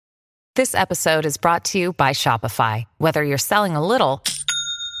This episode is brought to you by Shopify. Whether you're selling a little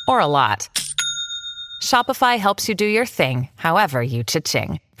or a lot, Shopify helps you do your thing, however you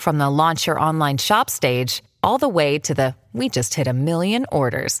cha-ching. From the launch your online shop stage, all the way to the we just hit 1 million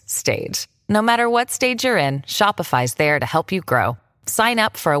orders stage. No matter what stage you're in, Shopify's there to help you grow. Sign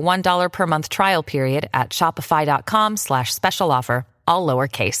up for a $1 per month trial period at shopify.com/special offer, all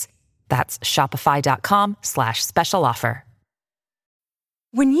lowercase. That's shopify.com/special offer.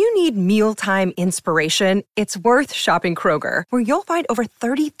 When you need mealtime inspiration, it's worth shopping Kroger, where you'll find over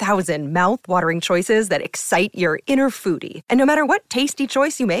 30,000 mouth-watering choices that excite your inner foodie. And no matter what tasty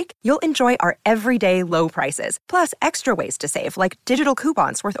choice you make, you'll enjoy our everyday low prices, plus extra ways to save, like digital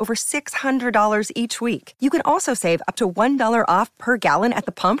coupons worth over $600 each week. You can also save up to $1 off per gallon at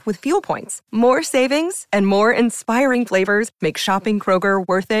the pump with fuel points. More savings and more inspiring flavors make shopping Kroger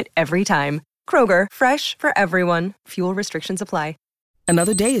worth it every time. Kroger, fresh for everyone. Fuel restrictions apply.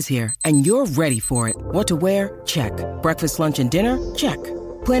 Another day is here, and you're ready for it. What to wear? Check. Breakfast, lunch, and dinner? Check.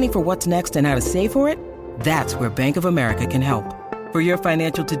 Planning for what's next and how to save for it? That's where Bank of America can help. For your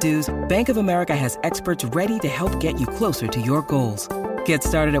financial to-dos, Bank of America has experts ready to help get you closer to your goals. Get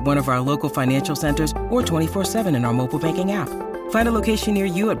started at one of our local financial centers or 24/7 in our mobile banking app. Find a location near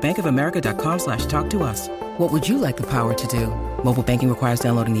you at bankofamerica.com/talktous. What would you like the power to do? Mobile banking requires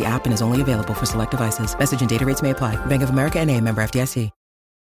downloading the app and is only available for select devices. Message and data rates may apply. Bank of America N.A., member FDIC.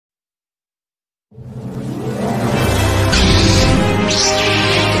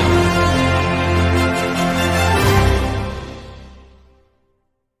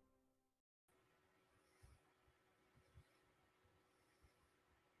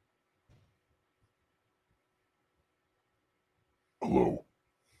 Hello,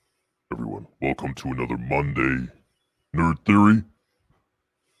 everyone. Welcome to another Monday Nerd Theory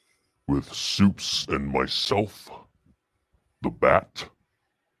with Soups and myself, the Bat.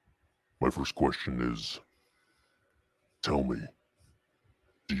 My first question is, tell me,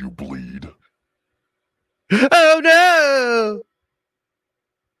 do you bleed? Oh no!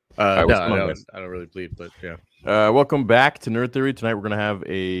 Right, No, I don't really bleed, but yeah. Welcome back to Nerd Theory. Tonight we're going to have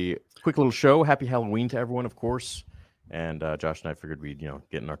a quick little show. Happy Halloween to everyone, of course. And Josh and I figured we'd,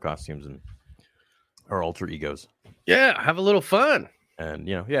 get in our costumes and our alter egos. Yeah, have a little fun. And,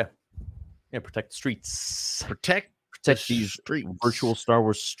 protect the streets. Protect these streets. Virtual Star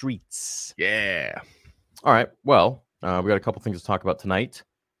Wars streets. Yeah. All right. Well, we got a couple things to talk about tonight.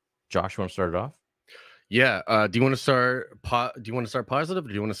 Josh, you want to start it off? Yeah. Do you want to start? Do you want to start positive, or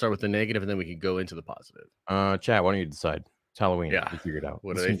do you want to start with the negative, and then we can go into the positive? Chat. Why don't you decide? It's Halloween. Yeah. You figure it out.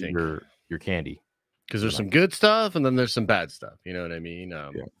 What do they think? Your candy. Because there's some good stuff, and then there's some bad stuff. You know what I mean?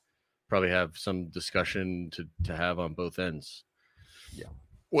 Probably have some discussion to have on both ends. Yeah.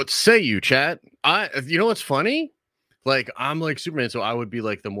 What say you, chat? You know what's funny? Like, I'm like Superman, so I would be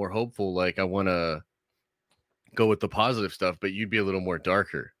like the more hopeful. Like, I want to go with the positive stuff, but you'd be a little more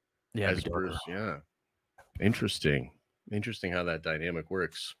darker. Yeah. As Bruce. Yeah. Interesting how that dynamic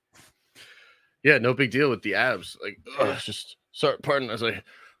works. Yeah, no big deal with the abs. Like, just sorry, pardon as I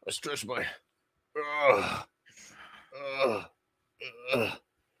stretch my.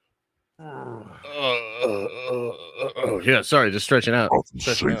 Yeah, sorry, just stretching out.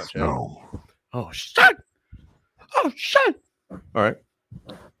 Stretching out, now. Oh shit! All right.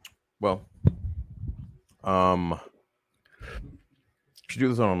 Well, should do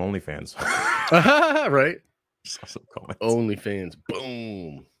this on OnlyFans. Right? Some comments. OnlyFans,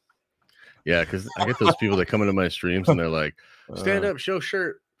 boom. Yeah, because I get those people that come into my streams and they're like, "Stand up, show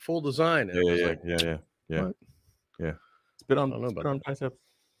shirt, full design." And Yeah. What? Yeah. Spit on. I don't know about that. Biceps.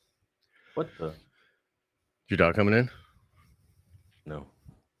 What the? Is your dog coming in? No.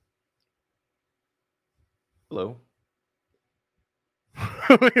 Hello.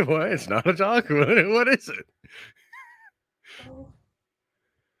 Wait, what? It's not a dog. What is it?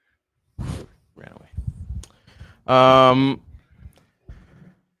 Ran away.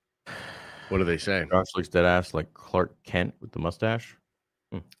 What do they say? Josh looks dead ass like Clark Kent with the mustache.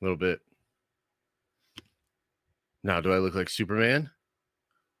 A little bit. Now, do I look like Superman?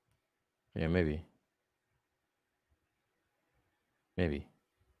 Yeah, maybe.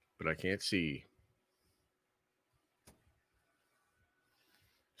 But I can't see.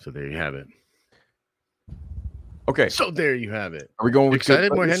 So there you have it. Okay. So there you have it. Are we going You with excited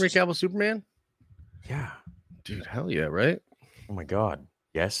good- more Henry Cavill Superman? Yeah. Dude, hell yeah, right? Oh my God.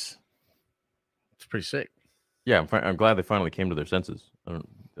 Yes. It's pretty sick. Yeah, I'm glad they finally came to their senses.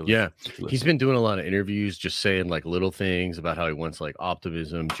 Yeah, he's been doing a lot of interviews, just saying like little things about how he wants like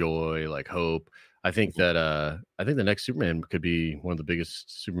optimism, joy, like hope. I think that the next Superman could be one of the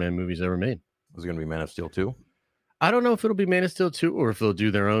biggest Superman movies ever made. Was it going to be Man of Steel 2? I don't know if it'll be Man of Steel 2 or if they'll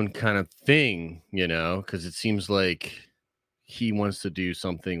do their own kind of thing, because it seems like he wants to do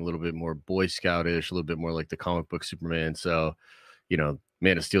something a little bit more Boy Scoutish, a little bit more like the comic book Superman. So,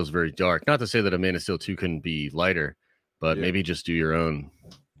 Man of Steel is very dark. Not to say that a Man of Steel 2 couldn't be lighter, but maybe just do your own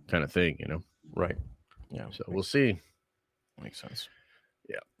kind of thing, Right. Yeah. So we'll see. Makes sense.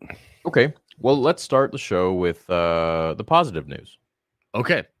 Yeah. Okay. Well, let's start the show with the positive news.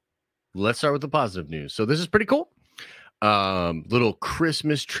 Okay. Let's start with the positive news. So this is pretty cool. Little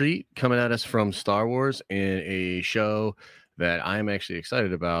Christmas treat coming at us from Star Wars, and a show that I'm actually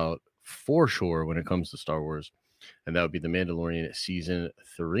excited about for sure when it comes to Star Wars, and that would be The Mandalorian Season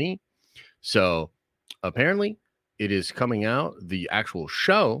 3. So apparently it is coming out. The actual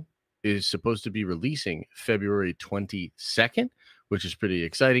show is supposed to be releasing February 22nd, which is pretty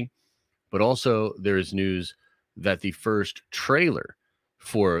exciting. But also there is news that the first trailer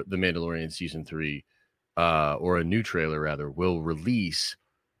for The Mandalorian Season 3, or a new trailer rather, will release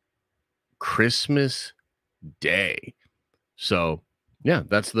Christmas Day. So yeah,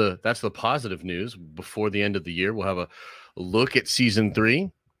 that's the positive news. Before the end of the year, we'll have a look at Season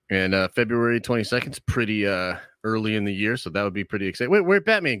 3, and February 22nd is pretty early in the year, so that would be pretty exciting. Wait, where'd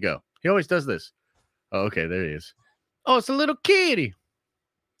Batman go? He always does this. Oh, okay, there he is. Oh, it's a little kitty.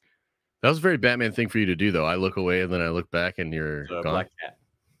 That was a very Batman thing for you to do, though. I look away and then I look back and you're gone. Black cat.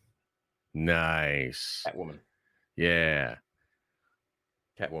 Nice. Catwoman. Yeah.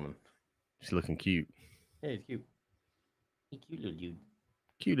 Catwoman. She's looking cute. Hey, it's cute. Hey, cute little dude.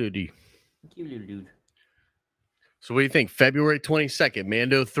 Cute dude. Cute little dude. So what do you think? February 22nd,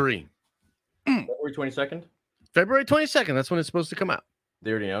 Mando 3. February 22nd? February 22nd. That's when it's supposed to come out. They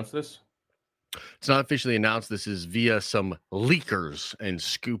already announced this? It's not officially announced. This is via some leakers and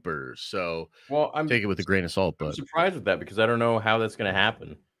scoopers. So take it with a grain of salt. But I'm surprised with that because I don't know how that's going to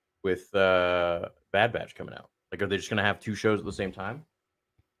happen with Bad Batch coming out. Like, are they just going to have two shows at the same time?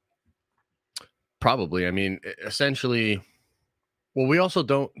 Probably. I mean, essentially. Well, we also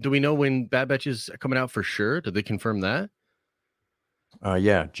don't. Do we know when Bad Batch is coming out for sure? Did they confirm that?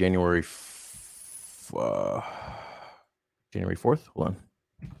 Yeah, January 4th. Hold on.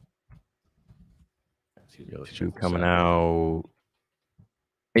 Two coming out.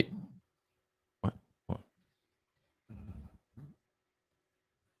 Hey. What?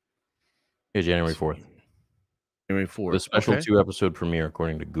 Yeah, January 4th. January 4th. The special 2-episode premiere,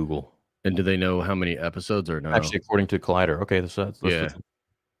 according to Google. And do they know how many episodes or no? Actually, according to Collider. Okay, that's yeah.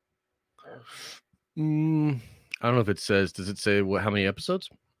 I don't know if it says. Does it say how many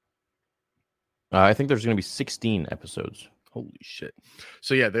episodes? I think there's going to be 16 episodes. Holy shit!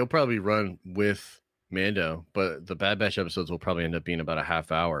 So yeah, they'll probably run with Mando, but the Bad Batch episodes will probably end up being about a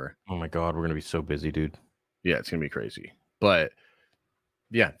half hour. Oh my god, we're gonna be so busy, dude. Yeah, it's gonna be crazy. But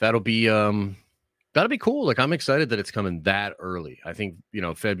yeah, that'll be cool. Like, I'm excited that it's coming that early. I think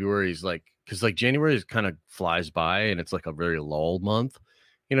February is because January is kind of flies by and it's like a very lull month.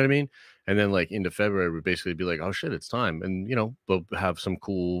 You know what I mean? And then into February, we basically be like, oh shit, it's time. And they'll have some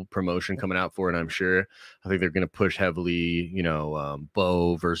cool promotion coming out for it, I'm sure. I think they're gonna push heavily,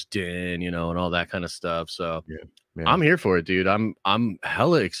 Bo versus Din, and all that kind of stuff. So yeah. I'm here for it, dude. I'm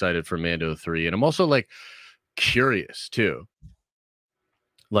hella excited for Mando 3. And I'm also curious too.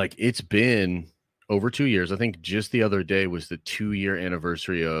 It's been over 2 years. I think just the other day was the 2-year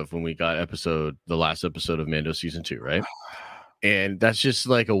anniversary of when we got the last episode of Mando Season 2, right? And that's just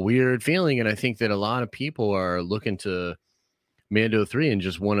a weird feeling. And I think that a lot of people are looking to Mando 3 and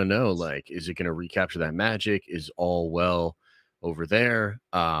just want to know, is it going to recapture that magic? Is all well over there?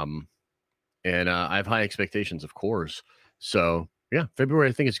 And I have high expectations, of course. So yeah, February,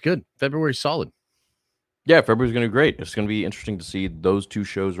 I think it's good. February's solid. Yeah, February's going to be great. It's going to be interesting to see those two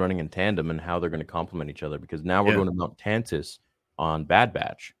shows running in tandem and how they're going to complement each other, because now we're going to Mount Tantus on Bad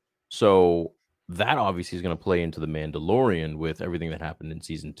Batch. So that obviously is going to play into the Mandalorian with everything that happened in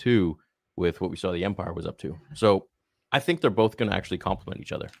Season 2 with what we saw the Empire was up to. So I think they're both going to actually complement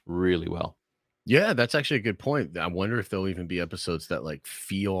each other really well. Yeah, that's actually a good point. I wonder if there'll even be episodes that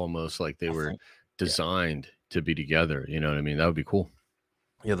feel almost like they were designed to be together. You know what I mean? That would be cool.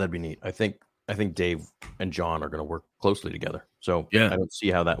 Yeah, that'd be neat. I think Dave and John are going to work closely together. So yeah, I don't see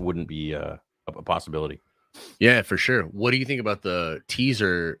how that wouldn't be a possibility. Yeah, for sure. What do you think about the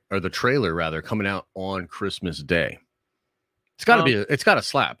teaser, or the trailer rather, coming out on Christmas Day? It's got to it's got to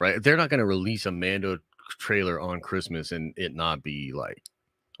slap, right? They're not going to release a Mando trailer on Christmas and it not be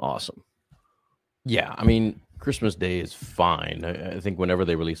awesome. Yeah, I mean, Christmas Day is fine. I think whenever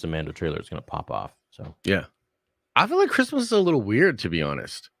they release a Mando trailer, it's going to pop off. So yeah, I feel like Christmas is a little weird, to be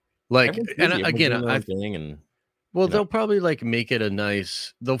honest. And again, Well, they'll probably like make it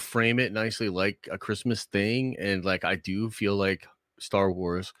they'll frame it nicely like a Christmas thing. And like, I do feel like Star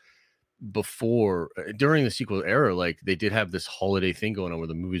Wars during the sequel era, like they did have this holiday thing going on where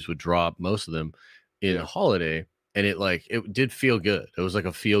the movies would drop, most of them in a holiday. And it did feel good. It was like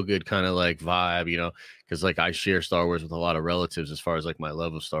a feel good kind of like vibe, because like I share Star Wars with a lot of relatives as far as like my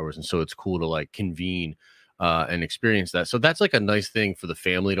love of Star Wars. And so it's cool to like convene and experience that. So that's like a nice thing for the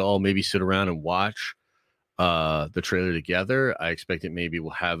family to all maybe sit around and watch the trailer together. I expect it maybe will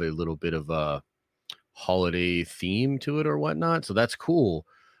have a little bit of a holiday theme to it or whatnot. So that's cool.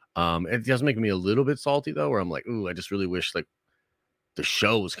 It does make me a little bit salty though, where I'm like, ooh, I just really wish like the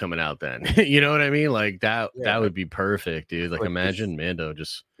show was coming out then. You know what I mean? Like that would be perfect, dude. Like imagine Mando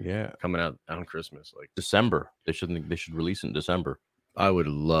just coming out on Christmas, like December. They should release it in December. I would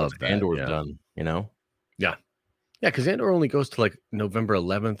love that. Andor's done, Yeah. Yeah, because Andor only goes to like November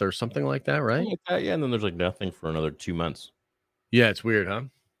 11th or something like that, right? Yeah, and then there's like nothing for another 2 months. Yeah, it's weird, huh?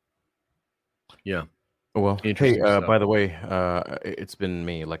 Yeah. Well, hey, by the way, it's been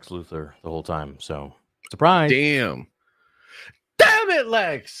me, Lex Luthor, the whole time. So, surprise! Damn it,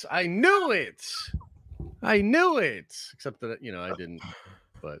 Lex! I knew it. Except that I didn't.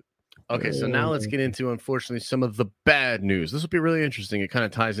 But okay, so now let's get into, unfortunately, some of the bad news. This will be really interesting. It kind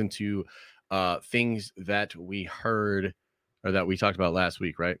of ties into things that we heard or that we talked about last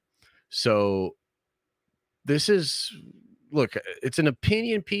week, right? So this is, look, it's an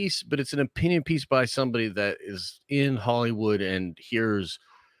opinion piece, but it's an opinion piece by somebody that is in Hollywood and hears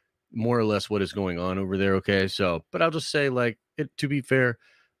more or less what is going on over there. Okay. So, but I'll just say, like, to be fair,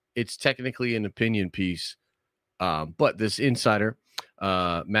 it's technically an opinion piece. But this insider,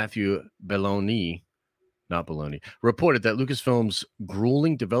 Matthew Belloni, reported that Lucasfilm's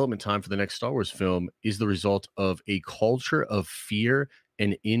grueling development time for the next Star Wars film is the result of a culture of fear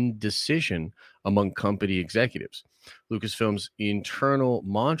and indecision among company executives. Lucasfilm's internal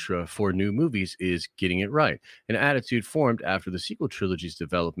mantra for new movies is getting it right, an attitude formed after the sequel trilogy's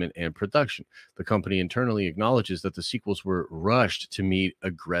development and production. The company internally acknowledges that the sequels were rushed to meet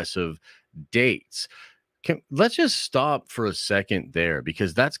aggressive dates. Let's just stop for a second there,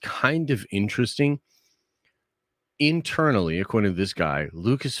 because that's kind of interesting. Internally, according to this guy,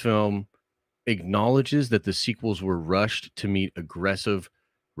 Lucasfilm acknowledges that the sequels were rushed to meet aggressive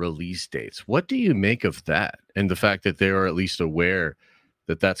release dates. What do you make of that? And the fact that they are at least aware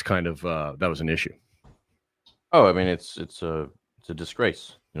that that's kind of that was an issue. Oh, I mean, it's a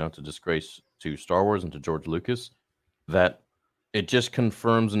disgrace. It's a disgrace to Star Wars and to George Lucas. That it just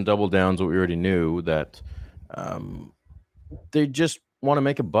confirms and double downs what we already knew, that they just want to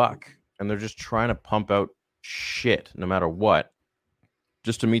make a buck, and they're just trying to pump out shit no matter what,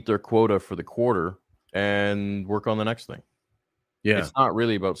 just to meet their quota for the quarter and work on the next thing. Yeah, it's not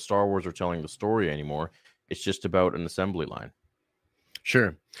really about Star Wars or telling the story anymore. It's just about an assembly line.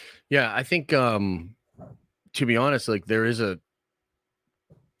 Sure. Yeah, I think to be honest, like, there is a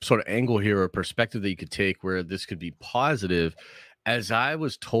sort of angle here or perspective that you could take where this could be positive. As I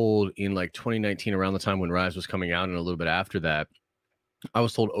was told in like 2019, around the time when Rise was coming out and a little bit after that, I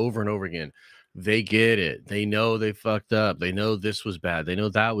was told over and over again, they get it. They know they fucked up. They know this was bad. They know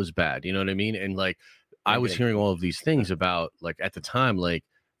that was bad. You know what I mean? And like, I was hearing all of these things about, like, at the time, like,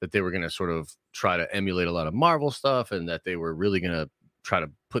 that they were going to sort of try to emulate a lot of Marvel stuff, and that they were really going to try to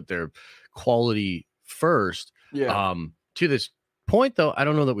put their quality first. Yeah. To this point, though, I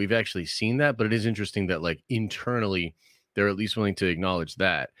don't know that we've actually seen that, but it is interesting that, like, internally, they're at least willing to acknowledge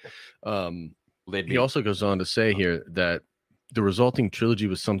that. He also goes on to say here that the resulting trilogy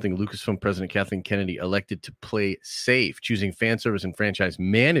was something Lucasfilm President Kathleen Kennedy elected to play safe, choosing fan service and franchise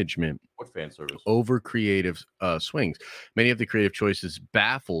management over creative swings. Many of the creative choices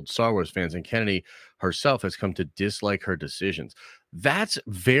baffled Star Wars fans, and Kennedy herself has come to dislike her decisions. That's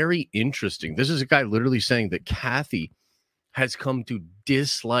very interesting. This is a guy literally saying that Kathy has come to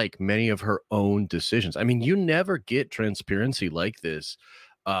dislike many of her own decisions. I mean, you never get transparency like this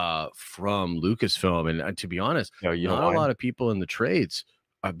from Lucasfilm, and to be honest, not a lot of people in the trades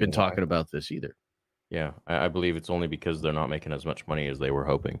have been talking about this either. Yeah, I believe it's only because they're not making as much money as they were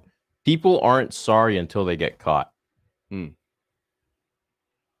hoping. People aren't sorry until they get caught.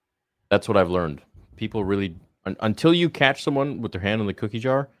 That's what I've learned. People really, until you catch someone with their hand in the cookie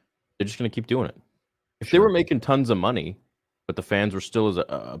jar, they're just going to keep doing it. If they were making tons of money, but the fans were still as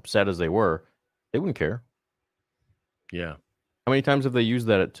upset as they were, they wouldn't care. Yeah. How many times have they used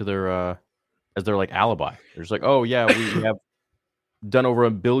that to their as their like alibi? They're just like, oh yeah, we have done over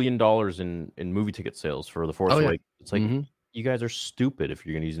 $1 billion in movie ticket sales for The Force Awakens. It's like, you guys are stupid if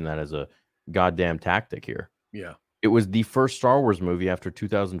you're going to using that as a goddamn tactic here. Yeah. It was the first Star Wars movie after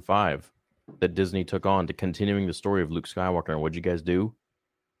 2005. that Disney took on to continuing the story of Luke Skywalker. And what'd you guys do?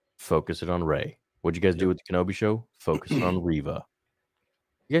 Focus it on Rey. What'd you guys do with the Kenobi show? Focus it on Reva.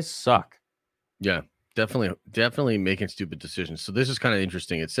 You guys suck. Yeah, definitely making stupid decisions. So this is kind of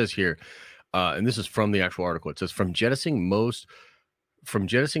interesting. It says here, and this is from the actual article. It says from jettisoning most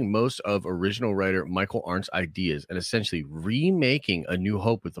of original writer Michael Arndt's ideas and essentially remaking A New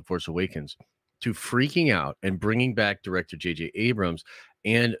Hope with The Force Awakens, to freaking out and bringing back director J.J. Abrams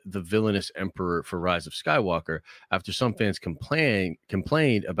and the villainous Emperor for Rise of Skywalker, after some fans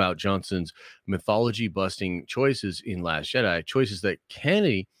complained about Johnson's mythology-busting choices in Last Jedi, choices that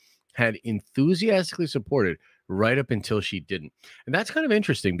Kennedy had enthusiastically supported right up until she didn't. And that's kind of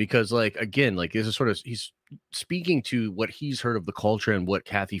interesting because, like, again, like, this is sort of, he's speaking to what he's heard of the culture and what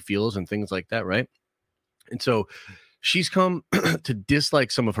Kathy feels and things like that, right? And so she's come to dislike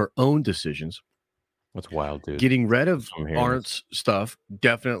some of her own decisions. That's wild, dude. Getting rid of Arndt's stuff,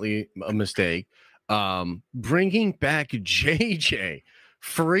 definitely a mistake. Bringing back JJ,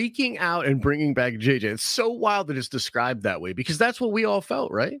 freaking out and bringing back JJ. It's so wild that it's described that way, because that's what we all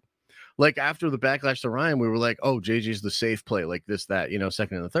felt, right? Like, after the backlash to Ryan, we were like, oh, JJ's the safe play, like this, that, you know,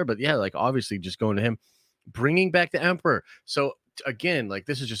 second and the third. But yeah, like, obviously just going to him, bringing back the Emperor. So again, like,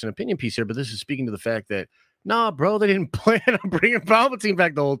 this is just an opinion piece here, but this is speaking to the fact that, nah, bro, they didn't plan on bringing Palpatine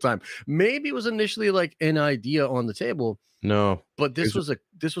back the whole time. Maybe it was initially like an idea on the table. No, but this was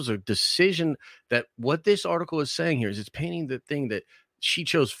a decision. That what this article is saying here is it's painting the thing that she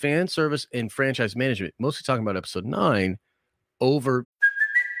chose fan service and franchise management, mostly talking about episode 9, over.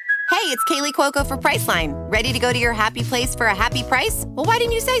 Hey, it's Kaylee Cuoco for Priceline. Ready to go to your happy place for a happy price? Well, why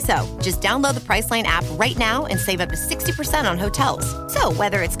didn't you say so? Just download the Priceline app right now and save up to 60% on hotels. So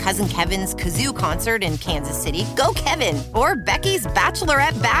whether it's Cousin Kevin's Kazoo Concert in Kansas City, go Kevin, or Becky's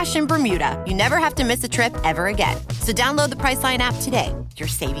Bachelorette Bash in Bermuda, you never have to miss a trip ever again. So download the Priceline app today. Your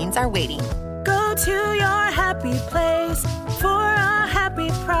savings are waiting. Go to your happy place for a happy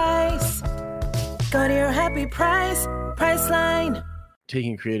price. Go to your happy price, Priceline.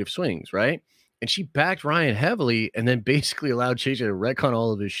 Taking creative swings, right? And she backed Ryan heavily and then basically allowed JJ to retcon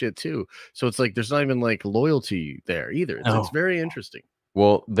all of his shit too. So it's like there's not even like loyalty there either. It's very interesting.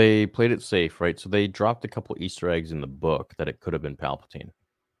 Well, they played it safe, right? So they dropped a couple Easter eggs in the book that it could have been Palpatine.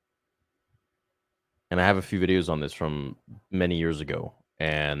 And I have a few videos on this from many years ago.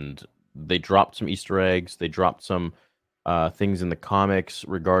 And they dropped some Easter eggs. They dropped some things in the comics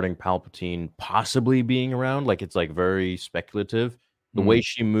regarding Palpatine possibly being around. Like, it's like very speculative. The way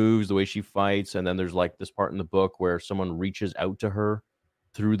she moves, the way she fights, and then there's like this part in the book where someone reaches out to her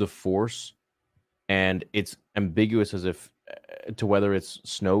through the Force, and it's ambiguous as if to whether it's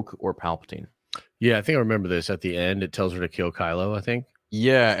Snoke or Palpatine. Yeah, I think I remember this. At the end, it tells her to kill Kylo, I think.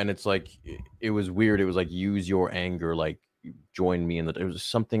 Yeah, and it's like, it was weird. It was like, use your anger, like, join me in the. It was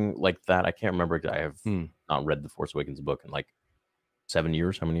something like that. I can't remember. I have not read the Force Awakens book in like 7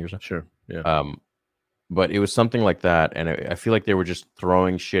 years. How many years? Sure. Yeah. But it was something like that, and I feel like they were just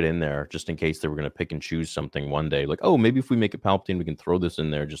throwing shit in there just in case they were going to pick and choose something one day. Like, oh, maybe if we make it Palpatine, we can throw this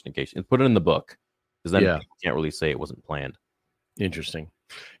in there just in case. And put it in the book, because then people can't really say it wasn't planned. Interesting.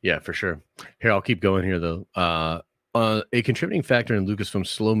 Yeah, for sure. Here, I'll keep going here, though. A contributing factor in Lucasfilm's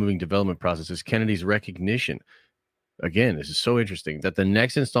slow-moving development process is Kennedy's recognition. Again, this is so interesting, that the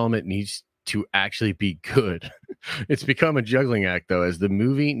next installment needs to actually be good. It's become a juggling act, though, as the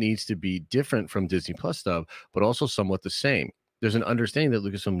movie needs to be different from Disney Plus stuff, but also somewhat the same. There's an understanding that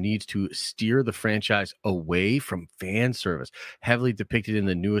Lucasfilm needs to steer the franchise away from fan service, heavily depicted in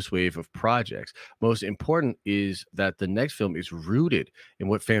the newest wave of projects. Most important is that the next film is rooted in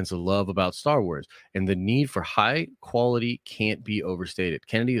what fans love about Star Wars, and the need for high quality can't be overstated.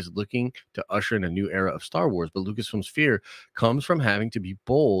 Kennedy is looking to usher in a new era of Star Wars, but Lucasfilm's fear comes from having to be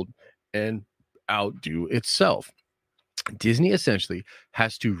bold and outdo itself. Disney essentially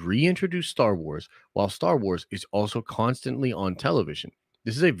has to reintroduce Star Wars while Star Wars is also constantly on television.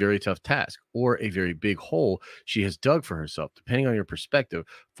 This is a very tough task, or a very big hole she has dug for herself, depending on your perspective,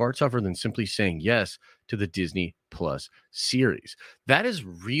 far tougher than simply saying yes to the Disney Plus series. That is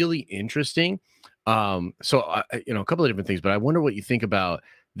really interesting. So a couple of different things, but I wonder what you think about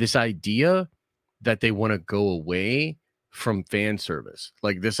this idea that they want to go away from fan service,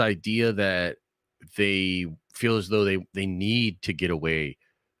 like this idea that they feel as though they need to get away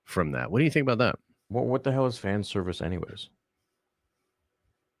from that. What do you think about that? What the hell is fan service anyways?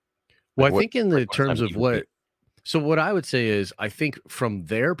 Well, I think in the terms of what, so what I would say is, I think from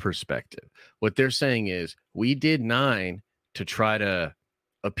their perspective, what they're saying is, we did 9 to try to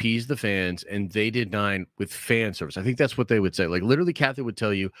appease the fans, and they did 9 with fan service. I think that's what they would say. Like, literally, Kathy would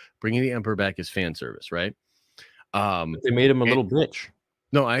tell you, bringing the Emperor back is fan service, right? They made him a little bitch.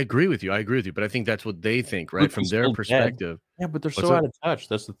 No, I agree with you. But I think that's what they think, right? Luke From is their still dead. perspective. Yeah, but they're What's so up? out of touch.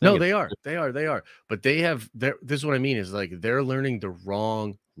 That's the thing. No, they are. They are. But they have this is what I mean is like they're learning the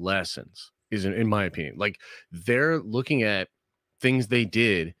wrong lessons, is in my opinion. Like they're looking at things they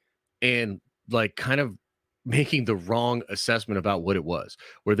did and like kind of making the wrong assessment about what it was,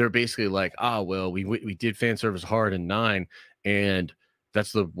 where they're basically like, well, we did fan service hard in 9, and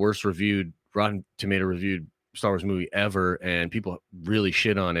that's the worst reviewed Rotten Tomato reviewed Star Wars movie ever, and people really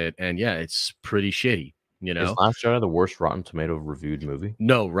shit on it, and yeah, it's pretty shitty. You know, is Last Jedi the worst Rotten Tomato reviewed movie?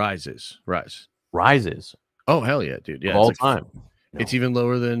 No, Rise. Rises. Oh hell yeah, dude! Yeah, of all time. It's even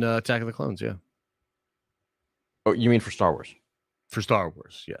lower than Attack of the Clones. Yeah. Oh, you mean for Star Wars? For Star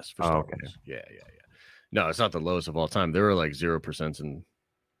Wars, yes. For Star Wars. Yeah. No, it's not the lowest of all time. There were like 0% and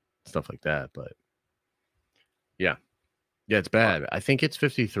stuff like that, but yeah, it's bad. I think it's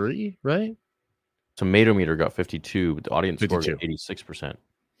 53, right? Tomato meter got 52, but the audience 52. score got 86%.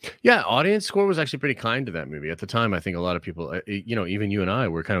 Yeah, audience score was actually pretty kind to that movie at the time. I think a lot of people, even you and I,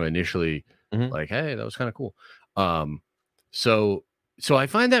 were kind of initially like, "Hey, that was kind of cool." So I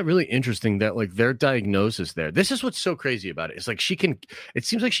find that really interesting that like their diagnosis there. This is what's so crazy about it. It's like it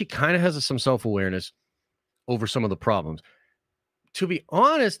seems like she kind of has some self-awareness over some of the problems. To be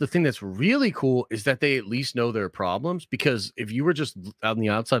honest, the thing that's really cool is that they at least know their problems, because if you were just on the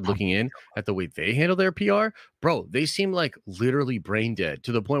outside looking in at the way they handle their PR, bro, they seem like literally brain dead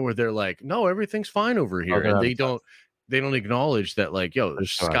to the point where they're like, no, everything's fine over here. And they don't acknowledge that like, yo, the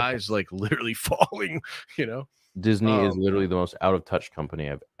sky's like literally falling, you know? Disney is literally the most out of touch company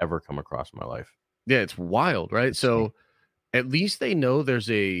I've ever come across in my life. Yeah, it's wild, right? So at least they know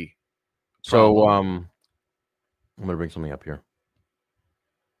there's a problem. So I'm gonna bring something up here.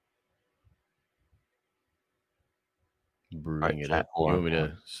 Bring it up. You want me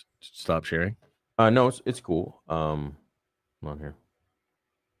to stop sharing? No, it's cool. Come on here.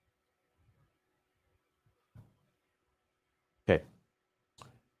 Okay.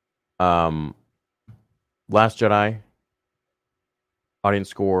 Last Jedi audience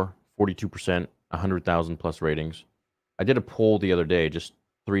score 42%, 100,000 plus ratings. I did a poll the other day, just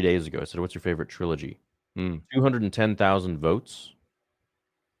 3 days ago. I said, "What's your favorite trilogy?" 210,000 votes.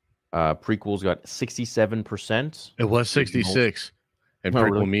 Prequels got 67%. It was 66, and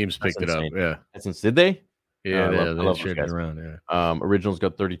prequel memes picked it up. Yeah, did they? Yeah, they shared it around. Yeah. Originals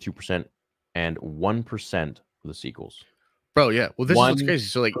got 32% and 1% for the sequels. Bro, yeah. Well, this is what's crazy.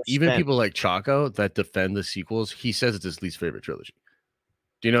 So, like, even people like Chaco that defend the sequels, he says it's his least favorite trilogy.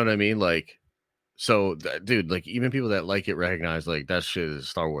 Do you know what I mean? Like, so, dude, like, even people that like it recognize, like, that shit is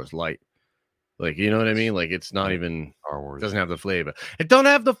Star Wars light. Like, you know what I mean? Like, it's not even Star Wars. Doesn't have the flavor. It don't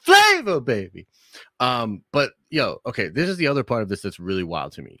have the flavor, baby. But okay, this is the other part of this that's really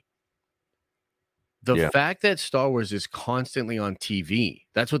wild to me. The fact that Star Wars is constantly on TV.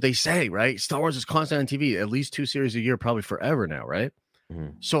 That's what they say, right? Star Wars is constantly on TV, at least 2 series a year, probably forever now, right?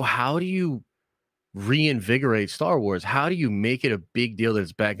 Mm-hmm. So how do you reinvigorate Star Wars? How do you make it a big deal that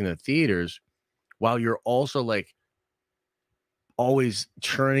it's back in the theaters while you're also like always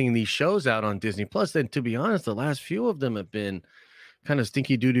churning these shows out on Disney Plus? Then, to be honest, the last few of them have been kind of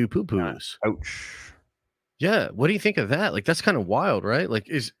stinky doo-doo poo-poos. Ouch. Yeah, what do you think of that? Like, that's kind of wild, right?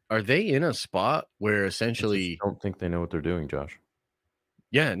 Like, are they in a spot where essentially I don't think they know what they're doing, Josh?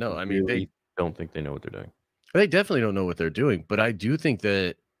 Yeah, no, I mean, they don't think they know what they're doing. They definitely don't know what they're doing, but I do think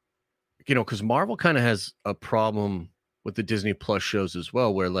that, because Marvel kind of has a problem with the Disney Plus shows as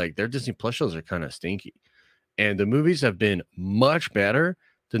well, where like their Disney Plus shows are kind of stinky. And the movies have been much better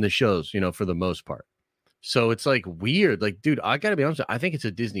than the shows, for the most part. So it's like weird. Like, dude, I got to be honest, I think it's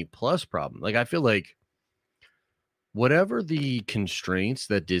a Disney Plus problem. Like, I feel like whatever the constraints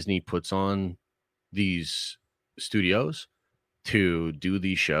that Disney puts on these studios to do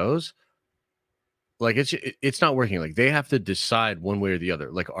these shows, like it's not working. Like, they have to decide one way or the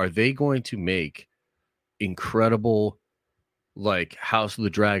other. Like, are they going to make incredible, like, House of the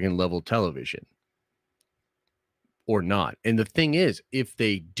Dragon level television or not? And the thing is, if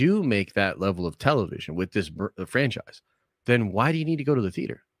they do make that level of television with this franchise, then why do you need to go to the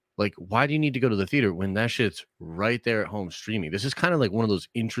theater? Like, why do you need to go to the theater when that shit's right there at home streaming? This is kind of like one of those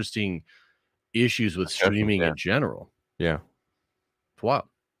interesting issues with streaming in general. Yeah. It's wild.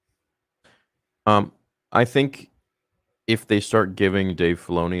 I think if they start giving Dave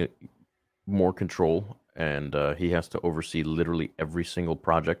Filoni more control and he has to oversee literally every single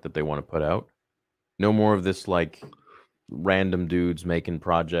project that they want to put out, no more of this like random dudes making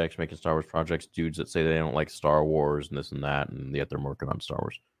Star Wars projects, dudes that say they don't like Star Wars and this and that, and yet they're working on Star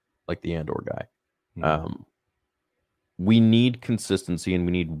Wars, like the Andor guy. Mm-hmm. We need consistency,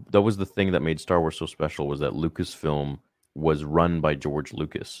 and that was the thing that made Star Wars so special, was that Lucasfilm was run by George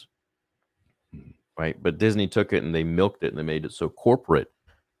Lucas, right? But Disney took it and they milked it and they made it so corporate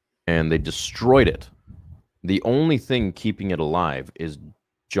and they destroyed it. The only thing keeping it alive is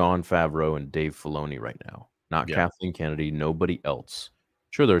Jon Favreau and Dave Filoni right now, not Kathleen Kennedy, nobody else.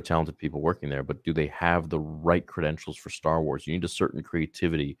 Sure, there are talented people working there, but do they have the right credentials for Star Wars? You need a certain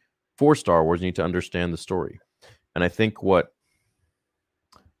creativity for Star Wars. You need to understand the story. And I think what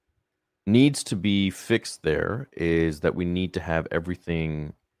needs to be fixed there is that we need to have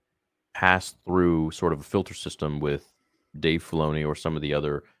everything pass through sort of a filter system with Dave Filoni or some of the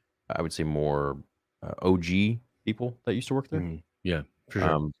other, I would say, more OG people that used to work there. Yeah, for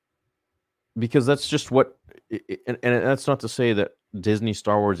sure. Because that's just what, and that's not to say that Disney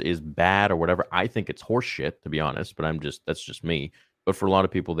Star Wars is bad or whatever. I think it's horseshit, to be honest, but that's just me. But for a lot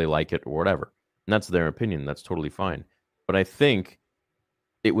of people, they like it or whatever. And that's their opinion. That's totally fine. But I think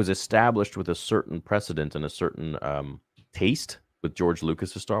it was established with a certain precedent and a certain taste with George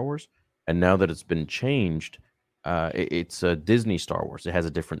Lucas's Star Wars. And now that it's been changed, it's a Disney Star Wars. It has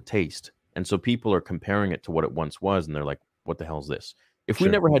a different taste. And so people are comparing it to what it once was, and they're like, what the hell is this? If we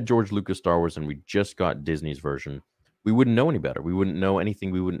never had George Lucas Star Wars and we just got Disney's version, we wouldn't know any better. We wouldn't know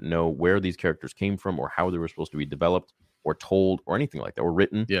anything. We wouldn't know where these characters came from or how they were supposed to be developed or told or anything like that, or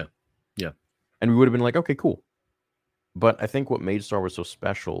written. Yeah. And we would have been like, okay, cool. But I think what made Star Wars so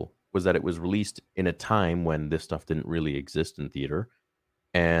special was that it was released in a time when this stuff didn't really exist in theater,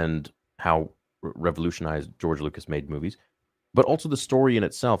 and how revolutionized George Lucas made movies, but also the story in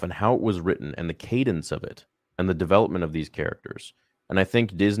itself and how it was written and the cadence of it and the development of these characters. And I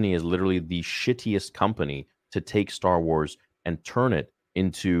think Disney is literally the shittiest company to take Star Wars and turn it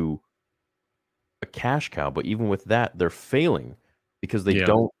into a cash cow. But even with that, they're failing because they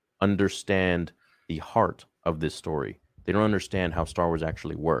don't understand the heart of this story. They don't understand how Star Wars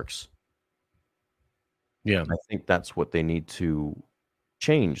actually works. Yeah. And I think that's what they need to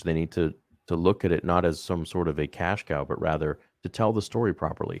change. They need to look at it not as some sort of a cash cow, but rather to tell the story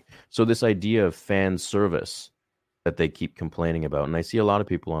properly. So this idea of fan service that they keep complaining about, and I see a lot of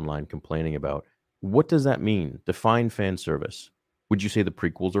people online complaining about, what does that mean? Define fan service. Would you say the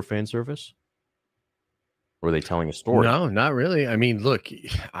prequels are fan service? Or are they telling a story? No, not really. I mean, look,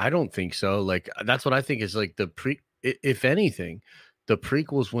 I don't think so. Like, that's what I think is like if anything, the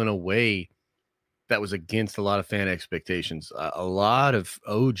prequels went away. That was against a lot of fan expectations. A lot of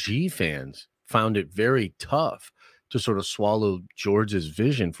OG fans found it very tough to sort of swallow George's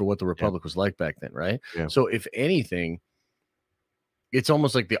vision for what the Republic was like back then, right? Yeah. So if anything, it's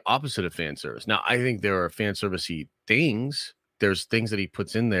almost like the opposite of fan service. Now, I think there are fan servicey things. There's things that he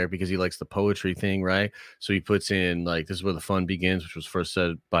puts in there because he likes the poetry thing, right? So he puts in like, this is where the fun begins, which was first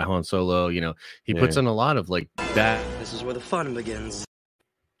said by Han Solo. You know, he puts in a lot of like that. This is where the fun begins.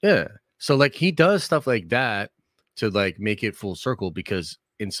 Yeah. So like he does stuff like that to like make it full circle, because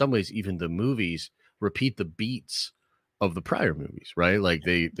in some ways, even the movies repeat the beats of the prior movies, right? Like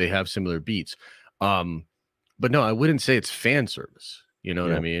they have similar beats. But no, I wouldn't say it's fan service. You know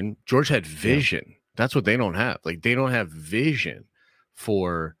what I mean? George had vision. Yeah. That's what they don't have. Like they don't have vision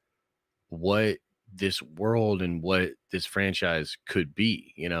for what this world and what this franchise could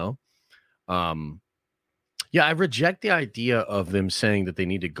be, you know? Yeah, I reject the idea of them saying that they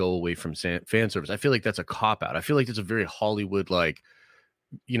need to go away from fan service. I feel like that's a cop-out. I feel like it's a very Hollywood, like,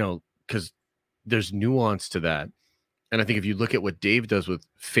 you know, because there's nuance to that. And I think if you look at what Dave does with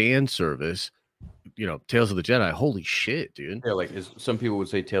fan service, you know, Tales of the Jedi, holy shit, dude. Yeah, like some people would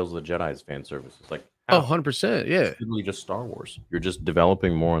say Tales of the Jedi is fan service. It's like, oh, 100%, yeah. It's literally just Star Wars. You're just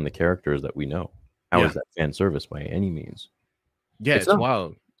developing more on the characters that we know. How is that fan service by any means? Yeah, it's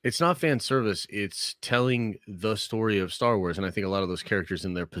wild. It's not fan service. It's telling the story of Star Wars. And I think a lot of those characters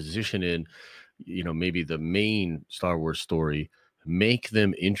in their position in, you know, maybe the main Star Wars story make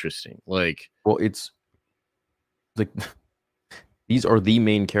them interesting. Like, well, it's like these are the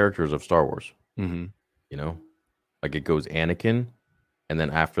main characters of Star Wars. Mm-hmm. You know, like it goes Anakin. And then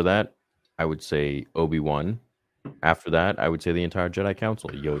after that, I would say Obi-Wan. After that, I would say the entire Jedi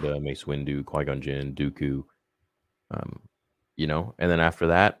Council, Yoda, Mace Windu, Qui-Gon Jinn, Dooku, you know, and then after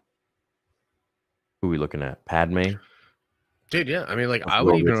that, who are we looking at? Padme? Dude, yeah. I mean, like, I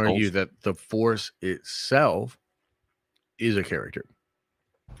would even argue that the Force itself is a character.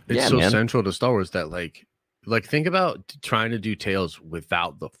 It's central to Star Wars that, like, think about trying to do Tales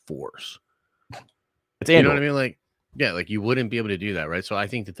without the Force. You know what I mean? Like, yeah, like you wouldn't be able to do that, right? So I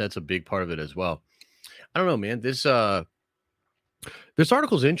think that that's a big part of it as well. I don't know, man. This article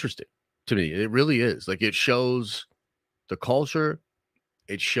is interesting to me. It really is. Like, it shows the culture.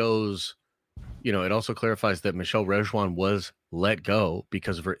 It shows it also clarifies that Michelle Rejwan was let go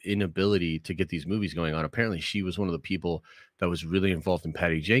because of her inability to get these movies going on. Apparently, she was one of the people that was really involved in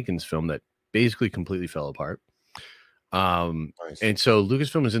Patty Jenkins' film that basically completely fell apart. Nice. And so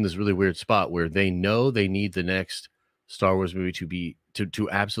Lucasfilm is in this really weird spot where they know they need the next Star Wars movie to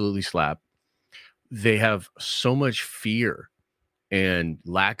absolutely slap. They have so much fear and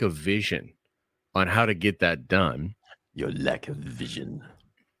lack of vision on how to get that done. Your lack of vision.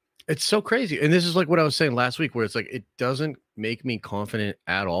 It's so crazy. And this is like what I was saying last week, where it's like, it doesn't make me confident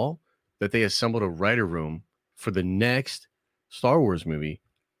at all that they assembled a writer room for the next Star Wars movie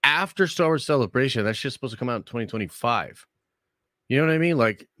after Star Wars Celebration. That's just supposed to come out in 2025. You know what I mean?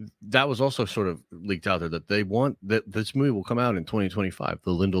 Like, that was also sort of leaked out there that they want that this movie will come out in 2025,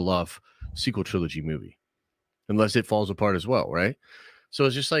 the Lindelof sequel trilogy movie, unless it falls apart as well, right? So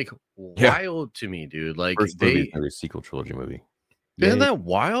it's just like wild to me, dude. Like, first movie, a sequel trilogy movie. Isn't that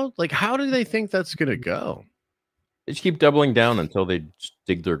wild? Like, how do they think that's gonna go? They just keep doubling down until they just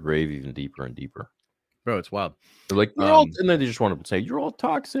dig their grave even deeper and deeper. Bro, it's wild. They're like, and then they just want to say, you're all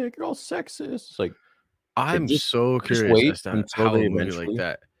toxic, you're all sexist. It's like, I'm so curious wait as to until how they a movie eventually like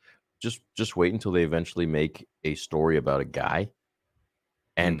that. Just wait until they eventually make a story about a guy,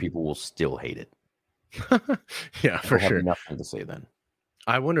 and people will still hate it. Yeah, for They'll sure. have nothing to say then.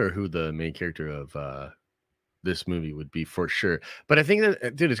 I wonder who the main character of this movie would be for sure. But I think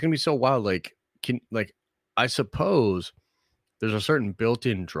that, dude, it's gonna be so wild. Like, I suppose there's a certain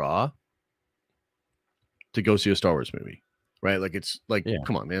built-in draw to go see a Star Wars movie, right? Like, it's like,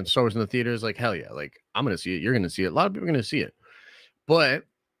 come on, man, Star Wars in the theaters, like, hell yeah, like, I'm gonna see it, you're gonna see it, a lot of people are gonna see it. But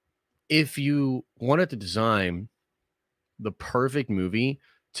if you wanted to design the perfect movie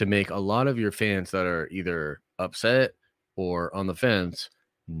to make a lot of your fans that are either upset or on the fence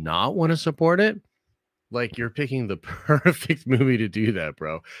not want to support it, like, you're picking the perfect movie to do that,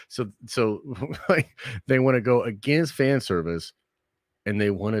 bro. So like, they want to go against fan service and they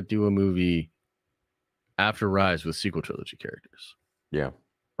want to do a movie after Rise with sequel trilogy characters. Yeah,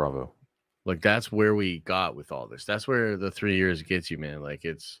 bravo. Like, that's where we got with all this. That's where the 3 years gets you, man. Like,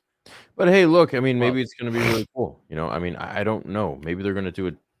 it's. But hey, look, I mean, maybe it's going to be really cool. You know, I mean, I don't know. Maybe they're going to do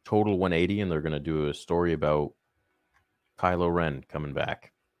a total 180 and they're going to do a story about Kylo Ren coming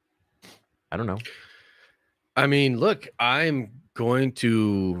back. I don't know. I mean, look, I'm going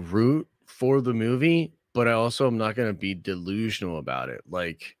to root for the movie, but I also am not going to be delusional about it.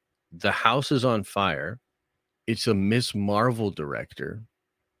 Like, the house is on fire. It's a Miss Marvel director.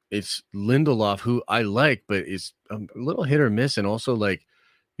 It's Lindelof, who I like, but is a little hit or miss. And also, like,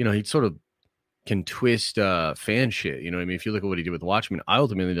 you know, he sort of can twist fan shit. You know what I mean? If you look at what he did with Watchmen, I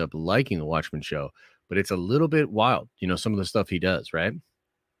ultimately ended up liking the Watchmen show, but it's a little bit wild, you know, some of the stuff he does, right?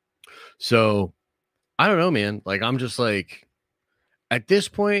 So I don't know, man. Like, I'm just like, at this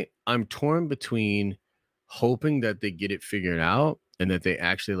point, I'm torn between hoping that they get it figured out and that they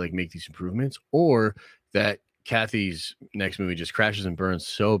actually, like, make these improvements, or that Kathy's next movie just crashes and burns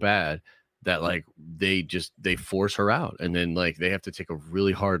so bad that, like, they force her out, and then, like, they have to take a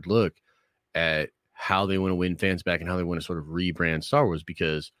really hard look at how they want to win fans back and how they want to sort of rebrand Star Wars,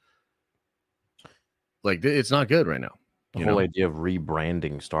 because, like, it's not good right now. The whole idea of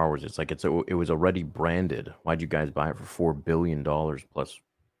rebranding Star Wars, it's like it was already branded. Why'd you guys buy it for $4 billion plus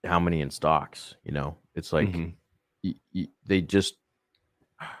how many in stocks? You know, it's like they just.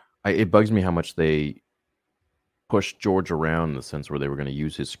 It bugs me how much they pushed George around in the sense where they were going to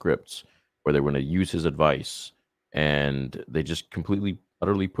use his scripts, where they were going to use his advice, and they just completely,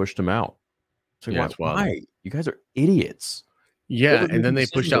 utterly pushed him out. So why? You guys are idiots. Yeah, and then they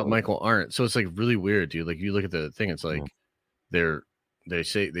pushed out Michael Arndt. So it's, like, really weird, dude. Like, you look at the thing, it's like they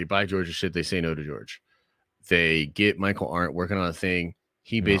say they buy George's shit, they say no to George. They get Michael Arndt working on a thing.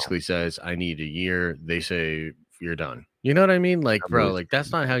 He basically says, I need a year. They say, you're done. You know what I mean? Like, bro, like,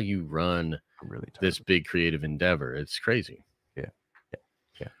 that's not how you run this big creative endeavor. It's crazy. Yeah.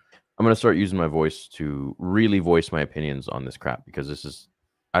 I'm going to start using my voice to really voice my opinions on this crap, because this is,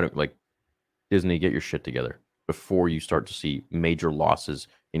 I don't like, Disney, get your shit together before you start to see major losses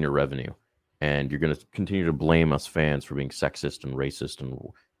in your revenue. And you're going to continue to blame us fans for being sexist and racist and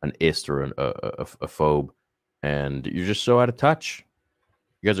an ist or a phobe. And you're just so out of touch.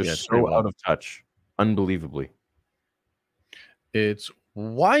 You guys are so out of touch. Unbelievably. It's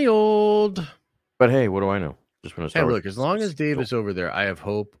wild. But hey, what do I know? Just want to start. Hey, look, as long as Dave is over there, I have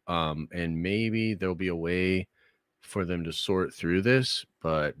hope. And maybe there'll be a way for them to sort through this.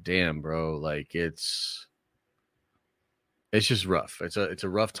 But damn, bro, like, it's just rough. It's a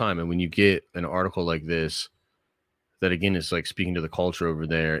rough time. And when you get an article like this, that again is, like, speaking to the culture over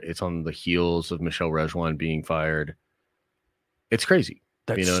there, it's on the heels of Michelle Rejwan being fired. It's crazy.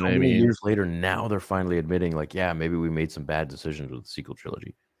 That's you know so what I many mean? years later, now they're finally admitting, like, yeah, maybe we made some bad decisions with the sequel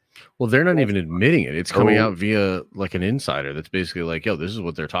trilogy. Well, they're not even admitting it. It's coming Oh. out via like an insider that's basically like, yo, this is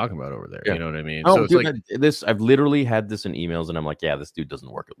what they're talking about over there. Yeah. You know what I mean? Oh, So it's dude, like I've literally had this in emails, and I'm like, yeah, this dude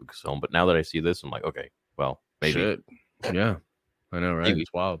doesn't work at Lucasfilm. But now that I see this, I'm like, okay, well, maybe. shit. Yeah, I know, right? Maybe.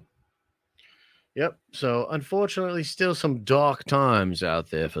 It's wild. Yep. So unfortunately, still some dark times out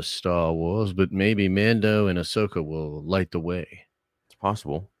there for Star Wars, but maybe Mando and Ahsoka will light the way. It's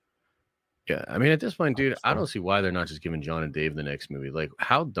possible. Yeah, I mean, at this point, dude, I don't see why they're not just giving John and Dave the next movie. Like,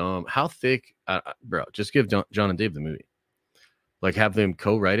 how dumb, how thick, bro? Just give John and Dave the movie. Like, have them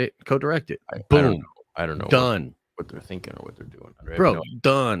co-write it, co-direct it. Boom, I don't know. Done. What they're thinking or what they're doing, bro.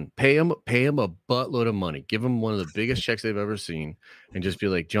 Done. Pay him a buttload of money. Give him one of the biggest checks they've ever seen, and just be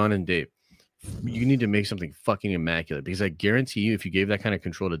like, John and Dave, you need to make something fucking immaculate. Because I guarantee you, if you gave that kind of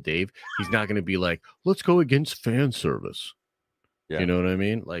control to Dave, he's not going to be like, let's go against fan service. Yeah. You know what I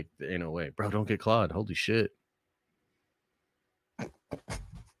mean? Like, there ain't no way. Bro, don't get clawed. Holy shit. My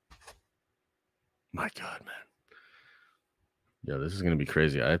God, man. Yeah, this is going to be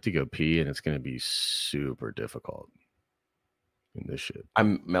crazy. I have to go pee, and it's going to be super difficult in this shit.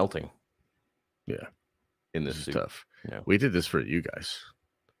 I'm melting. Yeah. In this is suit. tough. Yeah. We did this for you guys.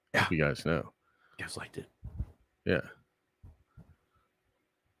 Yeah. You guys know. You guys liked it. Yeah.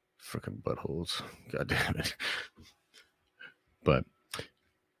 Freaking buttholes. God damn it. But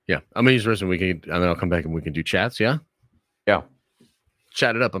yeah, I'm gonna use the rest of the weekend, and then I'll come back and we can do chats. Yeah, yeah.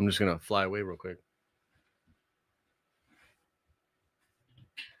 Chat it up. I'm just gonna fly away real quick.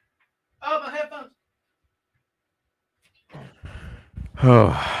 Oh, my headphones.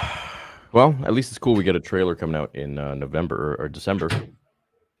 Oh, well, at least it's cool. We get a trailer coming out in November or December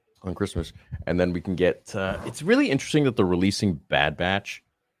on Christmas, and then we can get. It's really interesting that they're releasing Bad Batch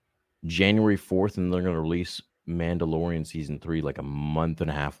January 4th, and they're going to release Mandalorian season 3 like a month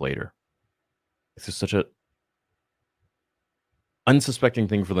and a half later. It's just such a unsuspecting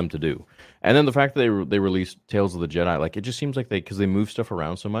thing for them to do. And then the fact that they released Tales of the Jedi, like it just seems like because they move stuff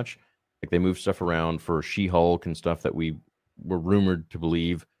around so much, like they move stuff around for She-Hulk and stuff that we were rumored to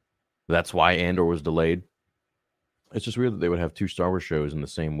believe that's why Andor was delayed. It's just weird that they would have two Star Wars shows in the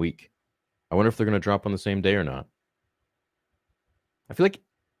same week. I wonder if they're going to drop on the same day or not. I feel like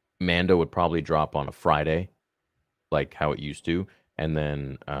Mando would probably drop on a Friday, like how it used to, and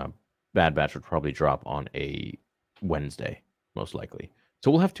then Bad Batch would probably drop on a Wednesday, most likely.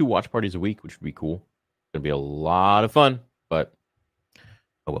 So we'll have 2 watch parties a week, which would be cool. It'll be a lot of fun, but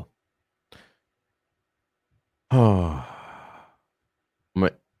oh well.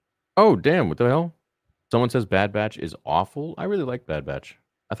 Oh, damn, what the hell? Someone says Bad Batch is awful. I really like Bad Batch.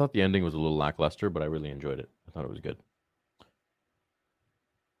 I thought the ending was a little lackluster, but I really enjoyed it. I thought it was good.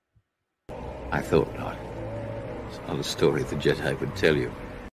 I thought not. It's not a story the Jedi would tell you.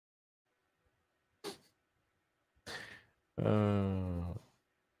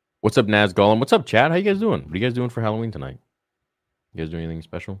 What's up, Naz Gollum? What's up, Chad? How you guys doing? What are you guys doing for Halloween tonight? You guys doing anything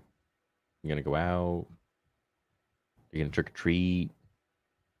special? You gonna go out? You gonna trick or treat?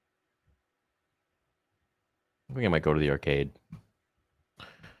 I think I might go to the arcade. Have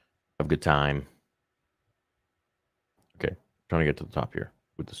a good time. Okay, trying to get to the top here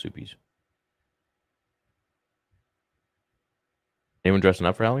with the soupies. Anyone dressing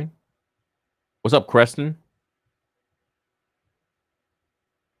up for Halloween? What's up, Creston?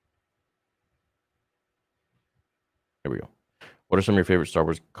 There we go. What are some of your favorite Star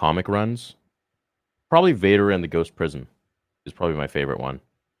Wars comic runs? Probably Vader and the Ghost Prison is probably my favorite one.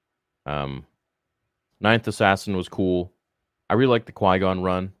 Ninth Assassin was cool. I really like the Qui-Gon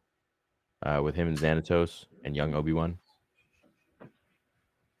run with him and Xanatos and young Obi-Wan.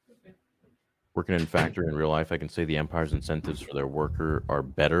 Working in factory in real life, I can say the Empire's incentives for their worker are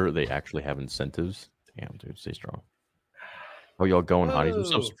better. They actually have incentives. Damn, dude, stay strong. How y'all going, hotties?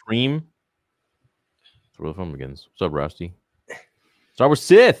 What's up, Supreme? That's where the fun begins. What's up, Rusty? Star Wars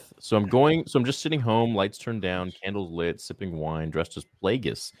Sith. So I'm just sitting home, lights turned down, candles lit, sipping wine, dressed as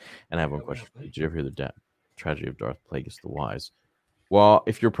Plagueis. And I have one question. Did you ever hear the tragedy of Darth Plagueis the Wise? Well,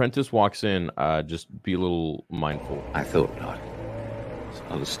 if your apprentice walks in, just be a little mindful. I thought not. It's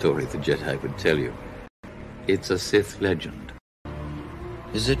not a story the Jedi would tell you. It's a Sith legend.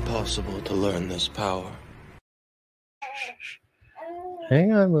 Is it possible to learn this power?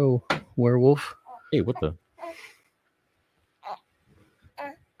 Hang on, little werewolf. Hey, what the?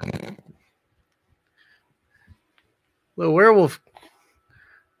 Little werewolf.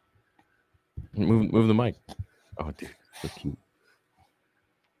 Move the mic. Oh, dude, so cute.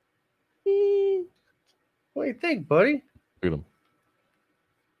 What do you think, buddy? Look at him.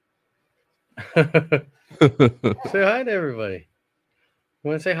 Say hi to everybody. You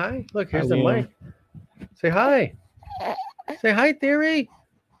want to say hi? Look, here's Hi, the Liam. mic. Say hi. Say hi, Theory.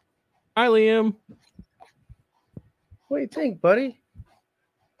 Hi, Liam. What do you think, buddy?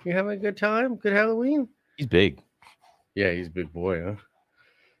 You having a good time? Good Halloween? He's big. Yeah, he's a big boy, huh?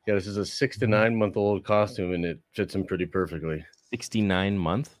 Yeah, this is a 6 to 9 month old costume, and it fits him pretty perfectly. 69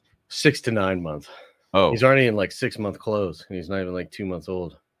 month? 6 to 9 month. Oh, He's already in like 6-month clothes, and he's not even like 2 months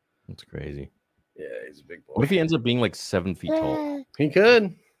old. that's crazy. Yeah, he's a big boy. What if he ends up being like 7 feet tall? He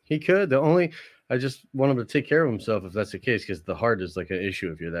could. I just want him to take care of himself if that's the case, because the heart is like an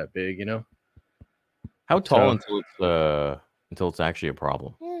issue if you're that big, you know? How tall until it's actually a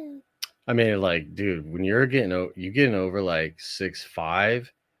problem? I mean, like, dude, when you're getting over like 6'5",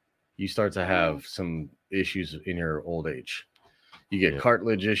 you start to have some issues in your old age. You get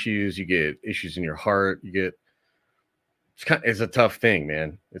cartilage issues, you get issues in your heart, it's a tough thing,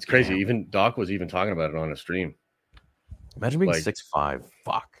 man. It's crazy. Even Doc was even talking about it on a stream. Imagine being Like, 6'5".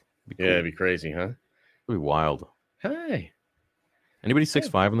 Fuck. Yeah, it'd be crazy, huh? It'd be wild. Hi. Anybody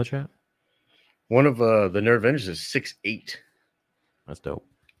 6'5" in the chat? One of the Nerd Avengers is 6'8". That's dope.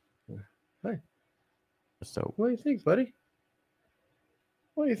 Hi. That's dope. What do you think, buddy?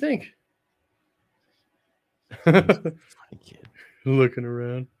 What do you think? Funny kid. Looking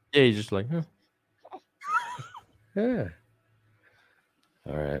around. Yeah, he's just like, huh. Yeah.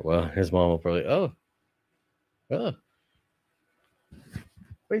 All right. Well, his mom will probably. Oh. What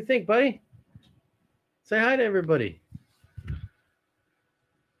do you think, buddy? Say hi to everybody.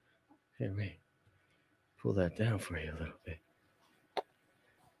 Here, wait. Pull that down for you a little bit.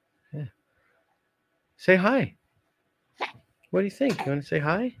 Yeah. Say hi. What do you think? You want to say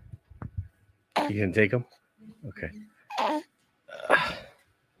hi? You gonna take them? Okay.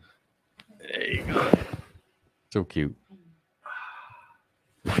 There you go. So cute.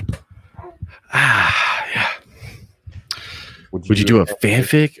 Yeah. Would you do a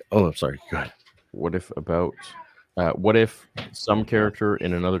fanfic? Oh, I'm sorry. Go ahead. What if some character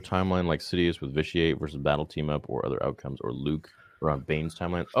in another timeline, like Sidious with Vitiate versus Battle Team Up or other outcomes, or Luke around Bane's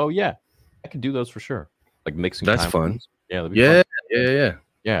timeline? Oh yeah, I could do those for sure. Like mixing. That's timelines. fun. Yeah, that'd be fun. Yeah.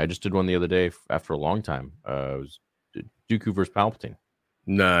 Yeah, I just did one the other day after a long time. It was Dooku versus Palpatine.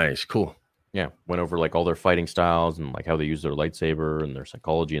 Nice, cool. Yeah, went over like all their fighting styles and like how they use their lightsaber and their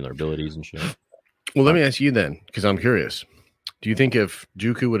psychology and their abilities and shit. Well, let me ask you then, because I'm curious. Do you think if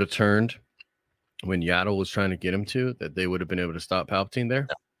Dooku would have turned when Yaddle was trying to get him to, that they would have been able to stop Palpatine there?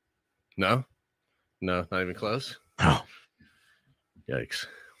 No, not even close. No. Yikes.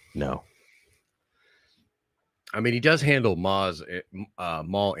 No. I mean, he does handle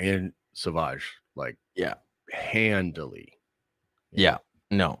Maul and Savage like handily. Yeah.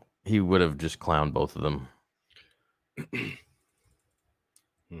 No, he would have just clowned both of them.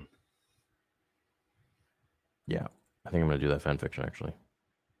 Yeah, I think I'm gonna do that fan fiction actually.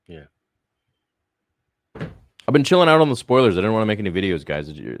 Yeah. I've been chilling out on the spoilers. I didn't want to make any videos, guys.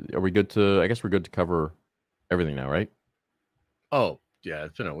 Are we good to? I guess we're good to cover everything now, right? Oh yeah,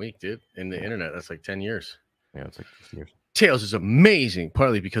 it's been a week, dude. In the internet, that's like 10 years. Yeah, it's like 6 years. Tales is amazing,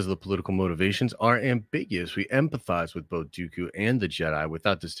 partly because the political motivations are ambiguous. We empathize with both Dooku and the Jedi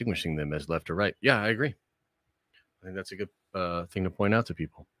without distinguishing them as left or right. Yeah, I agree. I think that's a good thing to point out to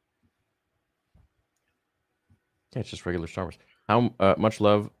people. Yeah, it's just regular Star Wars. How much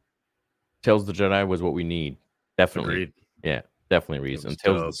love Tales of the Jedi was what we need. Definitely. Agreed. Yeah, definitely reason.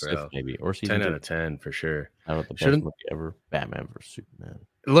 Tales of the Sith, bro. maybe. Or season 10 2. out of 10 for sure. How about the best movie ever? Batman vs. Superman.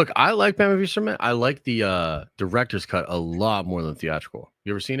 Look, I like Batman vs. Superman. I like the director's cut a lot more than theatrical.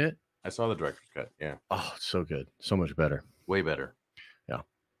 You ever seen it? I saw the director's cut. Yeah. Oh, it's so good. So much better. Way better. Yeah.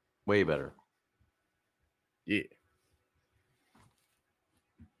 Way better. Yeah.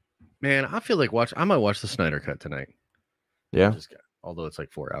 Man, I feel like I might watch the Snyder cut tonight. Yeah. Although it's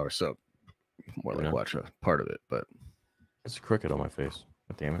like 4 hours, so more like Yeah. watch a part of it. But it's a cricket on my face.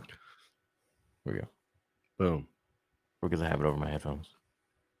 God damn it. Here we go. Boom. Because I have it over my headphones.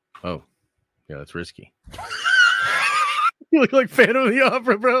 Oh, yeah, that's risky. You look like Phantom of the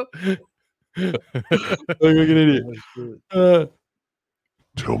Opera, bro. Look like an idiot.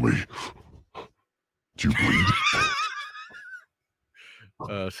 Tell me, do you bleed?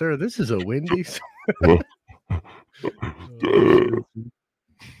 Sir, this is a Wendy's.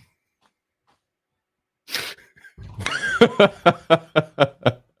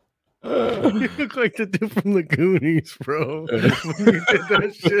 You look like the dude from the Goonies, bro. When you did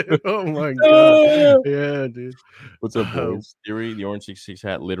that shit. Oh my god. Yeah, dude. What's up, boys? Theory, the Orange 66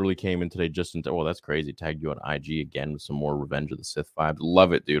 hat literally came in today just in well, that's crazy. Tagged you on IG again with some more Revenge of the Sith vibes.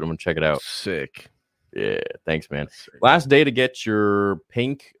 Love it, dude. I'm gonna check it out. Sick. Yeah, thanks, man. Last day to get your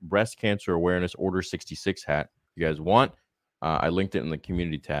pink breast cancer awareness order 66 hat. You guys want? I linked it in the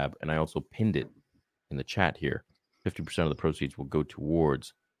community tab, and I also pinned it in the chat here. 50% of the proceeds will go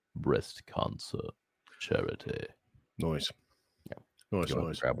towards breast cancer charity. Noise. Yeah.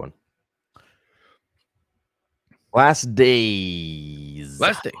 Noise. Grab one. Last days.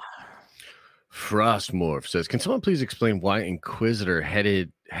 Last day. Frostmorph says, "Can someone please explain why Inquisitor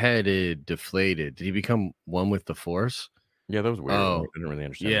headed deflated? Did he become one with the Force?" Yeah, that was weird. Oh, I didn't really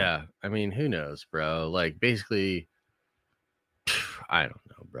understand. Yeah, I mean, who knows, bro? Like, basically, I don't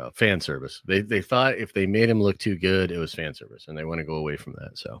know, bro. Fan service. They thought if they made him look too good, it was fan service, and they want to go away from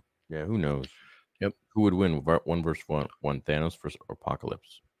that. So, yeah, who knows? Yep. Who would win? 1v1, Thanos versus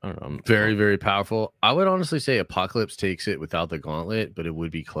Apocalypse? I don't know. Very, very powerful. I would honestly say Apocalypse takes it without the gauntlet, but it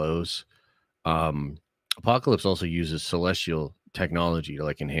would be close. Apocalypse also uses celestial technology to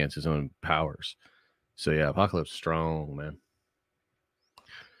like enhance his own powers. So yeah, Apocalypse strong, man.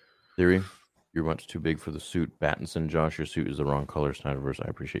 Theory, you're much too big for the suit. Battinson, Josh, your suit is the wrong color. Snyderverse, I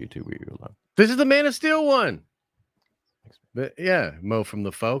appreciate you too. We love. This is the Man of Steel one. But yeah, Mo from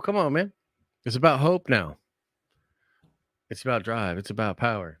the Foe. Come on, man. It's about hope now. It's about drive. It's about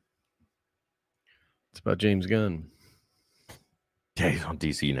power. It's about James Gunn. Yeah, he's on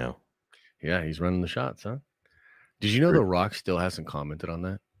DC now. Yeah, he's running the shots, huh? Did you know The Rock still hasn't commented on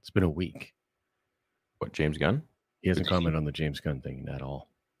that? It's been a week. What, James Gunn? He hasn't commented on the James Gunn thing at all.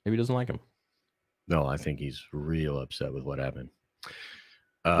 Maybe he doesn't like him. No, I think he's real upset with what happened.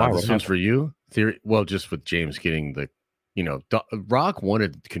 Wow, this one's for you. Theory. Well, just with James getting the, Rock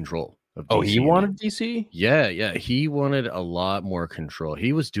wanted control of DC. Oh, he wanted DC? Yeah. He wanted a lot more control.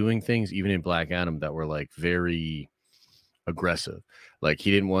 He was doing things even in Black Adam that were like very aggressive. Like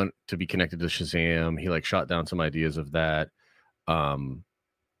he didn't want to be connected to Shazam. He like shot down some ideas of that.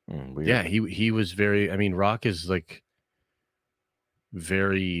 Yeah, he was very. I mean, Rock is like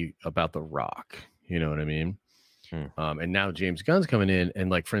very about the Rock. You know what I mean? And now James Gunn's coming in, and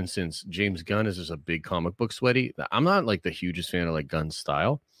like for instance, James Gunn is just a big comic book sweaty. I'm not like the hugest fan of like Gunn's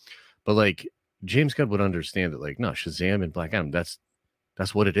style, but like James Gunn would understand that like no, Shazam and Black Adam.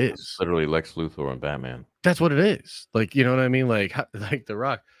 That's what it is. It's literally Lex Luthor and Batman. That's what it is. Like, you know what I mean? Like The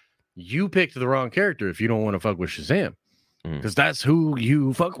Rock, you picked the wrong character if you don't want to fuck with Shazam, because that's who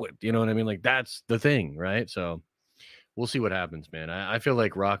you fuck with. You know what I mean? Like, that's the thing, right? So we'll see what happens, man. I feel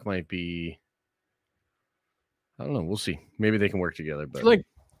like Rock might be, I don't know. We'll see. Maybe they can work together. But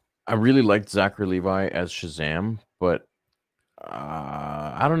I really liked Zachary Levi as Shazam, but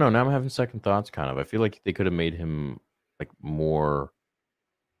I don't know. Now I'm having second thoughts, kind of. I feel like they could have made him like more.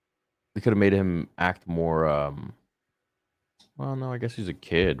 They could have made him act more. Well, no, I guess he's a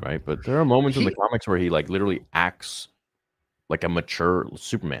kid, right? But there are moments in the comics where he like literally acts like a mature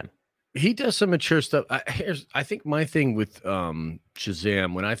Superman. He does some mature stuff. I think my thing with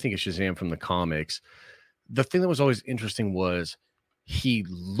Shazam, when I think of Shazam from the comics, the thing that was always interesting was he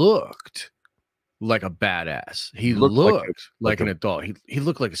looked like a badass. He looked like an adult. He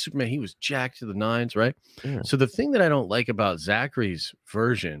looked like a Superman. He was jacked to the nines, right? Yeah. So the thing that I don't like about Zachary's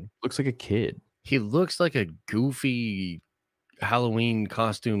version, looks like a kid. He looks like a goofy Halloween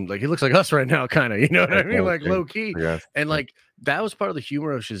costume. Like he looks like us right now, kind of. You know what I mean? Like low key. Yeah. And like that was part of the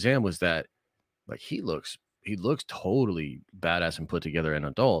humor of Shazam was that like he looks totally badass and put together an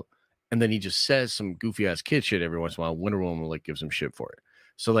adult. And then he just says some goofy ass kid shit every once in a while. Wonder Woman like gives him shit for it.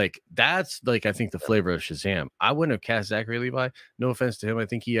 So like that's like I think the flavor of Shazam. I wouldn't have cast Zachary Levi. No offense to him. I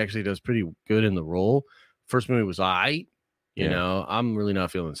think he actually does pretty good in the role. First movie was aight. You know, I'm really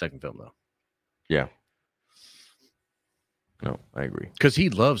not feeling the second film though. Yeah. No, I agree. Because he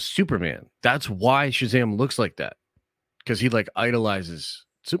loves Superman. That's why Shazam looks like that. Because he like idolizes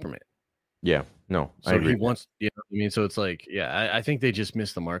Superman. Yeah. No, so I agree. He wants, you know what I mean? So it's like, yeah, I think they just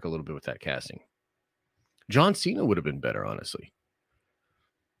missed the mark a little bit with that casting. John Cena would have been better, honestly,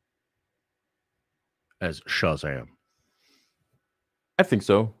 as Shazam. I think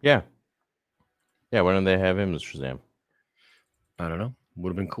so. Yeah. Yeah. Why don't they have him as Shazam? I don't know. Would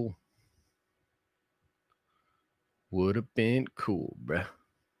have been cool. Would have been cool, bruh.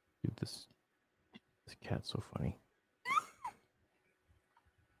 Dude, this cat's so funny.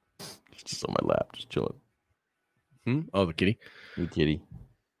 He's just on my lap, just chilling. Oh, the kitty. The kitty.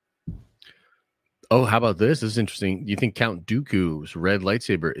 Oh, how about this? This is interesting. You think Count Dooku's red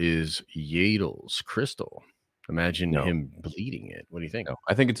lightsaber is Yadel's crystal? Imagine him bleeding it. What do you think? No,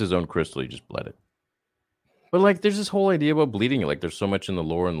 I think it's his own crystal. He just bled it. But like, there's this whole idea about bleeding it. Like, there's so much in the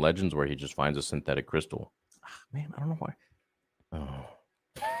lore and legends where he just finds a synthetic crystal. Man, I don't know why.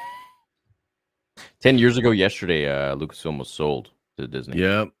 Oh. 10 years ago yesterday, Lucasfilm was sold to Disney.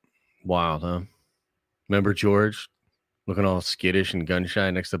 Yep. Wild, huh? Remember George looking all skittish and gun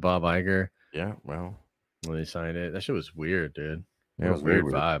shy next to Bob Iger? Yeah, well. when they signed it. That shit was weird, dude. Yeah, it was weird very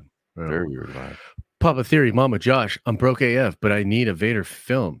weird. vibe. Yeah. Very weird vibe. Papa Theory, Mama Josh, I'm broke AF, but I need a Vader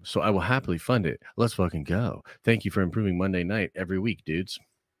film, so I will happily fund it. Let's fucking go. Thank you for improving Monday night every week, dudes.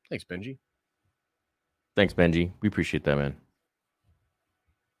 Thanks, Benji. Thanks, Benji. We appreciate that, man.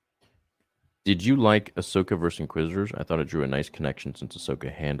 Did you like Ahsoka versus Inquisitors? I thought it drew a nice connection since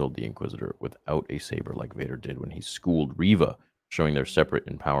Ahsoka handled the Inquisitor without a saber like Vader did when he schooled Reva, showing they're separate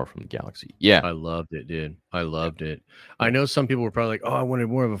in power from the galaxy. Yeah. I loved it, dude. I loved it. I know some people were probably like, oh, I wanted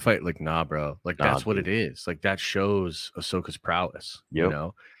more of a fight. Like, nah, bro. Like, that's what it is. Like, that shows Ahsoka's prowess, you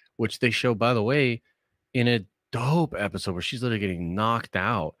know, which they show, by the way, in a dope episode where she's literally getting knocked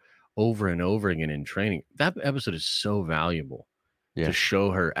out over and over again in training. That episode is so valuable. To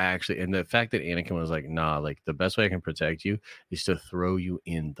show her actually, and the fact that Anakin was like, nah, like the best way I can protect you is to throw you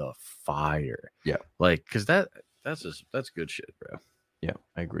in the fire. Yeah. Like, because that's good shit, bro. Yeah,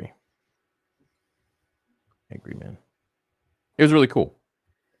 I agree. Man. It was really cool.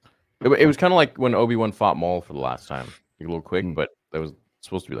 It was kind of like when Obi-Wan fought Maul for the last time. A little quick, but that was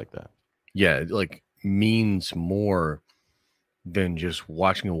supposed to be like that. Yeah, it like means more than just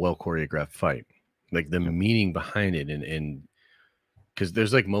watching a well choreographed fight. Like the meaning behind it, and because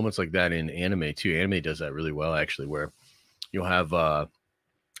there's like moments like that in anime too. Anime does that really well, actually, where you'll have like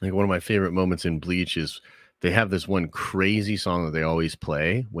one of my favorite moments in Bleach is they have this one crazy song that they always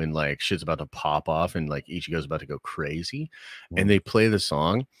play when like shit's about to pop off and like Ichigo's about to go crazy, and they play the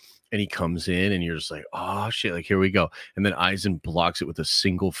song and he comes in and you're just like, oh shit, like here we go. And then Aizen blocks it with a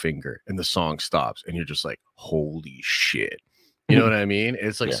single finger and the song stops and you're just like, holy shit. You know what I mean?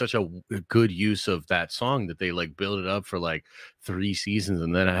 It's like such a good use of that song that they like build it up for like 3 seasons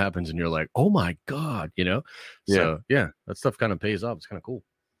and then it happens and you're like, oh my God, you know? So yeah, that stuff kind of pays off. It's kind of cool.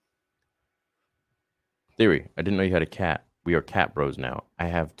 Theory, I didn't know you had a cat. We are cat bros now. I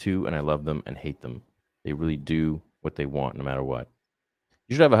have 2 and I love them and hate them. They really do what they want no matter what.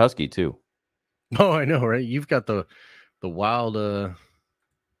 You should have a husky too. Oh, I know, right? You've got the wild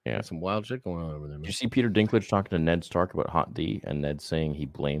some wild shit going on over there, man. Did you see Peter Dinklage talking to Ned Stark about Hot D and Ned saying he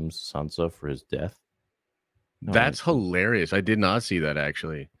blames Sansa for his death? That's hilarious. I did not see that,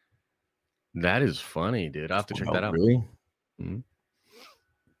 actually. That is funny, dude. I'll have to check that out. Really? Mm-hmm.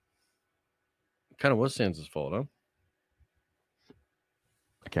 Kind of was Sansa's fault, huh?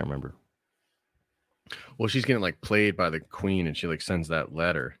 I can't remember. Well, she's getting like played by the queen and she like sends that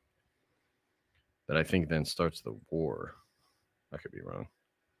letter that I think then starts the war. I could be wrong.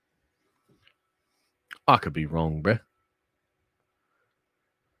 I could be wrong, bruh.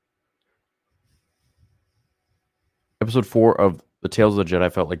 Episode 4 of The Tales of the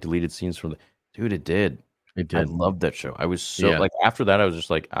Jedi felt like deleted scenes from the... Dude, it did. It did. I loved that show. I was so... Like, after that, I was just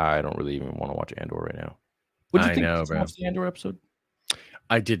like, I don't really even want to watch Andor right now. What did you think? Did you watch the Andor episode?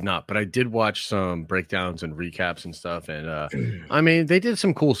 I did not, but I did watch some breakdowns and recaps and stuff. And, I mean, they did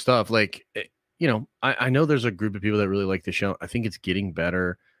some cool stuff. Like, you know, I know there's a group of people that really like the show. I think it's getting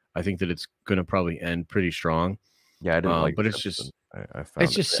better. I think that it's going to probably end pretty strong. Yeah, I didn't like but it's episode. just I found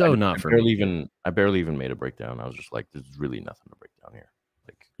it's just so not for me. I barely even made a breakdown. I was just like, there's really nothing to break down here.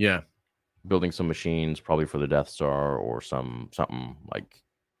 Like, yeah, building some machines probably for the Death Star or something like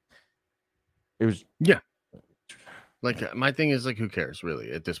it was. Yeah, like my thing is like, who cares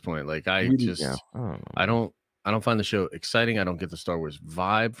really at this point? Like I don't find the show exciting. I don't get the Star Wars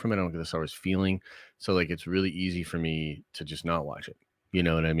vibe from it. I don't get the Star Wars feeling. So like it's really easy for me to just not watch it. You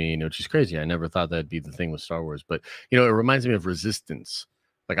know what I mean? Which is crazy. I never thought that'd be the thing with Star Wars. But, you know, it reminds me of Resistance.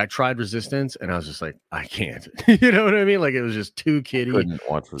 Like, I tried Resistance, and I was just like, I can't. You know what I mean? Like, it was just too kiddie,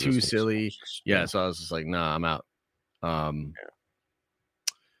 too silly. Yeah, so I was just like, nah, I'm out.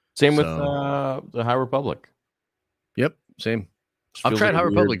 Same with the High Republic. Yep, same. I've tried High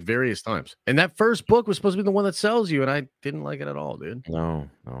Republic various times. And that first book was supposed to be the one that sells you, and I didn't like it at all, dude. No.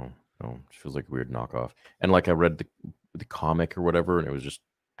 It feels like a weird knockoff. And, like, I read the comic or whatever, and it was just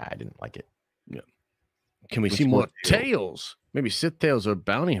I didn't like it. Yeah. Can we see more Tales? Maybe Sith Tales or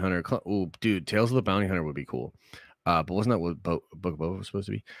Bounty Hunter. Oh, dude, Tales of the Bounty Hunter would be cool. But wasn't that what Book of Boba was supposed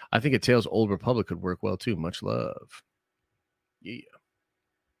to be? I think a Tales Old Republic could work well too. Much love. Yeah.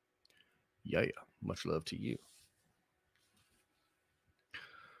 Much love to you.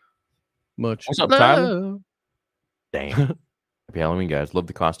 Much. What's up, Tyler? Damn. Happy Halloween, guys. Love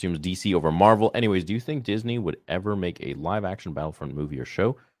the costumes. DC over Marvel. Anyways, do you think Disney would ever make a live-action Battlefront movie or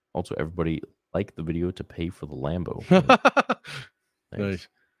show? Also, everybody like the video to pay for the Lambo. Nice.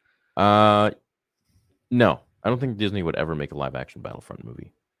 No, I don't think Disney would ever make a live-action Battlefront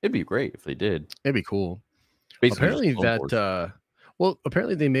movie. It'd be great if they did. It'd be cool. Basically,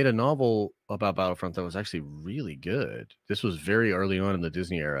 apparently they made a novel about Battlefront that was actually really good. This was very early on in the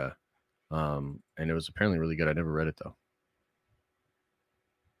Disney era. And it was apparently really good. I never read it though.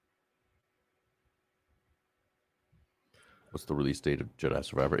 What's the release date of Jedi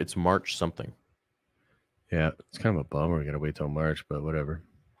Survivor? It's March something. Yeah, it's kind of a bummer. We gotta wait till March, but whatever.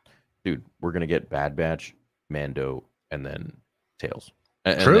 Dude, we're gonna get Bad Batch, Mando, and then Tales.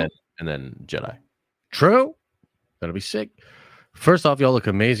 True. And then Jedi. True. That'll be sick. First off, y'all look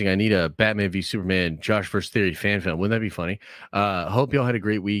amazing. I need a Batman v Superman Josh vs. Theory fan film. Wouldn't that be funny? Hope y'all had a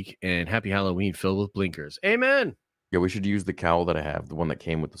great week and happy Halloween filled with blinkers. Amen. Yeah, we should use the cowl that I have, the one that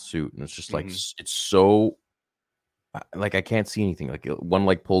came with the suit. And it's just like, it's so, like, I can't see anything. Like, one,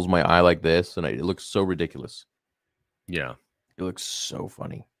 like, pulls my eye like this, and it looks so ridiculous. Yeah. It looks so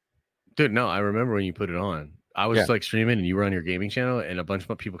funny. Dude, no, I remember when you put it on. I was like streaming and you were on your gaming channel, and a bunch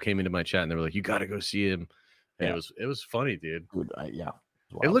of people came into my chat and they were like, you got to go see him. And it was funny, dude.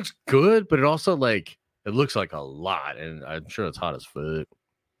 It looks good, but it also it looks like a lot, and I'm sure it's hot as fuck.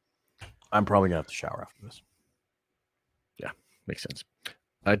 I'm probably gonna have to shower after this. Yeah, makes sense.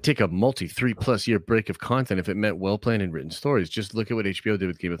 I'd take a 3+ year break of content if it meant well planned and written stories. Just look at what HBO did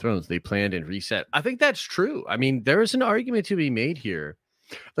with Game of Thrones. They planned and reset. I think that's true. I mean, there is an argument to be made here.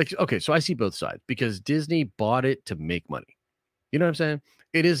 Like, okay, so I see both sides because Disney bought it to make money. You know what I'm saying?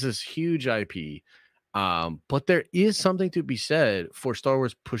 It is this huge IP. But there is something to be said for Star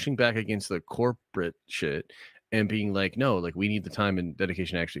Wars pushing back against the corporate shit and being like, no, like we need the time and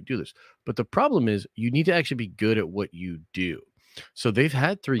dedication to actually do this. But the problem is you need to actually be good at what you do. So they've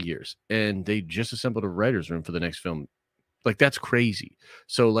had 3 years and they just assembled a writer's room for the next film. Like, that's crazy.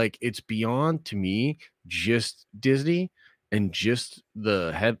 So like, it's beyond to me just Disney and just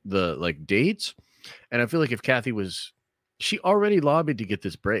the dates. And I feel like if Kathy she already lobbied to get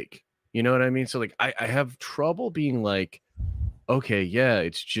this break. You know what I mean? So like, I have trouble being like, okay, yeah,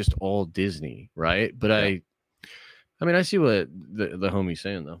 it's just all Disney, right? But I mean, I see what the homie's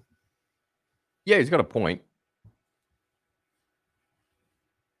saying though. Yeah, he's got a point.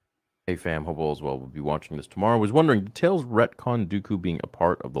 Hey fam, hope all is well. We'll be watching this tomorrow. I was wondering, did Tales retcon Dooku being a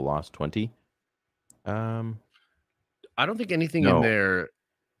part of the Lost 20? I don't think anything in there.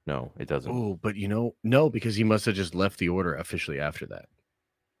 No, it doesn't. Oh, but no, because he must have just left the order officially after that.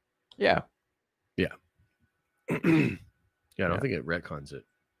 Yeah. Yeah. I don't think it retcons it.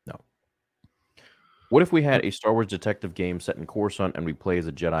 No. What if we had a Star Wars detective game set in Coruscant and we play as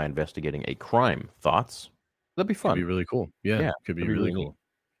a Jedi investigating a crime? Thoughts? That'd be fun. Could be really cool. Yeah, could be really cool.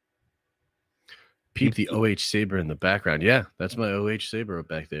 Peep the OH saber in the background. Yeah, that's my OH saber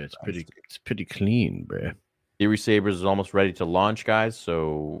back there. It's pretty clean, bro. Theory Sabers is almost ready to launch, guys,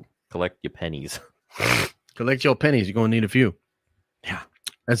 so collect your pennies. Collect your pennies. You're going to need a few. Yeah.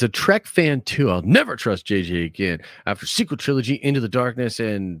 As a Trek fan, too, I'll never trust JJ again. After sequel trilogy, Into the Darkness,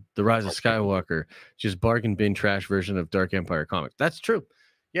 and The Rise of Skywalker, just bargain bin trash version of Dark Empire comics. That's true.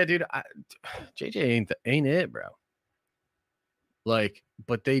 Yeah, dude, JJ ain't it, bro. Like,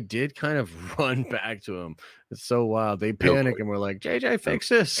 but they did kind of run back to him. It's so wild. They panic and we're like, JJ, fix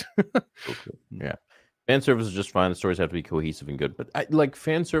this. Yeah. Fan service is just fine. The stories have to be cohesive and good. But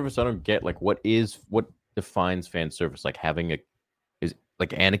fan service, I don't get what defines fan service? Like having is like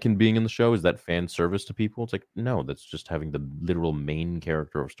Anakin being in the show, is that fan service to people? It's like, no, that's just having the literal main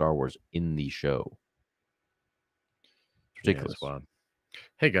character of Star Wars in the show. It's ridiculous. Yeah, wild.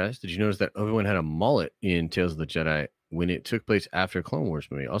 Hey guys, did you notice that Obi-Wan had a mullet in Tales of the Jedi when it took place after Clone Wars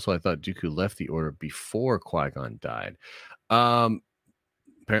movie? Also, I thought Dooku left the order before Qui-Gon died.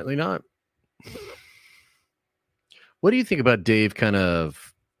 Apparently not. What do you think about Dave kind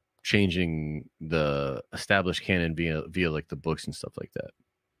of changing the established canon via like the books and stuff like that?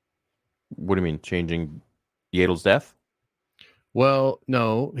 What do you mean, changing Yadal's death? Well,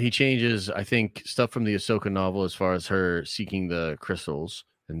 no, he changes, I think, stuff from the Ahsoka novel as far as her seeking the crystals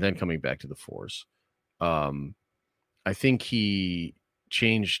and then coming back to the Force. I think he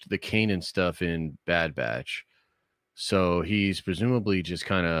changed the Kanan stuff in Bad Batch. So he's presumably just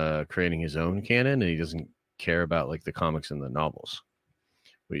kind of creating his own canon, and he doesn't care about like the comics and the novels.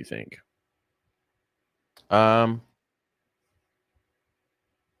 What do you think? I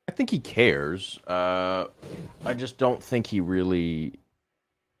think he cares. I just don't think he really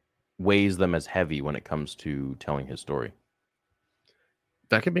weighs them as heavy when it comes to telling his story.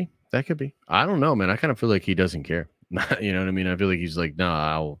 That could be. I don't know, man. I kind of feel like he doesn't care. You know what I mean? I feel like he's like,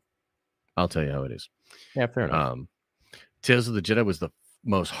 nah, I'll tell you how it is. Yeah, fair enough. Tales of the Jedi was the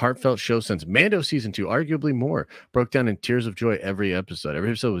most heartfelt show since Mando season 2, arguably more. Broke down in tears of joy every episode. Every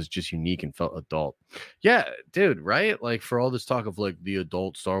episode was just unique and felt adult. Yeah, dude, right? Like, for all this talk of like the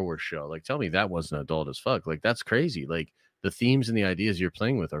adult Star Wars show, like, tell me that wasn't adult as fuck. Like, that's crazy. Like, the themes and the ideas you're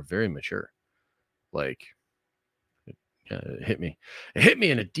playing with are very mature. Like, Yeah, it hit me. It hit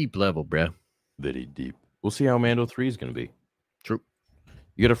me in a deep level, bro. Very deep. We'll see how Mando 3 is going to be. True.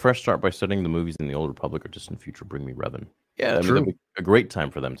 You get a fresh start by studying the movies in the Old Republic or distant future. Bring me Revan. Yeah, I mean, True. that'd be a great time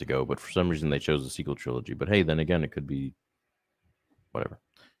for them to go, but for some reason they chose the sequel trilogy. But hey, then again, it could be whatever.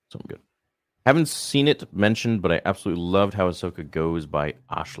 Something good. Haven't seen it mentioned, but I absolutely loved how Ahsoka goes by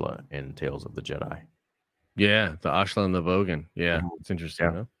Ashla in Tales of the Jedi. Yeah, the Ashla and the Vogan. Yeah, it's interesting.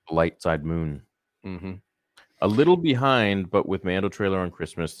 Yeah. Huh? Light side moon. Mm-hmm. A little behind, but with Mando trailer on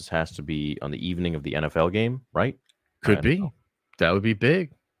Christmas, this has to be on the evening of the NFL game, right? Could be. That would be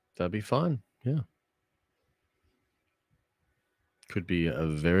big. That'd be fun. Yeah. Could be a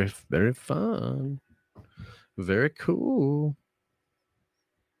very, very fun. Very cool.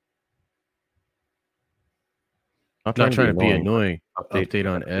 Not trying to be annoying. Update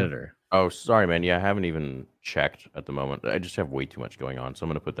on editor. Oh, sorry, man. Yeah, I haven't even checked at the moment. I just have way too much going on, so I'm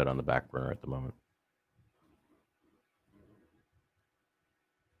going to put that on the back burner at the moment.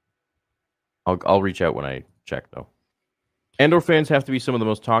 I'll reach out when I check, though. Andor fans have to be some of the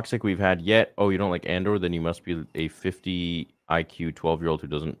most toxic we've had yet. Oh, you don't like Andor? Then you must be a 50 IQ 12-year-old who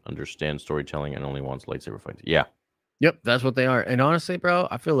doesn't understand storytelling and only wants lightsaber fights. Yeah. Yep, that's what they are. And honestly, bro,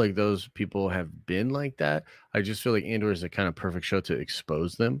 I feel like those people have been like that. I just feel like Andor is a kind of perfect show to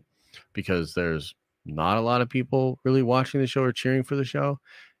expose them because there's not a lot of people really watching the show or cheering for the show.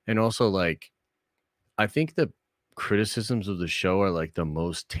 And also, like, I think the criticisms of the show are like the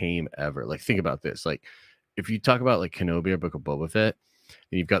most tame ever. Like, think about this. Like, if you talk about like Kenobi or Book of Boba Fett,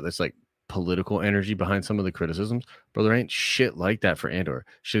 and you've got this like political energy behind some of the criticisms, bro, there ain't shit like that for Andor.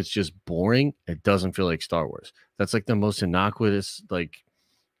 Shit's just boring. It doesn't feel like Star Wars. That's like the most innocuous. Like,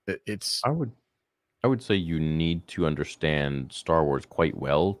 it's. I would say you need to understand Star Wars quite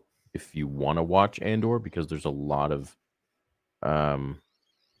well if you want to watch Andor, because there's a lot of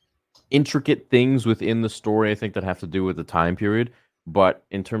intricate things within the story, I think, that have to do with the time period. But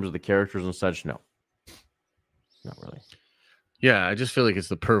in terms of the characters and such, no. Not really. Yeah, I just feel like it's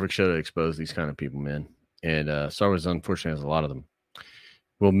the perfect show to expose these kind of people, man. And Star Wars, unfortunately, has a lot of them.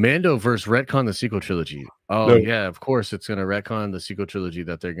 Well, Mando versus retcon the sequel trilogy. Oh, no. Yeah, of course it's going to retcon the sequel trilogy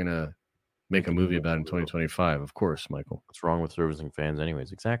that they're going to make a movie about in 2025. Of course, Michael. What's wrong with servicing fans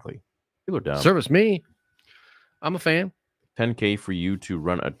anyways? Exactly. People are down. Service me. I'm a fan. 10K for you to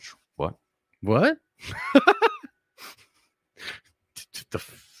run a... What? What? The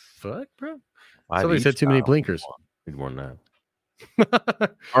fuck, bro? Somebody said too many blinkers. Need more than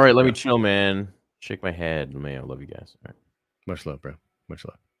that. All right, let me chill, man. Shake my head. Man, I love you guys. All right. Much love, bro. Much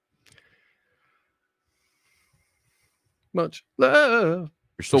love. Much love.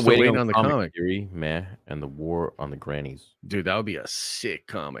 You're still waiting on the comic theory, meh, and the war on the grannies. Dude, that would be a sick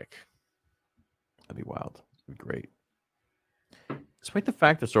comic. That'd be wild. That'd be great. Despite the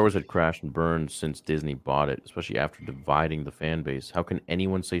fact that Star Wars had crashed and burned since Disney bought it, especially after dividing the fan base, how can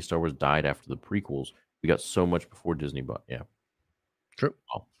anyone say Star Wars died after the prequels? We got so much before Disney bought. Yeah. True.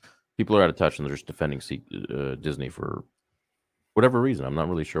 Well, people are out of touch and they're just defending Disney for whatever reason. I'm not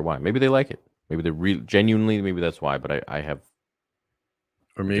really sure why. Maybe they like it. Maybe they genuinely, maybe that's why. But I have.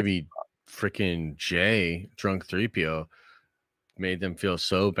 Or maybe freaking Jay, drunk 3PO, made them feel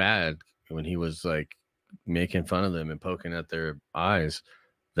so bad when he was like making fun of them and poking at their eyes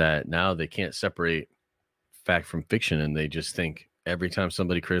that now they can't separate fact from fiction. And they just think every time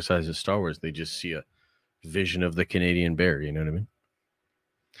somebody criticizes Star Wars, they just see a vision of the Canadian bear. You know what I mean?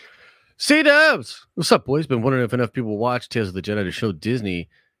 C-Dubs! What's up, boys? Been wondering if enough people watch Tales of the Jedi to show Disney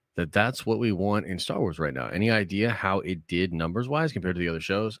that that's what we want in Star Wars right now. Any idea how it did numbers-wise compared to the other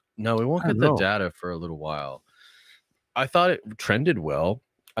shows? No, we won't get the data for a little while. I thought it trended well.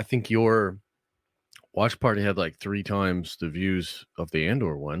 I think your watch party had like 3 times the views of the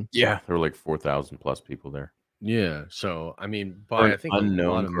Andor one. Yeah, there were like 4,000 plus people there. Yeah, so I mean, by I think unknown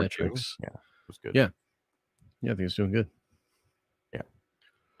a lot of cartoon. metrics. Yeah, it was good. Yeah, I think it's doing good. Yeah,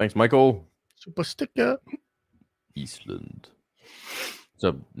 thanks, Michael. Super sticker. Eastland. What's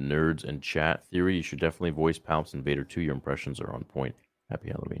up, nerds and chat? Theory, you should definitely voice Palps and Vader 2. Your impressions are on point. Happy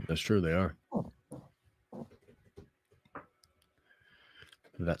Halloween. That's true, they are.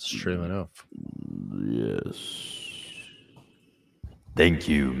 That's true enough. Yes. Thank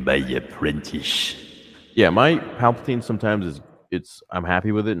you, my apprentice. Yeah, my Palpatine sometimes it's I'm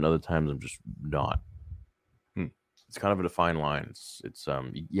happy with it, and other times I'm just not. It's kind of a defined line. It's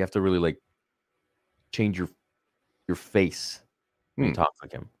you have to really like change your face when you talk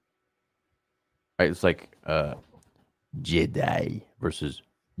like him. Right? It's like Jedi versus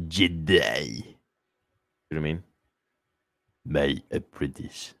Jedi. You know what I mean? My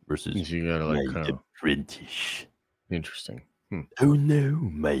apprentice versus you gotta like my apprentice. Interesting. Oh no,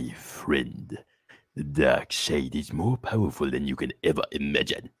 my friend. The dark side is more powerful than you can ever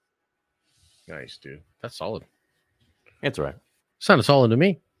imagine. Nice, dude. That's solid. It's all right. Sounded solid to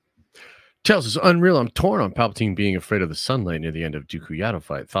me. Tells us unreal. I'm torn on Palpatine being afraid of the sunlight near the end of Dooku Yaddle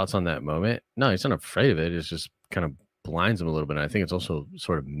fight. Thoughts on that moment? No, he's not afraid of it. It's just kind of blinds him a little bit. And I think it's also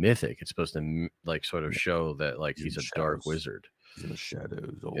sort of mythic. It's supposed to like sort of show that like he's a dark wizard. He's in the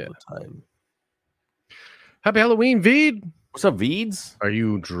shadows all the time. Happy Halloween, Veed. What's up, Veeds? Are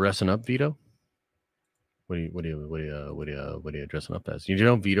you dressing up, Vito? What are you dressing up as? You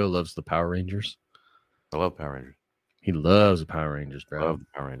know, Vito loves the Power Rangers. I love Power Rangers. He loves the Power Rangers, bro. I love the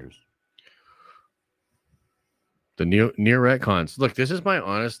Power Rangers. The near retcons. Look, this is my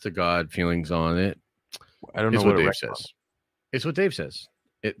honest to God feelings on it. I don't know what Dave says. It's what Dave says.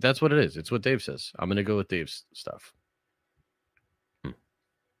 That's what it is. It's what Dave says. I'm gonna go with Dave's stuff.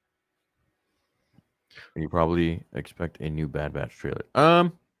 You probably expect a new Bad Batch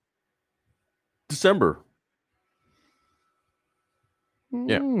trailer. December.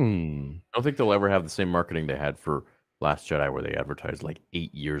 Yeah. I don't think they'll ever have the same marketing they had for Last Jedi, where they advertised like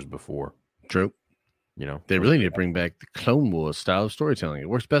 8 years before. True. You know, they really need to bring back the Clone Wars style of storytelling. It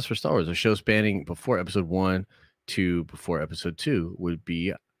works best for Star Wars. A show spanning before Episode 1 to before Episode 2 would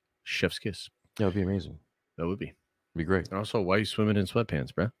be Chef's Kiss. That would be amazing. That would be. It'd be great. And also, why are you swimming in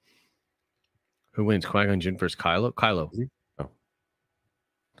sweatpants, bro? Who wins? Qui-Gon Jinn versus Kylo? Kylo. Oh.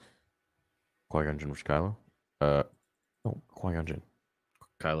 Qui-Gon Jinn versus Kylo? Qui-Gon Jinn.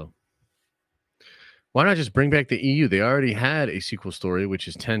 Kylo. Why not just bring back the EU? They already had a sequel story, which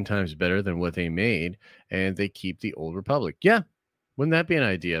is 10 times better than what they made, and they keep the Old Republic. Yeah, wouldn't that be an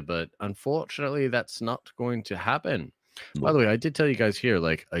idea? But unfortunately, that's not going to happen. No. By the way, I did tell you guys here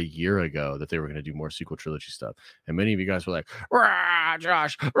like a year ago that they were going to do more sequel trilogy stuff. And many of you guys were like, rah,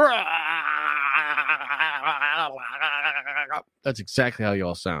 Josh, rah. That's exactly how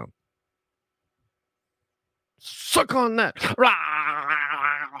y'all sound. Suck on that.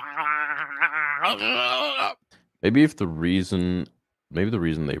 Maybe the reason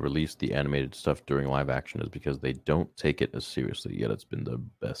they released the animated stuff during live action is because they don't take it as seriously yet. It's been the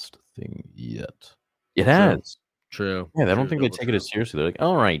best thing yet. It has. True. Yeah, I don't think they take it as seriously. They're like,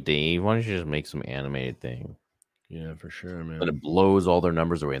 all right, Dave, why don't you just make some animated thing? Yeah, for sure, man. But it blows all their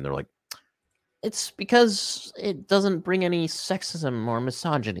numbers away, and they're like, it's because it doesn't bring any sexism or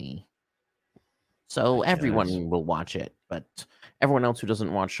misogyny. So everyone will watch it, but everyone else who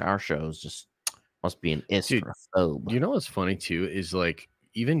doesn't watch our shows just must be an ist or a phobe. You know what's funny too is like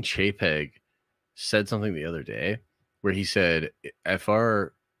even Chapeg said something the other day where he said if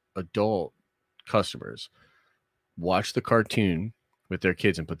our adult customers watch the cartoon with their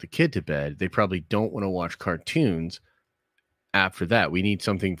kids and put the kid to bed, they probably don't want to watch cartoons after that. We need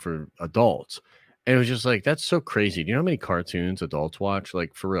something for adults. And it was just like, that's so crazy. Do you know how many cartoons adults watch?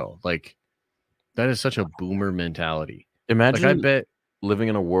 Like for real, like that is such a boomer mentality. Imagine like, I bet living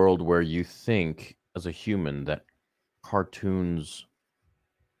in a world where you think as a human that cartoons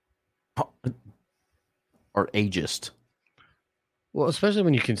are ageist. Well, especially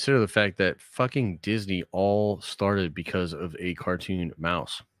when you consider the fact that fucking Disney all started because of a cartoon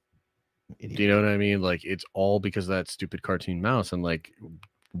mouse. Idiot. Do you know what I mean? Like it's all because of that stupid cartoon mouse. And like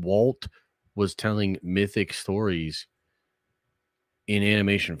Walt was telling mythic stories in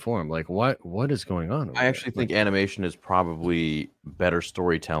animation form. Like what is going on? I actually think animation is probably better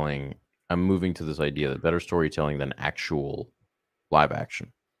storytelling. I'm moving to this idea that better storytelling than actual live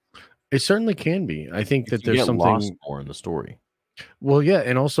action. It certainly can be. I think that you there's get something lost more in the story. Well, yeah,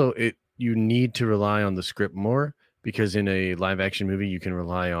 and also you need to rely on the script more because in a live action movie you can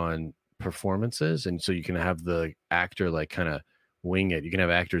rely on performances, and so you can have the actor like kind of wing it. You can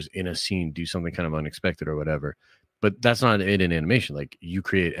have actors in a scene do something kind of unexpected or whatever. But that's not it in animation. Like you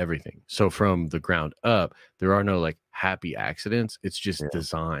create everything. So from the ground up, there are no like happy accidents. It's just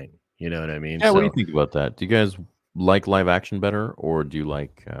design. You know what I mean? Yeah. So, what do you think about that? Do you guys like live action better, or do you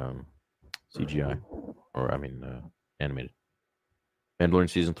like CGI, or animated? Mandalorian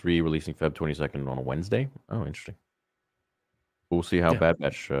season 3 releasing Feb 22nd on a Wednesday. Oh, interesting. We'll see how Bad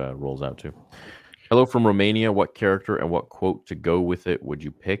Batch rolls out too. Hello from Romania. What character and what quote to go with it would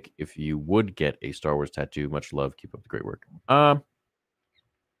you pick if you would get a Star Wars tattoo? Much love. Keep up the great work.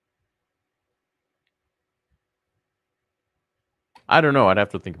 I don't know. I'd have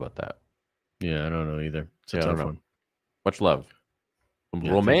to think about that. Yeah, I don't know either. It's a tough one. Much love from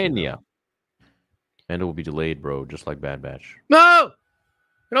Romania. And it will be delayed, bro, just like Bad Batch. No!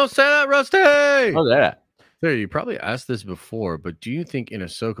 You don't say that, Rusty! Oh, that. There, you probably asked this before, but do you think in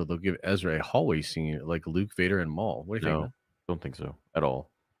Ahsoka they'll give Ezra a hallway scene like Luke, Vader, and Maul? What do you think? No, don't think so at all.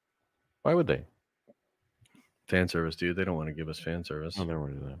 Why would they? Fan service, dude. They don't want to give us fan service. No, they don't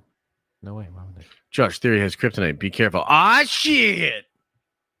want to do that. No way. Why would they? Josh, Theory has kryptonite. Be careful. Ah, shit.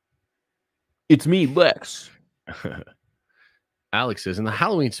 It's me, Lex. Alex says, in the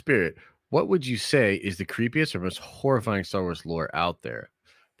Halloween spirit, what would you say is the creepiest or most horrifying Star Wars lore out there?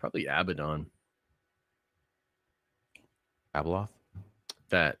 Probably Abaddon. Abeloth?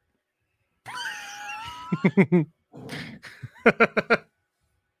 That.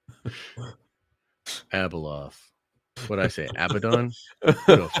 Abeloth. What'd I say? Abaddon? Who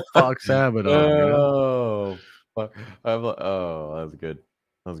the fuck's Abaddon? Oh, that was good.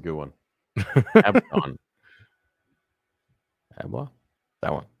 That was a good one. Abaddon. Abeloth?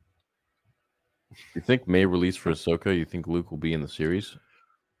 That one. You think May release for Ahsoka? You think Luke will be in the series?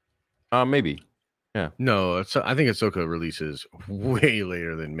 Maybe. Yeah. No, I think Ahsoka releases way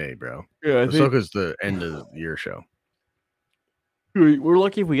later than May, bro. Yeah, Ahsoka's the end of the year show. We're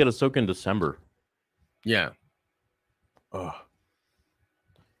lucky if we get Ahsoka in December. Yeah. Tales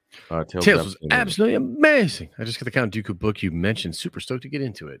was absolutely amazing. I just got the Count Dooku book you mentioned. Super stoked to get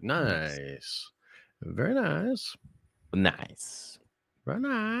into it. Nice. Very nice. Nice. Very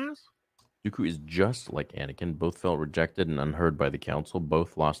nice. Dooku is just like Anakin. Both felt rejected and unheard by the Council.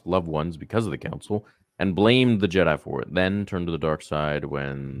 Both lost loved ones because of the Council and blamed the Jedi for it. Then turned to the dark side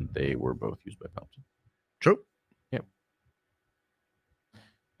when they were both used by Palpatine. True. Yep.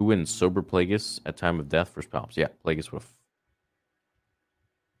 Who wins? Sober Plagueis at time of death versus Palpatine? Yeah, Plagueis would have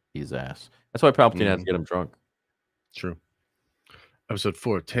his ass. That's why Palpatine had to get him drunk. True. Episode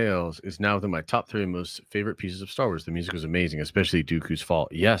 4 of Tales is now within my top 3 most favorite pieces of Star Wars. The music was amazing, especially Dooku's fall.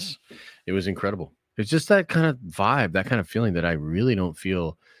 Yes, it was incredible. It's just that kind of vibe, that kind of feeling that I really don't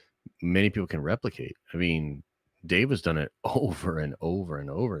feel many people can replicate. I mean, Dave has done it over and over and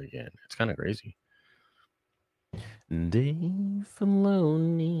over again. It's kind of crazy. Dave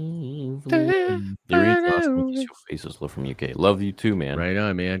Filoni. Your faces love from UK. Love you too, man. Right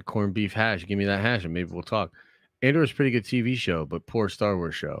on, man. Corned beef hash. Give me that hash and maybe we'll talk. Andor is a pretty good TV show, but poor Star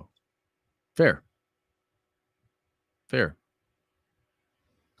Wars show. Fair. Give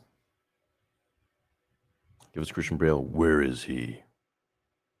us Christian Bale. Where is he?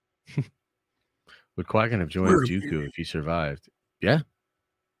 Would Qui-Gon have joined Dooku if he survived? Yeah.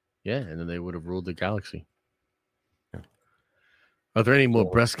 Yeah, and then they would have ruled the galaxy. Yeah. Are there any more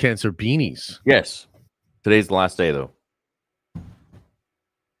breast cancer beanies? Yes. Today's the last day, though.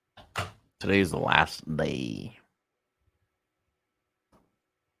 Today's the last day.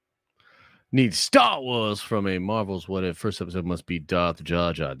 Need Star Wars from a Marvel's What If. First episode must be Darth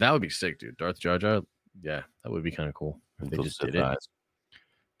Jar Jar. That would be sick, dude. Darth Jar Jar. Yeah, that would be kind of cool if they just did it.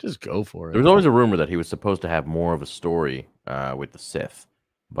 Just go for it. There was always a rumor that he was supposed to have more of a story with the Sith,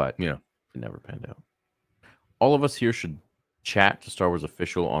 but it never panned out. All of us here should chat to Star Wars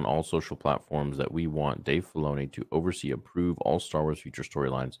Official on all social platforms that we want Dave Filoni to oversee, approve all Star Wars future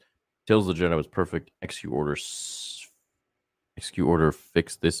storylines. Tales of the Jedi was perfect. XQ Order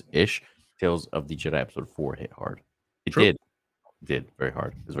fix this ish. Tales of the Jedi episode 4 hit hard. It did very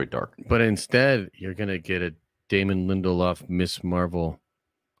hard. It was very dark. But instead, you're gonna get a Damon Lindelof Miss Marvel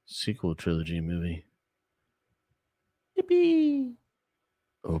sequel trilogy movie. Yippee!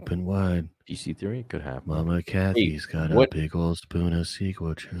 Open wide. PC theory could happen. Mama Kathy's got a big old spoon of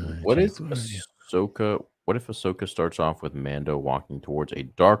sequel trilogy. What is Ahsoka? What if Ahsoka starts off with Mando walking towards a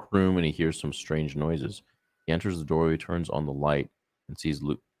dark room and he hears some strange noises? He enters the doorway, turns on the light, and sees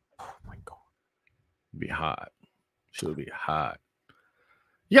Luke. Oh my god. It'd be hot. She'll be hot.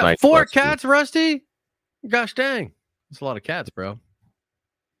 Yeah, 4 cats, Rusty? Gosh dang. That's a lot of cats, bro.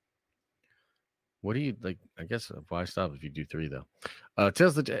 What do you like? I guess why stop if you do 3 though?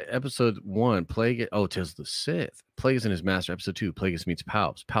 Tales of the episode 1, Plagueis. Oh, Tales of the Sith. Plagueis and his master. Episode 2, Plagueis meets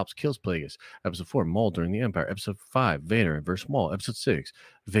Palps. Palps kills Plagueis. Episode 4, Maul during the Empire. Episode 5, Vader versus Maul. Episode 6,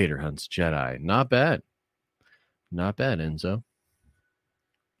 Vader hunts Jedi. Not bad. Not bad, Enzo.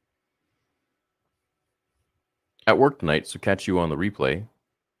 At work tonight, so catch you on the replay.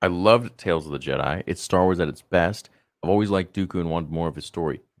 I loved Tales of the Jedi. It's Star Wars at its best. I've always liked Dooku and wanted more of his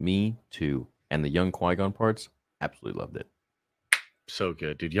story. Me too. And the young Qui-Gon parts, absolutely loved it. So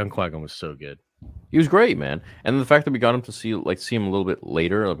good, dude. Young Qui-Gon was so good. He was great, man. And the fact that we got him to see him a little bit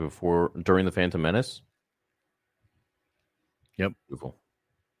later, during the Phantom Menace. Yep. Beautiful.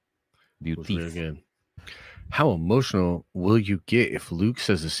 Beautiful. Really good. How emotional will you get if Luke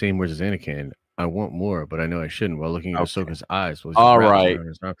says the same words as Anakin? I want more, but I know I shouldn't. While looking at Ahsoka's eyes, all right,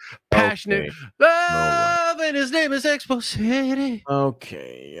 passionate love, and his name is Expo City.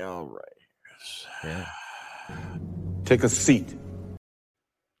 Okay, all right. Yeah. Take a seat.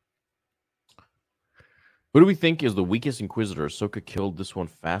 Who do we think is the weakest Inquisitor? Ahsoka killed this one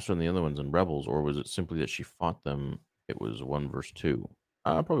faster than the other ones in Rebels, or was it simply that she fought them? It was 1 versus 2.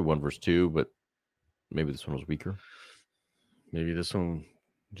 Probably 1 versus 2, but maybe this one was weaker. Maybe this one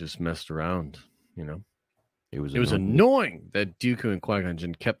just messed around, you know. It was annoying that Dooku and Qui-Gon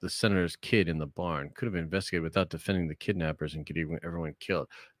Jinn kept the senator's kid in the barn. Could have investigated without defending the kidnappers and getting everyone killed.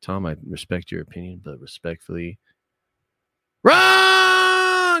 Tom, I respect your opinion, but respectfully,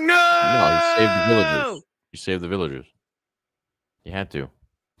 wrong. No, you saved the villagers. You saved the villagers. You had to.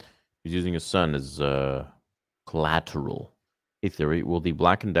 He's using his son as collateral. Hey, Theory, will the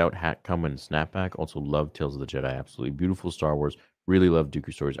blackened out hat come in snapback? Also love Tales of the Jedi. Absolutely beautiful Star Wars. Really love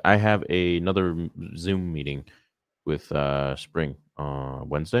Dooku stories. I have another Zoom meeting with Spring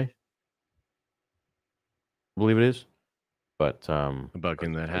Wednesday. I believe it is. But about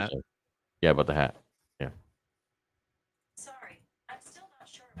getting that hat? Yeah, about the hat. Yeah. Sorry, I'm still not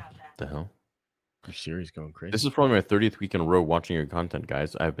sure about that. The hell? Your series going crazy. This is probably my 30th week in a row watching your content,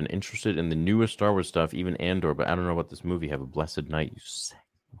 guys. I've been interested in the newest Star Wars stuff, even Andor, but I don't know about this movie. Have a blessed night, you sick.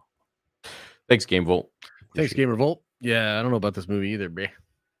 Thanks, Game Volt. Thanks, Gamer Volt. Yeah, I don't know about this movie either, bruh.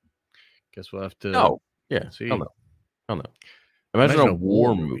 Guess we'll have to. No. Yeah. See. Hell no. Imagine a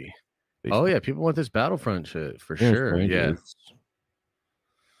war movie. Oh, yeah. People want this Battlefront shit for sure. Yeah.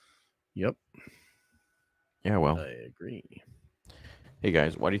 Yep. Yeah, well. I agree. Hey,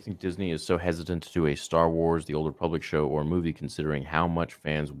 guys, why do you think Disney is so hesitant to do a Star Wars, The Old Republic show or movie considering how much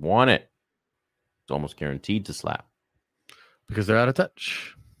fans want it? It's almost guaranteed to slap. Because they're out of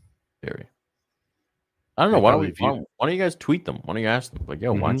touch. Very. I don't know. Why don't you guys tweet them? Why don't you ask them? Like,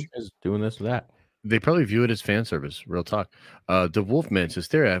 yo, why aren't you guys doing this or that? They probably view it as fan service. Real talk. The Wolfman says,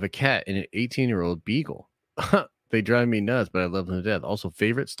 there, I have a cat and an 18-year-old beagle. They drive me nuts, but I love them to death. Also,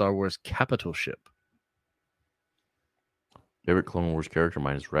 favorite Star Wars capital ship. Favorite Clone Wars character?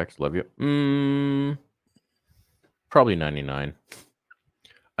 Mine is Rex. Love you. Probably 99.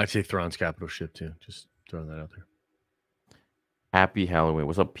 I'd say Thrawn's capital ship, too. Just throwing that out there. Happy Halloween.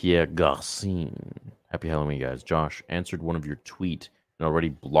 What's up, Pierre Garcin? Happy Halloween, guys. Josh answered one of your tweet and already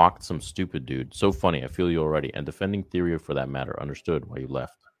blocked some stupid dude. So funny. I feel you already. And defending Theory for that matter. Understood why you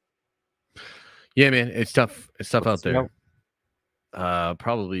left. Yeah, man. It's tough. It's tough out there.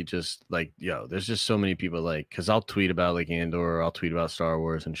 Probably just like, there's just so many people because I'll tweet about like Andor, or I'll tweet about Star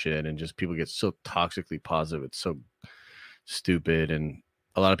Wars and shit, and just people get so toxically positive. It's so stupid. And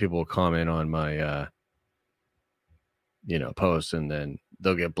a lot of people will comment on my posts, and then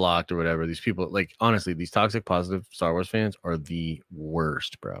they'll get blocked or whatever. These people, like, honestly, these toxic positive Star Wars fans are the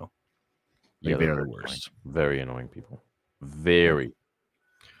worst, bro. Like, they are the worst. Very annoying people. Very.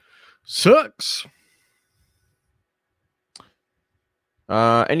 Sucks.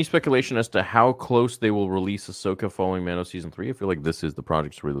 Any speculation as to how close they will release Ahsoka following Mando Season 3? I feel like this is the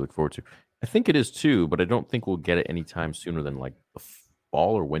project to really look forward to. I think it is too, but I don't think we'll get it anytime sooner than like the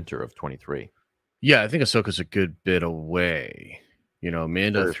fall or winter of 23. Yeah, I think Ahsoka's a good bit away.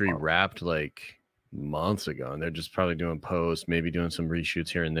 Mando 3 wrapped like months ago, and they're just probably doing posts, maybe doing some reshoots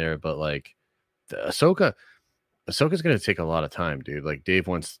here and there. But like, Ahsoka's going to take a lot of time, dude. Like, Dave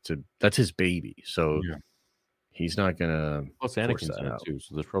wants to, that's his baby. So he's not going to. Plus, Anakin's in it too.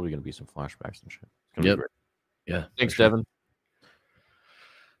 So there's probably going to be some flashbacks and shit. It's going to be great. Yeah. Thanks, Devin.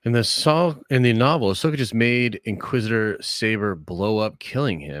 In the novel, Ahsoka just made Inquisitor Saber blow up,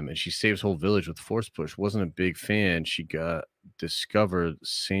 killing him, and she saves whole village with force push. Wasn't a big fan. She got discovered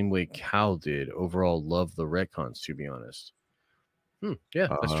same way Cal did. Overall, love the retcons, to be honest. Yeah,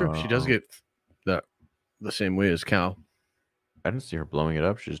 that's true. She does get that the same way as Cal. I didn't see her blowing it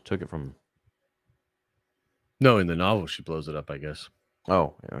up. She just took it from. No, in the novel, she blows it up, I guess.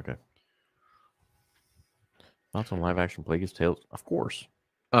 Oh, yeah, okay. Thoughts on live action Plagueis Tales? Of course.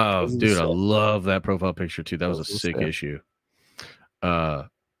 Oh, dude, I love that profile picture too. That was a sick issue.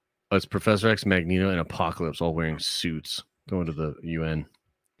 It's Professor X, Magneto, and Apocalypse all wearing suits going to the UN.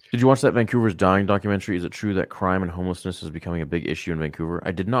 Did you watch that Vancouver's Dying documentary? Is it true that crime and homelessness is becoming a big issue in Vancouver?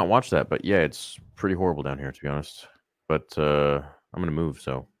 I did not watch that, but yeah, it's pretty horrible down here, to be honest. But I'm going to move,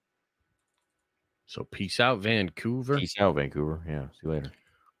 so. So peace out, Vancouver. Peace out, Vancouver. Yeah, see you later.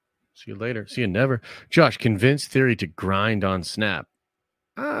 See you later. See you never. Josh, convince Theory to grind on Snap.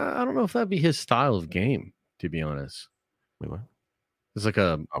 I don't know if that'd be his style of game, to be honest. Wait, what? It's like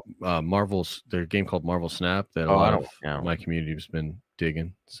a their game called Marvel Snap that a lot of my community has been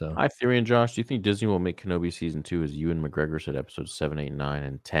digging. So, hi, Theory and Josh. Do you think Disney will make Kenobi Season 2 as Ewan McGregor said episodes 7, 8, 9,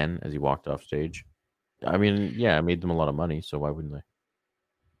 and 10 as he walked off stage? I mean, yeah, it made them a lot of money, so why wouldn't they?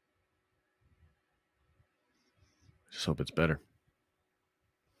 Just hope it's better.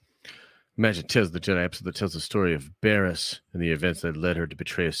 Imagine Tales of the Jedi episode that tells the story of Barriss and the events that led her to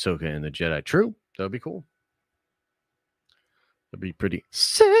betray Ahsoka and the Jedi. True. That would be cool. That'd be pretty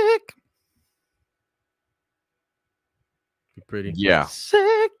sick. Be pretty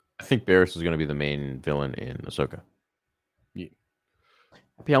sick. I think Barris is going to be the main villain in Ahsoka. Yeah.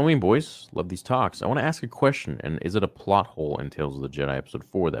 Happy Halloween, boys. Love these talks. I want to ask a question, and is it a plot hole in Tales of the Jedi Episode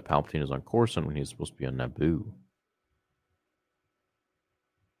 4 that Palpatine is on Coruscant when he's supposed to be on Naboo?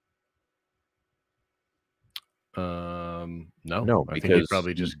 No, I think he'd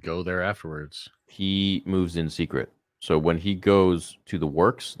probably just go there afterwards. He moves in secret. So when he goes to the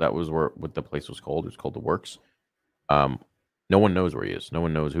Works, that was what the place was called. It was called the Works. No one knows where he is. No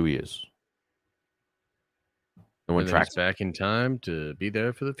one knows who he is. No one tracks back in time to be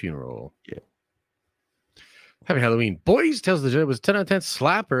there for the funeral. Yeah. Happy Halloween, boys. Tales of the Jedi was 10 out of 10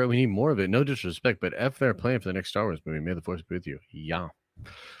 slapper. We need more of it. No disrespect, but F their plan for the next Star Wars movie. May the Force be with you. Yeah.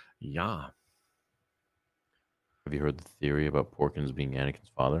 Have you heard the theory about Porkins being Anakin's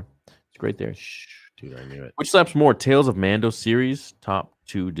father? It's great there. Shh, dude, I knew it. Which slaps more, Tales of Mando series, top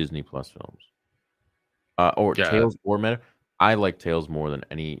 2 Disney Plus films? Tales or Meta? I like Tales more than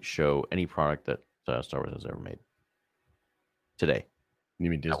any show, any product that Star Wars has ever made. Today. You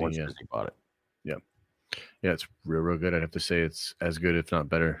mean Disney? Yeah. Disney bought it. Yeah. Yeah, it's real good. I'd have to say it's as good, if not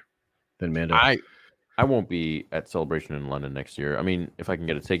better, than Mando. I won't be at Celebration in London next year. I mean, if I can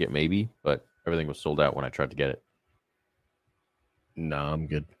get a ticket, maybe, but everything was sold out when I tried to get it. No, I'm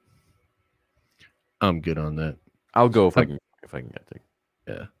good. I'm good on that. I'll go if I can get a ticket.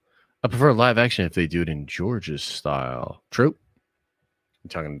 Yeah. I prefer live action if they do it in George's style. True. I'm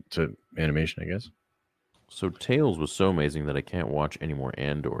talking to animation, I guess. So Tales was so amazing that I can't watch any more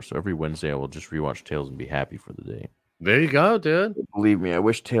Andor. So every Wednesday I will just rewatch Tales and be happy for the day. There you go, dude. Believe me, I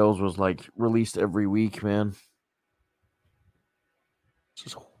wish Tales was like released every week, man.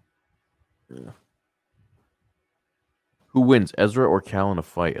 Yeah. Who wins, Ezra or Cal in a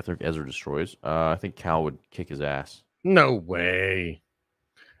fight? I think Ezra destroys. I think Cal would kick his ass. No way.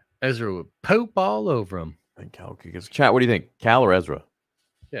 Ezra would poop all over him. I think Cal would kick his... Chat, what do you think? Cal or Ezra?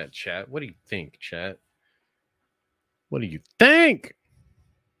 Yeah, chat. What do you think, chat? What do you think?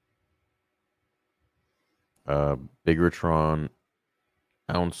 Biggertron,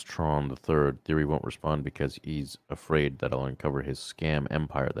 Ouncetron the Third. Theory won't respond because he's afraid that I'll uncover his scam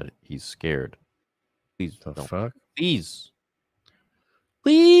empire. That he's scared. Please the don't. Fuck? Please.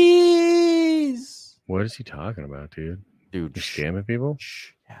 What is he talking about, dude? Dude, you're scamming people?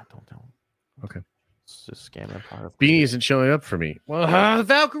 Shh. Yeah, don't tell him. Okay. It's a scam empire. Beanie isn't showing up for me. Well,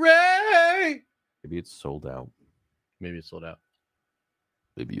 Valkyrie! Maybe it's sold out. Maybe it's sold out.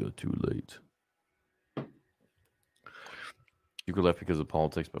 Maybe you're too late. Dooku left because of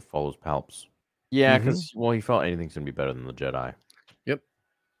politics, but follows Palps. Yeah, because he felt anything's gonna be better than the Jedi. Yep.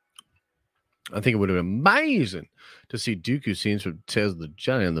 I think it would have been amazing to see Dooku scenes from Tales of the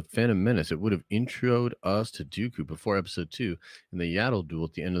Jedi and the Phantom Menace. It would have introed us to Dooku before Episode 2, and the Yaddle duel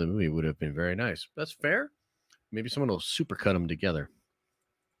at the end of the movie would have been very nice. That's fair. Maybe someone will supercut them together.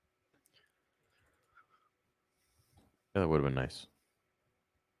 Yeah, that would have been nice.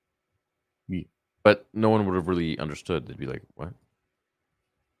 Yeah. But no one would have really understood. They'd be like, what?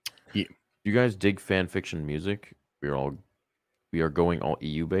 Yeah. You guys dig fan fiction music? We are going all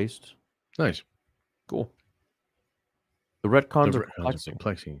EU based. Nice. Cool. The retcons are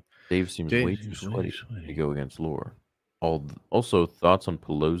perplexing. Dave seems way too sweaty to go against lore. Also, thoughts on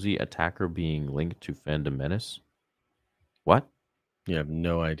Pelosi attacker being linked to Phantom Menace? What? You have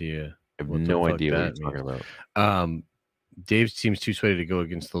no idea. I have no idea what you're talking about. Dave seems too sweaty to go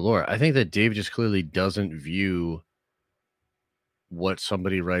against the lore. I think that Dave just clearly doesn't view what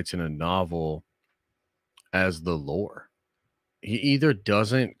somebody writes in a novel as the lore. He either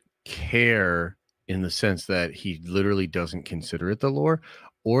doesn't care in the sense that he literally doesn't consider it the lore,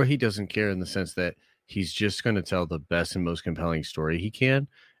 or he doesn't care in the sense that he's just going to tell the best and most compelling story he can.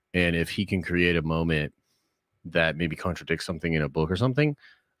 And if he can create a moment that maybe contradicts something in a book or something,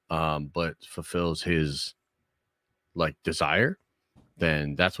 but fulfills his desire,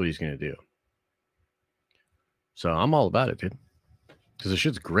 then that's what he's going to do. So I'm all about it, dude. Because the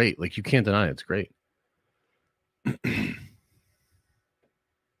shit's great. Like, you can't deny it. It's great.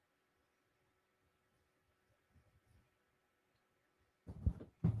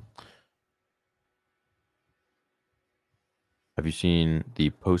 Have you seen the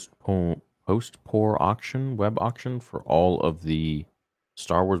post-pour auction, web auction for all of the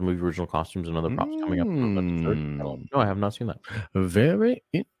Star Wars movie original costumes and other props coming up? No, I have not seen that. Very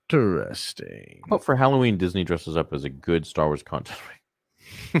interesting. But for Halloween, Disney dresses up as a good Star Wars content.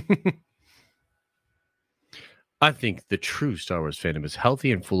 I think the true Star Wars fandom is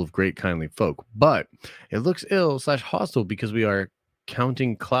healthy and full of great, kindly folk, but it looks ill/hostile because we are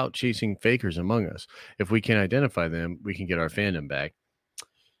counting clout-chasing fakers among us. If we can identify them, we can get our fandom back.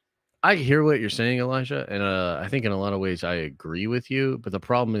 I hear what you're saying, Elijah, and I think in a lot of ways I agree with you. But the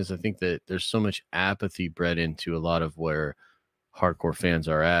problem is, I think that there's so much apathy bred into a lot of where hardcore fans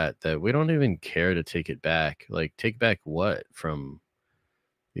are at that we don't even care to take it back. Like, take back what from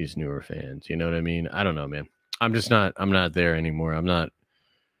these newer fans? You know what I mean? I don't know, man. I'm just not. I'm not there anymore. I'm not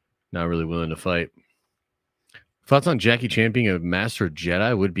really willing to fight. Thoughts on Jackie Chan being a master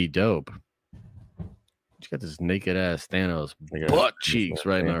Jedi would be dope. She's got this naked ass Thanos butt cheeks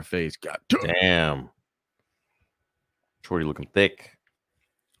right in our face. God damn. Shorty looking thick.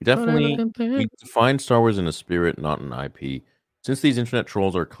 Definitely, we define Star Wars in a spirit, not an IP. Since these internet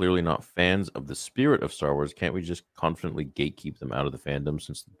trolls are clearly not fans of the spirit of Star Wars, can't we just confidently gatekeep them out of the fandom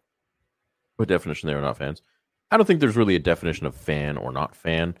since by definition they are not fans? I don't think there's really a definition of fan or not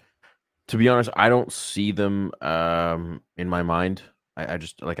fan. To be honest, I don't see them in my mind. I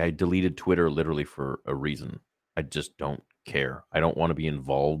just I deleted Twitter literally for a reason. I just don't care. I don't want to be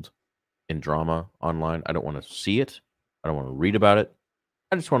involved in drama online. I don't want to see it. I don't want to read about it.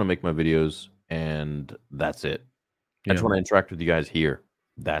 I just want to make my videos and that's it. I just want to interact with you guys here.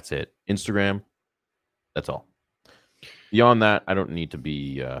 That's it. Instagram, that's all. Beyond that, I don't need to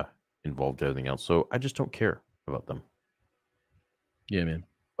be involved in everything else. So I just don't care about them. Yeah, man.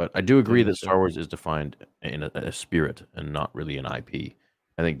 But I do agree that Star Wars is defined in a spirit and not really an IP.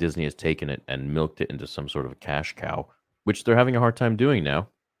 I think Disney has taken it and milked it into some sort of a cash cow, which they're having a hard time doing now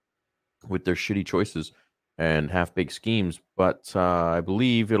with their shitty choices and half-baked schemes. But I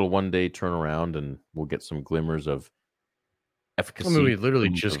believe it'll one day turn around and we'll get some glimmers of efficacy. I mean, we literally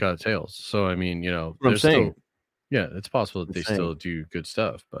just got Tails. So, I mean, what I'm saying. It's possible that they still do good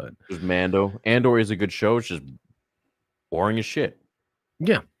stuff. But there's Mando. Andor is a good show. It's just boring as shit.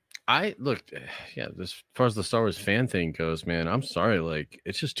 Yeah. As far as the Star Wars fan thing goes, man, I'm sorry. Like,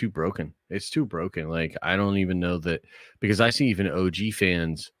 it's just too broken. It's too broken. Like, I don't even know that, because I see even OG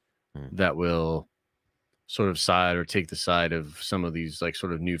fans that will sort of side or take the side of some of these like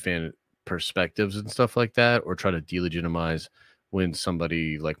sort of new fan perspectives and stuff like that, or try to delegitimize when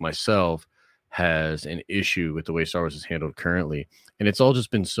somebody like myself has an issue with the way Star Wars is handled currently. And it's all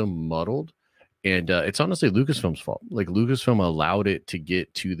just been so muddled. And it's honestly Lucasfilm's fault. Like, Lucasfilm allowed it to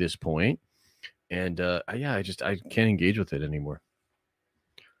get to this point. And I can't engage with it anymore.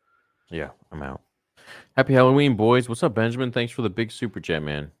 Yeah, I'm out. Happy Halloween, boys. What's up, Benjamin? Thanks for the big super chat,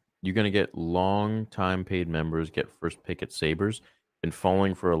 man. You're going to get long time paid members, get first pick at Sabers. Been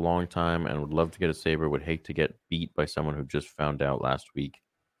following for a long time and would love to get a Saber. Would hate to get beat by someone who just found out last week.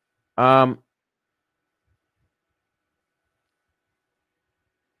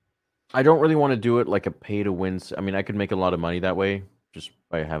 I don't really want to do it like a pay to win. I mean, I could make a lot of money that way just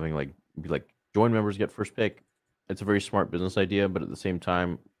by having join members get first pick. It's a very smart business idea, but at the same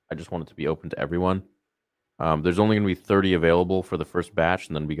time, I just want it to be open to everyone. There's only going to be 30 available for the first batch,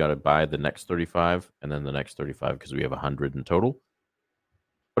 and then we got to buy the next 35 and then the next 35 because we have 100 in total.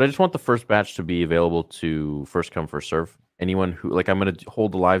 But I just want the first batch to be available to first come, first serve. Anyone who, I'm going to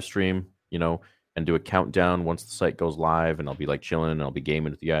hold the live stream, and do a countdown once the site goes live, and I'll be chilling and I'll be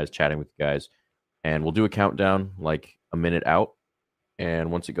gaming with you guys, chatting with you guys, and we'll do a countdown a minute out.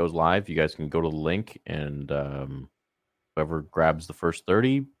 And once it goes live, you guys can go to the link, and whoever grabs the first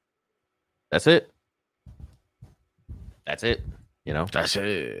 30, that's it. That's it. That's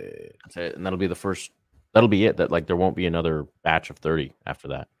it. That's it. And that'll be the first. That'll be it. That there won't be another batch of 30 after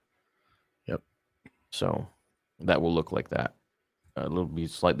that. Yep. So that will look like that. It'll be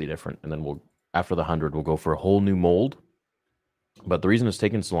slightly different, and then after the 100, we'll go for a whole new mold. But the reason it's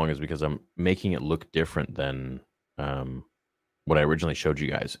taking so long is because I'm making it look different than what I originally showed you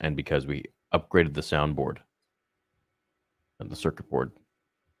guys, and because we upgraded the soundboard and the circuit board.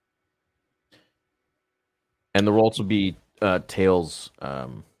 And there will also be Tails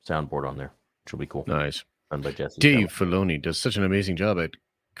soundboard on there, which will be cool. Nice. Done by Jesse. Dave Filoni does such an amazing job at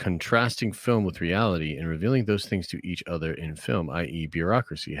contrasting film with reality and revealing those things to each other in film, i.e.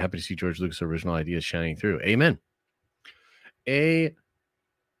 bureaucracy. Happy to see George Lucas' original ideas shining through. Amen.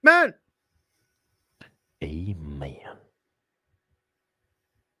 Amen. Amen.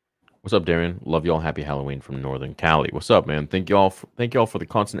 What's up, Darian? Love y'all. Happy Halloween from Northern Cali. What's up, man? Thank y'all for the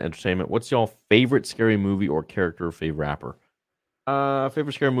constant entertainment. What's y'all favorite scary movie or character, favorite rapper?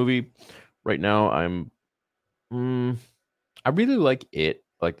 Favorite scary movie right now, I really like It.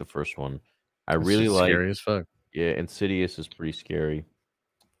 I like the first one. I really like scary as fuck. Yeah, Insidious is pretty scary.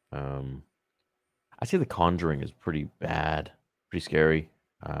 I say The Conjuring is pretty bad, pretty scary.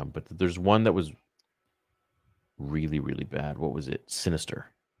 But there's one that was really, really bad. What was it? Sinister.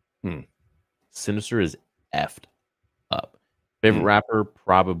 Sinister is effed up. Favorite rapper,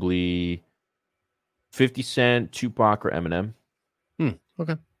 probably 50 Cent, Tupac, or Eminem.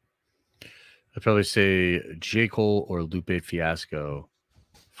 Okay. I'd probably say J. Cole or Lupe Fiasco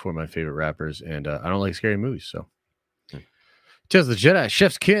for my favorite rappers, and I don't like scary movies, so. Tales of the Jedi,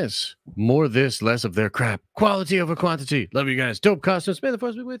 Chef's Kiss. More of this, less of their crap. Quality over quantity. Love you guys. Dope costumes. May the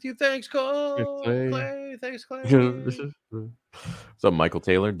force be with you. Thanks, Cole. Clay. Thanks, Clay. What's up, Michael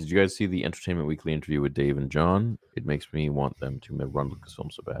Taylor? Did you guys see the Entertainment Weekly interview with Dave and John? It makes me want them to run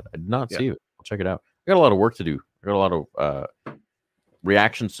Lucasfilm so bad. I did not see it. I'll check it out. I got a lot of work to do. I got a lot of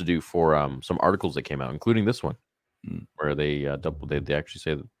reactions to do for some articles that came out, including this one, where they actually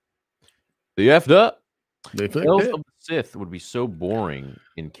say that they effed up. Tales of the Sith would be so boring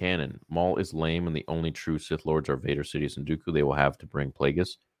in canon. Maul is lame, and the only true Sith Lords are Vader, Sidious, and Dooku. They will have to bring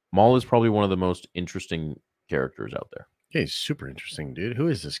Plagueis. Maul is probably one of the most interesting characters out there. Yeah, he's super interesting, dude. Who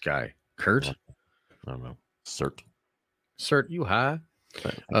is this guy? Kurt? I don't know. Cert, you high?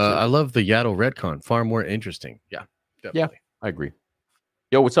 I love the Yaddle retcon. Far more interesting. Yeah, definitely. Yeah, I agree.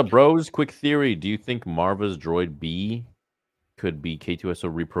 Yo, what's up, bros? Quick theory. Do you think Marva's droid B could be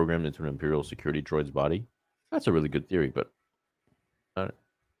K2SO reprogrammed into an Imperial security droid's body? That's a really good theory, but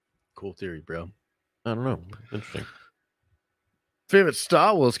cool theory, bro. I don't know. Interesting. Favorite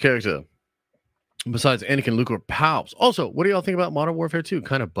Star Wars character besides Anakin, Luke, or Palps? Also, what do y'all think about Modern Warfare 2?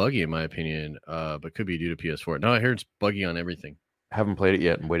 Kind of buggy in my opinion, but could be due to PS4. No, I hear it's buggy on everything. Haven't played it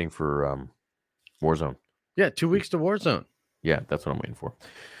yet. I'm waiting for Warzone. Yeah, 2 weeks to Warzone. Yeah, that's what I'm waiting for.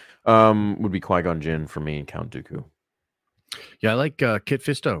 Would be Qui-Gon Jinn for me and Count Dooku. Yeah, I like Kit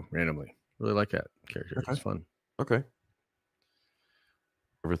Fisto randomly. Really like that character. Okay. It's fun. Okay. You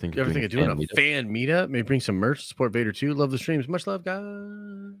ever think of doing a fan meetup? Maybe bring some merch, support Vader 2. Love the streams. Much love,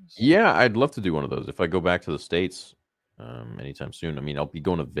 guys. Yeah, I'd love to do one of those. If I go back to the States anytime soon. I mean, I'll be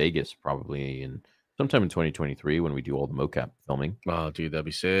going to Vegas probably sometime in 2023 when we do all the mocap filming. Oh, dude, that'd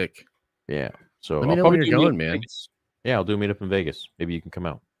be sick. Yeah. So let me know where you're going, man. Yeah, I'll do a meetup in Vegas. Maybe you can come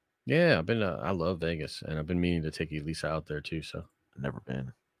out. Yeah, I love Vegas, and I've been meaning to take Elisa out there too. So never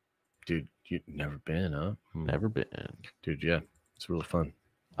been. Dude, you've never been, huh? Never been. Dude, yeah. It's really fun.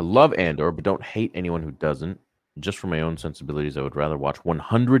 I love Andor, but don't hate anyone who doesn't. Just for my own sensibilities, I would rather watch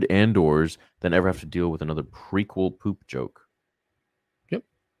 100 Andors than ever have to deal with another prequel poop joke. Yep.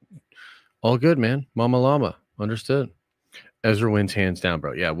 All good, man. Mama Llama. Understood. Ezra wins hands down,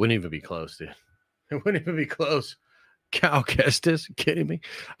 bro. Yeah, it wouldn't even be close, dude. It wouldn't even be close. Cal Kestis, kidding me?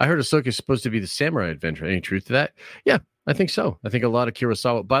 I heard Ahsoka is supposed to be the samurai adventure. Any truth to that? Yeah, I think so. I think a lot of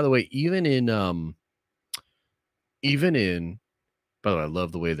Kurosawa. By the way, even in by the way, I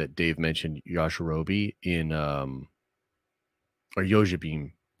love the way that Dave mentioned Yashirobe in or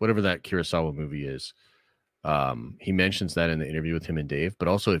Yojimbe, whatever that Kurosawa movie is. He mentions that in the interview with him and Dave. But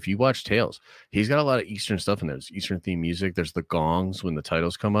also, if you watch Tales, he's got a lot of Eastern stuff in there. There's Eastern theme music. There's the gongs when the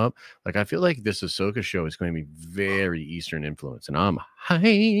titles come up. Like, I feel like this Ahsoka show is going to be very Eastern influence, and I'm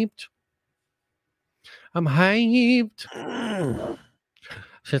hyped.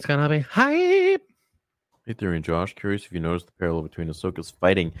 Shit's gonna be hype. Hey, Theory and Josh, curious if you noticed the parallel between Ahsoka's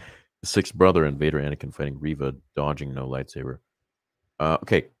fighting the sixth brother and Vader Anakin fighting Reva, dodging no lightsaber.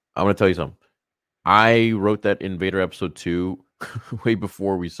 Okay, I'm gonna tell you something. I wrote that in Vader Episode 2 way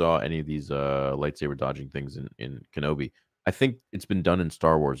before we saw any of these lightsaber dodging things in Kenobi. I think it's been done in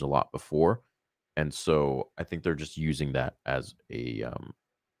Star Wars a lot before, and so I think they're just using that as a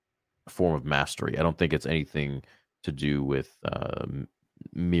form of mastery. I don't think it's anything to do with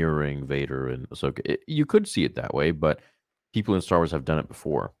mirroring Vader and Ahsoka. You could see it that way, but people in Star Wars have done it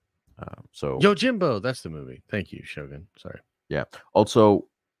before. So Yojimbo, that's the movie. Thank you, Shogun. Sorry. Yeah. Also,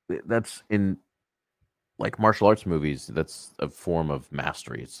 that's in like martial arts movies. That's a form of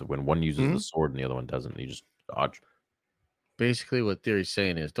mastery. It's when one uses the sword and the other one doesn't. You just dodge. Basically, what Theory's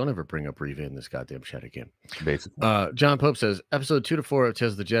saying is, don't ever bring up Reva in this goddamn chat again. Basically, John Pope says, episode 2 to 4 of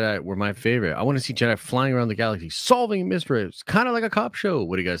Tales of the Jedi were my favorite. I want to see Jedi flying around the galaxy, solving mysteries, kind of like a cop show.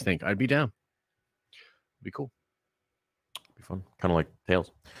 What do you guys think? I'd be down. It'd be cool. Be fun. Kind of like Tales.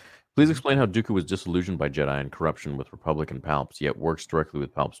 Please explain how Dooku was disillusioned by Jedi and corruption with Republican Palps, yet works directly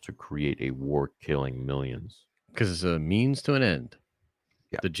with Palps to create a war killing millions. Because it's a means to an end.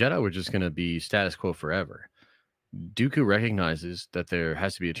 Yeah. The Jedi were just going to be status quo forever. Dooku recognizes that there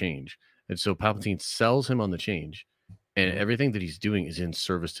has to be a change. And so Palpatine sells him on the change. And everything that he's doing is in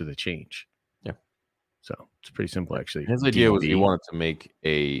service to the change. Yeah. So it's pretty simple, actually. His idea was he wanted to make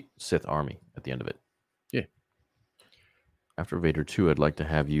a Sith army at the end of it. Yeah. After Vader 2, I'd like to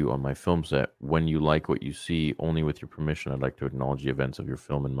have you on my film set. When you like what you see, only with your permission, I'd like to acknowledge the events of your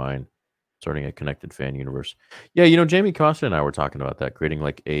film in mine, starting a connected fan universe. Yeah, Jamie Costa and I were talking about that, creating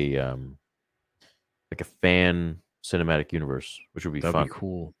like a fan cinematic universe, which would be fun. That'd be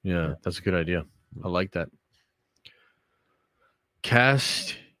cool. Yeah, that's a good idea. I like that.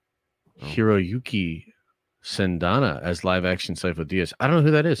 Cast Hiroyuki Sendana as live action Sifo Dyas. I don't know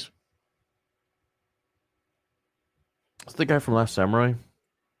who that is. It's the guy from Last Samurai.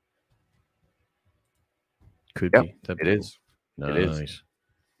 Could Yep, be. That'd it be is. cool. It is. Nice.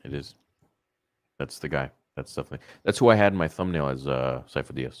 It is. That's the guy. That's definitely. That's who I had in my thumbnail as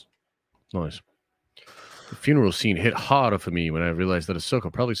Sifo Dyas. Nice. The funeral scene hit harder for me when I realized that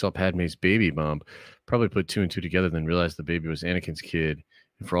Ahsoka probably saw Padme's baby bomb, probably put two and two together, then realized the baby was Anakin's kid.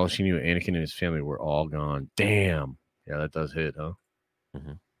 And for all she knew, Anakin and his family were all gone. Damn. Yeah, that does hit, huh?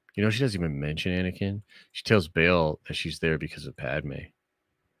 Mm-hmm. You know, she doesn't even mention Anakin. She tells Bail that she's there because of Padme.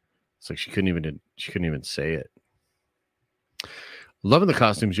 It's like she couldn't even say it. Loving the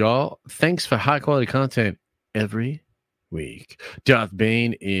costumes, y'all. Thanks for high quality content every week. Darth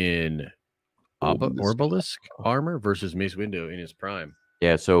Bane in Orbalisk armor versus Mace Windu in his prime.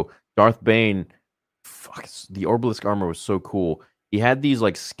 Yeah, so Darth Bane, the Orbalisk armor was so cool. He had these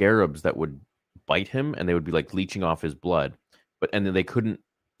like scarabs that would bite him, and they would be like leeching off his blood, and then he couldn't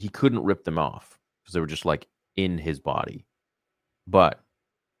rip them off because they were just like in his body, but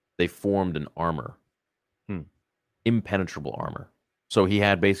they formed an armor, impenetrable armor. So he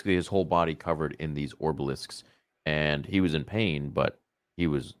had basically his whole body covered in these Orbalisks, and he was in pain, but he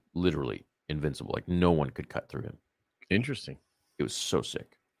was literally invincible. Like no one could cut through him. Interesting. It was so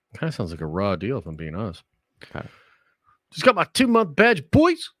sick. Kind of sounds like a raw deal, if I'm being honest. Okay. Just got my 2-month badge,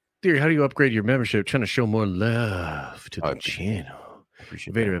 boys. Theory, how do you upgrade your membership? Trying to show more love to the channel.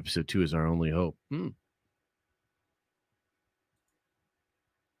 Appreciate Vader that. episode 2 is our only hope.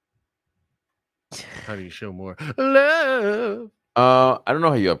 How do you show more love? I don't know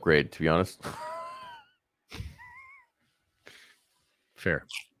how you upgrade, to be honest. Fair.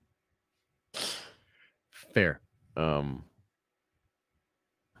 I'll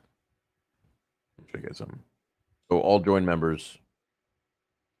show you guys something. So all join members.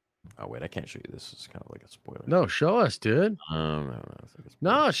 Oh wait, I can't show you this. It's kind of like a spoiler. No, show us, dude.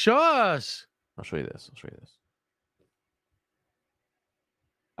 No, show us. I'll show you this.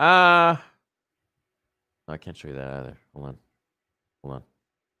 I can't show you that either. Hold on.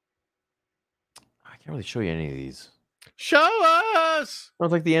 I can't really show you any of these. Show us.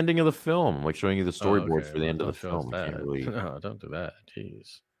 It's like the ending of the film. I'm like showing you the storyboards Okay. for the end of the Show us film. that. Can't really... No, don't do that.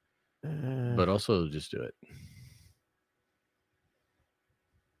 Jeez. But also just do it.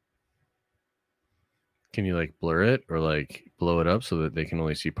 Can you like blur it or like blow it up so that they can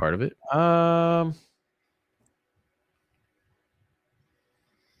only see part of it? Or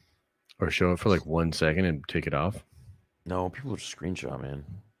show it for like 1 second and take it off? No, people just screenshot, man.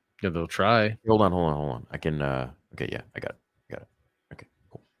 Yeah, they'll try. Hold on. I can okay, yeah, I got it. Okay,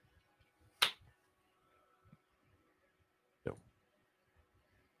 cool. Dope.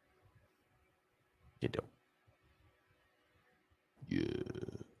 Yeah, dope.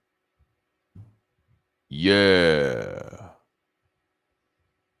 Yeah.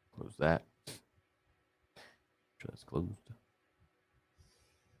 Close that. Sure that's closed.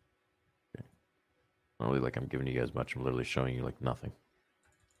 Okay. Not really like I'm giving you guys much. I'm literally showing you like nothing.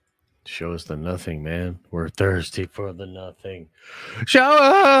 Show us the nothing, man. We're thirsty for the nothing. Show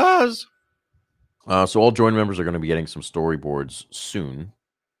us. So all join members are going to be getting some storyboards soon.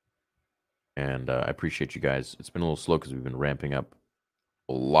 And I appreciate you guys. It's been a little slow because we've been ramping up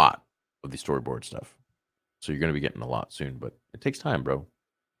a lot of the storyboard stuff. So you're going to be getting a lot soon, but it takes time, bro.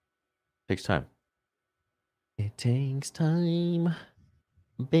 It takes time. It takes time,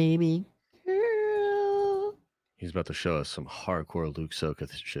 baby girl. He's about to show us some hardcore Luke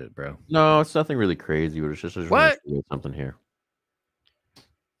Soka shit, bro. No, it's nothing really crazy. But it's just what? Something here.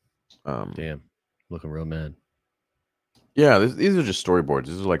 Damn, looking real mad. Yeah, these are just storyboards.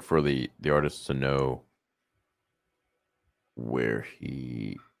 This is like for the artists to know where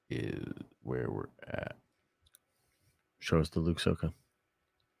he is, where we're at. Show us the Luke Soka.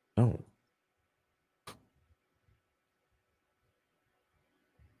 Oh.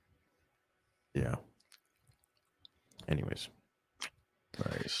 Yeah. Anyways.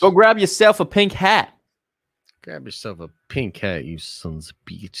 Nice. Go grab yourself a pink hat. Grab yourself a pink hat, you sons of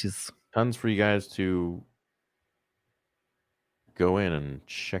bitches. Tons for you guys to go in and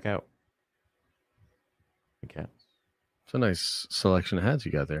check out. Okay. It's a nice selection of hats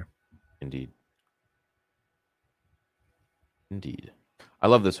you got there. Indeed. I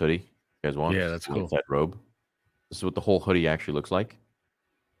love this hoodie. You guys want? Yeah, that's cool. That robe. This is what the whole hoodie actually looks like.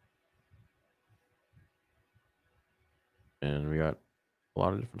 And we got a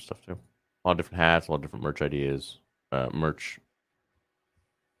lot of different stuff too. A lot of different hats, a lot of different merch ideas. Not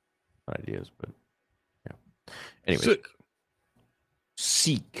ideas, but yeah. Anyways.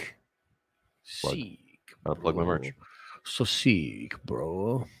 Seek. Seek. I'll plug my merch. So seek,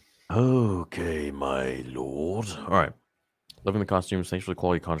 bro. Okay, my lord. All right. Loving the costumes. Thanks for the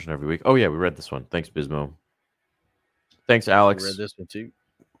quality content every week. Oh, yeah, we read this one. Thanks, Bismo. Thanks, Alex. I read this one too.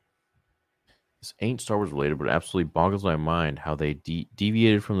 This ain't Star Wars related, but it absolutely boggles my mind how they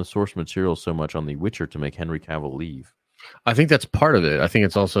deviated from the source material so much on The Witcher to make Henry Cavill leave. I think that's part of it. I think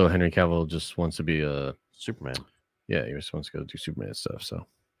it's also Henry Cavill just wants to be a Superman. Yeah, he just wants to go do Superman stuff. So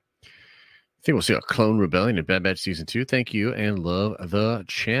I think we'll see a Clone Rebellion in Bad Batch Season 2. Thank you and love the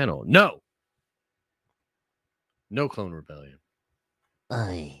channel. No Clone Rebellion.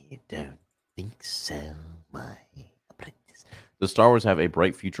 I don't think so, my apprentice. Does Star Wars have a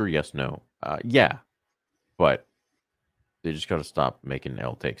bright future? Yes, no. Yeah, but they just got to stop making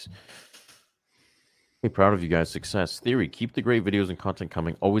L takes. Be proud of you guys' success. Theory, keep the great videos and content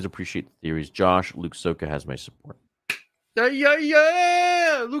coming. Always appreciate the theories. Josh, Luke Soka has my support.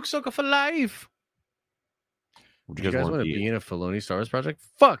 Yeah. Luke Soka for life. Do you guys want to be in a Filoni Star Wars project?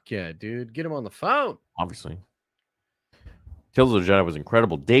 Fuck yeah, dude. Get him on the phone. Obviously. Tales of the Jedi was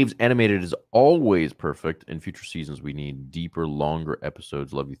incredible. Dave's animated is always perfect. In future seasons, we need deeper, longer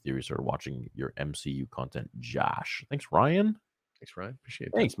episodes. Love you, Theory. Started watching your MCU content, Josh. Thanks, Ryan. Thanks, Ryan. Appreciate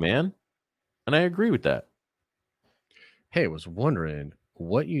it. Thanks, man. And I agree with that. Hey, I was wondering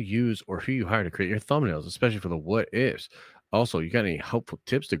what you use or who you hire to create your thumbnails, especially for the what ifs. Also, you got any helpful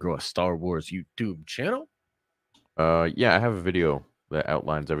tips to grow a Star Wars YouTube channel? Yeah, I have a video that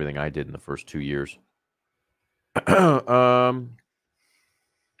outlines everything I did in the first 2 years. Yeah,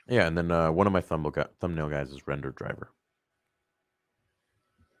 and then one of my thumbnail guys is Render Driver.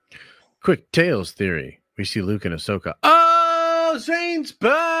 Quick Tales theory. We see Luke and Ahsoka. Oh, Zane's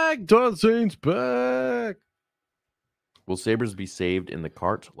back! Darth Zane's back! Will sabers be saved in the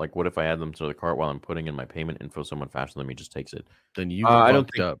cart? Like, what if I add them to the cart while I'm putting in my payment info? Someone faster than me just takes it. Then you I don't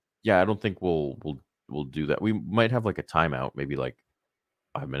think. Yeah, I don't think we'll do that. We might have like a timeout, maybe like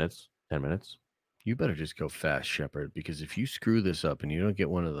 5 minutes, 10 minutes. You better just go fast, Shepard, because if you screw this up and you don't get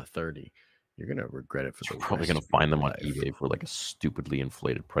one of the 30, you're gonna regret it for the probably gonna find them on eBay for like a stupidly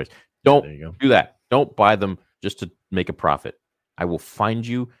inflated price. Don't do that. Don't buy them just to make a profit. I will find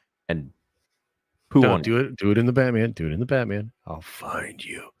you and poo on do it. Do it in the Batman. Do it in the Batman. I'll find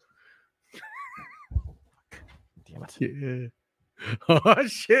you. Damn it. Yeah. Oh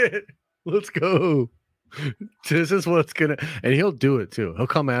shit. Let's go. This is what's gonna, and he'll do it too. He'll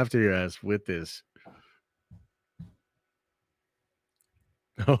come after your ass with this.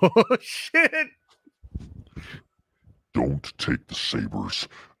 Oh shit. Don't take the sabers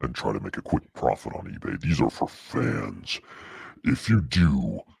and try to make a quick profit on eBay. These are for fans. If you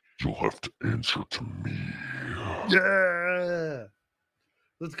do, you'll have to answer to me. Yeah.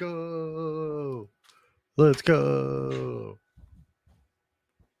 Let's go. Let's go.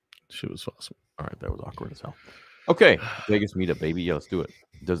 Shit was awesome. All right, that was awkward as hell. Okay, Vegas meetup, baby. Yeah, let's do it.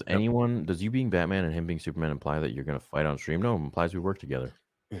 Does you being Batman and him being Superman imply that you're going to fight on stream? No, it implies we work together.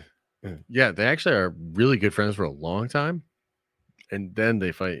 Yeah, they actually are really good friends for a long time, and then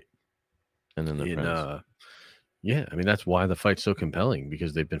they fight. And then they're friends. Yeah, I mean, that's why the fight's so compelling,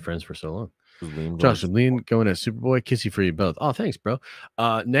 because they've been friends for so long. Josh and Lean going as Superboy. Kissy for you both. Oh, thanks, bro.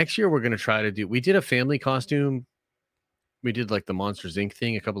 Next year, we're going to try to we did a family costume. We did like the Monsters Inc.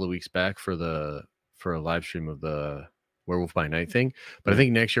 thing a couple of weeks back for a live stream of the Werewolf by Night thing. But I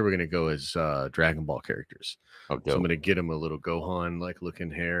think next year we're going to go as Dragon Ball characters. Oh, so I'm going to get him a little Gohan like looking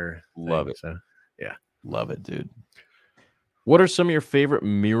hair. Love it. So, yeah. Love it, dude. What are some of your favorite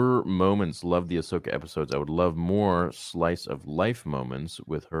mirror moments? Love the Ahsoka episodes. I would love more slice of life moments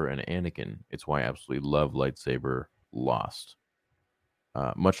with her and Anakin. It's why I absolutely love lightsaber Lost.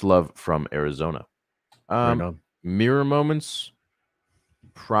 Much love from Arizona. Mirror moments,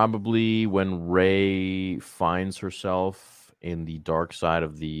 probably when Rey finds herself in the dark side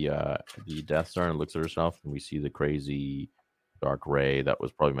of the Death Star and looks at herself, and we see the crazy dark Rey. That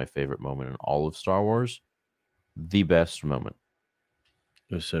was probably my favorite moment in all of Star Wars. The best moment.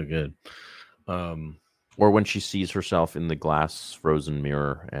 It was so good. Or when she sees herself in the glass frozen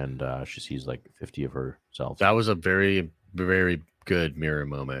mirror and she sees like 50 of herself. That was a very, very good mirror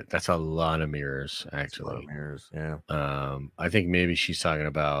moment. That's a lot of mirrors, actually. A lot of mirrors, yeah. I think maybe she's talking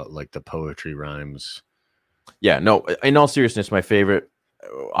about like the poetry rhymes. Yeah, no, in all seriousness, my favorite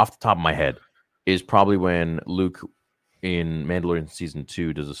off the top of my head is probably when Luke in Mandalorian season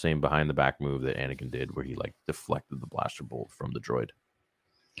 2 does the same behind the back move that Anakin did, where he like deflected the blaster bolt from the droid.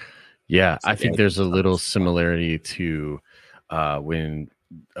 Yeah, I think there's a little similarity to when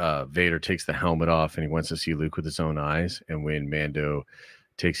Vader takes the helmet off and he wants to see Luke with his own eyes, and when Mando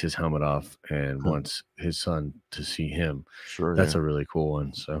takes his helmet off and wants his son to see him. Sure, that's a really cool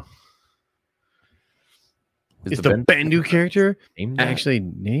one. So Is the Bendu character named actually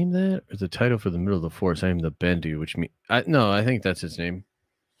named that? Or the title for the middle of the force? I am the Bendu, which means I think that's his name.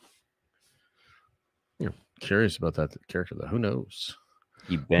 You're curious about that character, though. Who knows?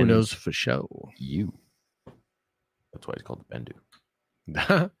 Who knows for sure? You. That's why he's called the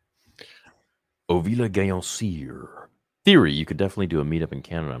Bendu. Ovila Gayancir. Theory, you could definitely do a meetup in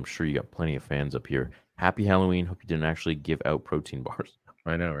Canada. I'm sure you got plenty of fans up here. Happy Halloween. Hope you didn't actually give out protein bars.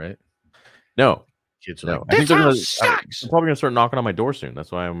 I know, right? No. Kids no. I think they're probably gonna start knocking on my door soon.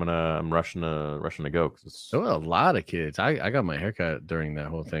 That's why I'm rushing to go. There were a lot of kids. I got my haircut during that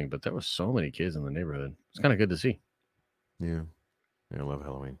whole thing, but there were so many kids in the neighborhood. It's kind of good to see. Yeah. I love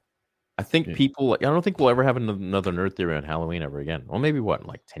Halloween. I think people. I don't think we'll ever have another nerd theory on Halloween ever again. Well, maybe what, in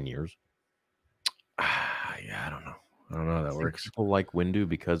like 10 years? Yeah, I don't know. I don't know how that works. People like Windu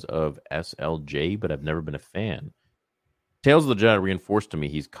because of SLJ, but I've never been a fan. Tales of the Jedi reinforced to me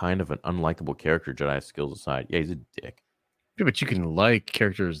he's kind of an unlikable character, Jedi skills aside. Yeah, he's a dick. Yeah, but you can like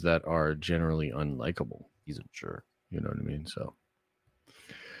characters that are generally unlikable. He's a jerk. You know what I mean? So,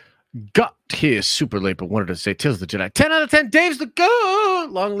 got here super late, but wanted to say Tales of the Jedi. 10 out of 10. Dave's the go.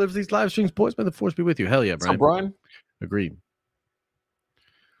 Long live these live streams, boys. May the force be with you. Hell yeah, Brian. So, Brian? Agreed.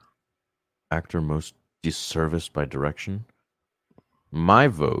 Actor most disserviced by direction? My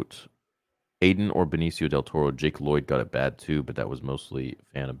vote, Aiden or Benicio del Toro. Jake Lloyd got it bad too, but that was mostly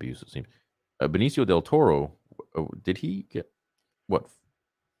fan abuse, it seems. Benicio del Toro, did he get what?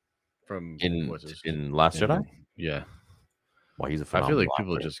 From in Last Jedi? Yeah. Why he's a I feel like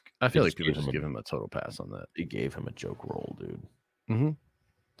people actor. just give him a total pass on that. They gave him a joke role, dude. Mm-hmm.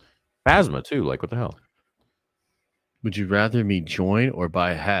 Phasma too, like what the hell? Would you rather me join or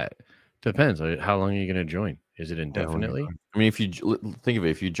buy a hat? Depends. How long are you going to join? Is it indefinitely? I mean, if you think of it,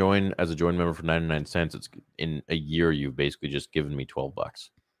 if you join as a join member for 99 cents, it's in a year you've basically just given me $12.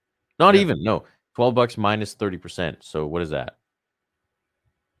 Not even, no. $12 minus 30%. So what is that?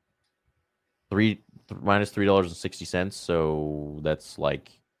 Minus $3.60. So that's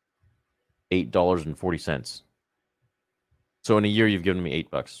like $8.40. So in a year you've given me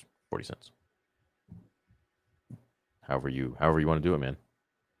 $8.40. However you want to do it, man.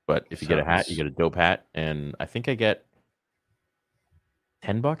 But if you get a hat, you get a dope hat, and I think I get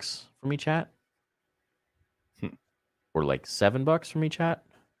 $10 from each hat, or like $7 from each hat.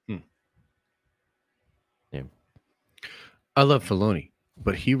 Yeah, I love Filoni,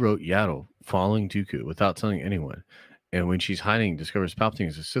 but he wrote Yaddle following Dooku without telling anyone, and when she's hiding, discovers Palpatine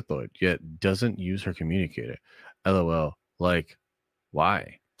is a Sith Lord, yet doesn't use her communicator. LOL. Like,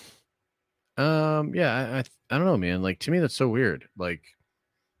 why? Yeah, I don't know, man. Like, to me, that's so weird. Like,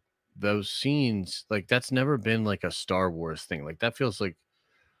 those scenes, like, that's never been like a Star Wars thing. Like, that feels like,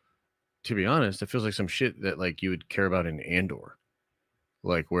 to be honest, it feels like some shit that like you would care about in Andor,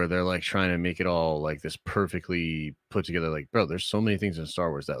 like where they're like trying to make it all like this perfectly put together. Like, bro, there's so many things in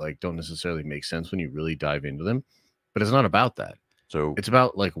Star Wars that like don't necessarily make sense when you really dive into them. But it's not about that. So it's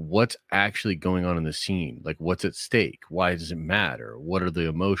about like what's actually going on in the scene, like what's at stake, why does it matter, what are the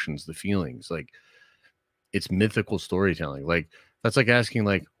emotions, the feelings. Like, it's mythical storytelling. Like, that's like asking,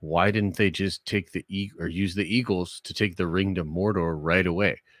 like, why didn't they just take or use the Eagles to take the ring to Mordor right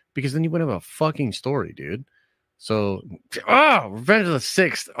away? Because then you wouldn't have a fucking story, dude. So, Revenge of the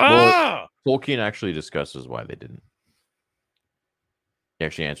Sixth. Well, Tolkien actually discusses why they didn't. He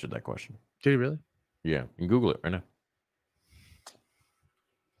actually answered that question. Did he really? Yeah, you can Google it right now.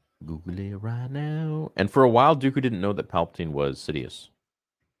 Google it right now. And for a while, Dooku didn't know that Palpatine was Sidious.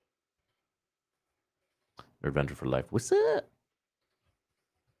 Adventure for Life. What's up?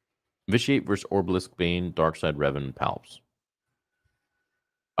 Vitiate versus Orbalisk, Bane, Darkseid, Revan, Palps.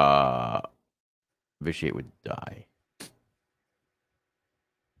 Vitiate would die.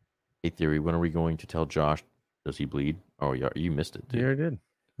 Hey, Theory, when are we going to tell Josh? Does he bleed? Oh, yeah, you missed it, dude. Yeah, I did. It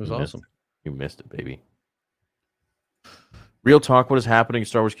was awesome. You missed it, baby. Real talk, what is happening in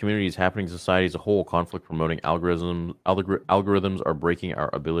Star Wars community is happening in society as a whole. Conflict promoting algorithms are breaking our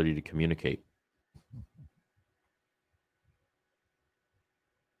ability to communicate.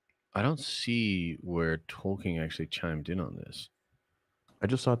 I don't see where Tolkien actually chimed in on this. I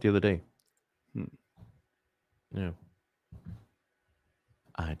just saw it the other day. Yeah.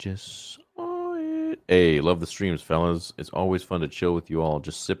 I just saw it. Hey, love the streams, fellas. It's always fun to chill with you all.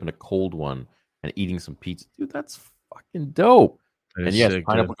 Just sipping a cold one and eating some pizza. Dude, that's fucking dope. And yes,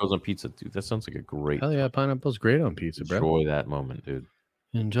 pineapple goes on pizza. Dude, that sounds like a great... Hell yeah, pineapple's great on pizza, bro. Enjoy that moment, dude.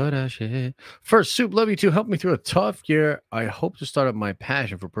 Enjoy that shit. First, Soup, love you too. Help me through a tough year. I hope to start up my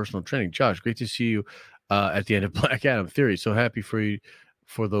passion for personal training. Josh, great to see you at the end of Black Adam Theory. So happy for you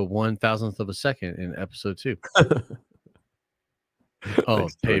for the 1,000th of a second in episode 2. Oh,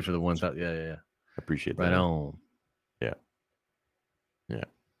 pay for the 1,000. Yeah. Appreciate that. Right on. Yeah. Yeah.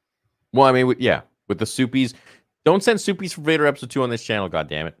 Well, I mean, with the Soupies, don't send Soupies for Vader episode 2 on this channel,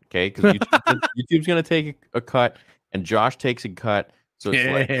 goddammit. Okay? Because YouTube's going to take a cut, and Josh takes a cut. So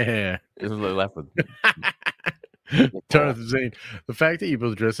it's it's left with. Jonathan saying the fact that you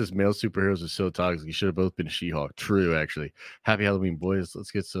both dress as male superheroes is so toxic. You should have both been She-Hulk. True, actually. Happy Halloween, boys.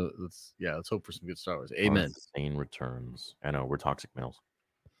 Let's hope for some good Star Wars. Amen. Insane returns. I know we're toxic males.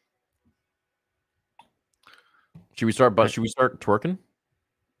 Should we start twerking?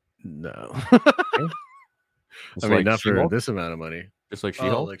 No. It's I mean, like not She-Hulk? for this amount of money. Just like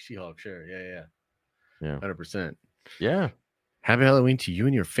She-Hulk? Like She-Hulk, sure. Yeah. 100%. Yeah. Happy Halloween to you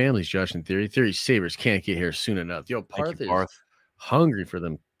and your families, Josh and Theory. Theory Sabers can't get here soon enough. Yo, Parth is hungry for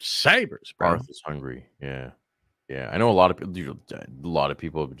them Sabers, bro. Parth is hungry. Yeah. I know a lot of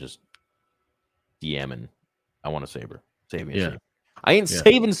people have just DMing. I want a saber. Save me a saber. I ain't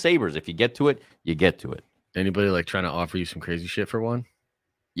saving sabers. If you get to it, you get to it. Anybody like trying to offer you some crazy shit for one?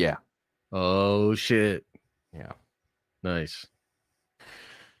 Yeah. Oh shit. Yeah. Nice.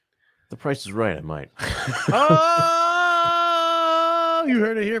 The price is right. I might. Oh, you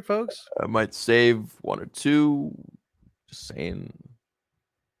heard it here, folks. I might save one or two. Just saying.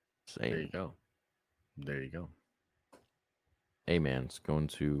 There you go. Hey, man, it's going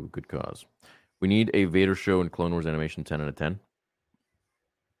to good cause. We need a Vader show in Clone Wars animation 10 out of 10.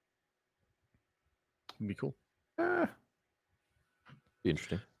 Would be cool. Be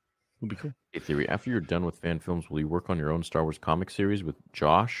interesting. Would be cool. Hey, Theory, after you're done with fan films, will you work on your own Star Wars comic series with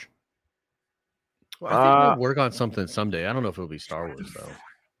Josh? Well, I think we'll work on something someday. I don't know if it'll be Star Wars, though.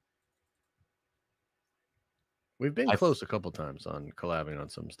 We've been close a couple times on collabing on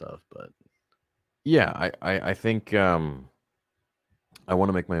some stuff, but... Yeah, I think I want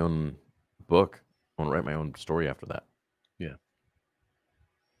to make my own book. I want to write my own story after that. Yeah.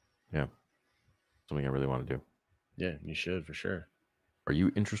 Something I really want to do. Yeah, you should, for sure. Are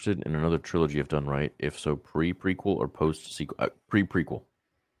you interested in another trilogy if done right? If so, pre-prequel or post-sequel? Pre-prequel.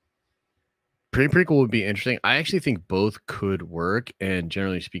 Pre-prequel would be interesting. I actually think both could work, and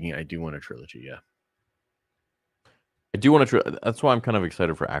generally speaking, I do want a trilogy, yeah. I do want to. That's why I'm kind of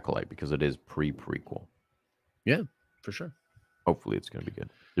excited for Acolyte, because it is pre-prequel. Yeah, for sure. Hopefully, it's going to be good.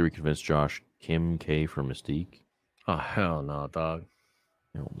 Did we convince Josh Kim K for Mystique? Oh, hell no, dog.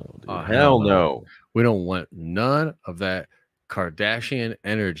 Hell no, dude. Oh, hell no. We don't want none of that Kardashian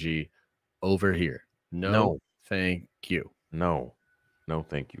energy over here. No. Thank you. No,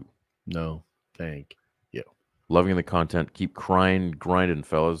 thank you. No, thank you. Loving the content. Keep grinding,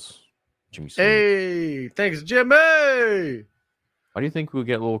 fellas. Jimmy C. Hey, thanks, Jimmy. Why do you think we'll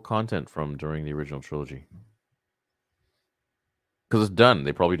get a little content from during the original trilogy? Because it's done.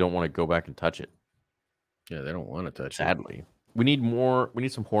 They probably don't want to go back and touch it. Yeah, they don't want to touch it. Sadly. We need more. We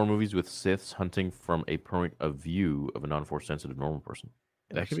need some horror movies with Siths hunting from a point of view of a non-force sensitive normal person.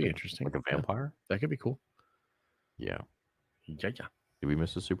 That could be interesting. Like a vampire? That could be cool. Yeah. Yeah. Did we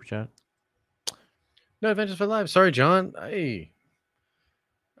miss a super chat? No, Adventures for Life. Sorry, John. I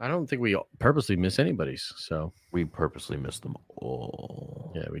don't think we purposely miss anybody's. So we purposely miss them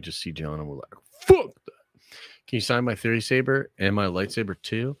all. Yeah, we just see John and we're like, fuck that. Can you sign my Theory Saber and my lightsaber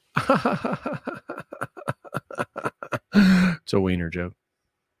too? It's a wiener joke.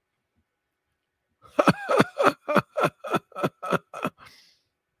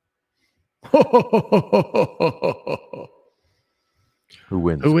 Who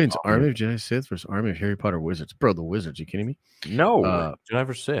wins? Who wins? Army of Jedi Sith versus Army of Harry Potter Wizards? Bro, the Wizards. You kidding me? No. Jedi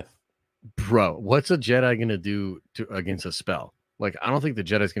versus Sith. Bro, what's a Jedi gonna do against a spell? Like, I don't think the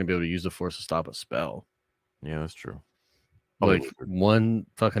Jedi's gonna be able to use the Force to stop a spell. Yeah, that's true. Like one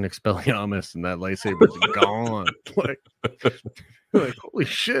fucking Expelliarmus and that lightsaber's gone. Like, holy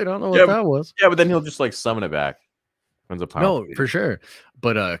shit! I don't know what that was. Yeah, but then he'll just like summon it back. No, for sure.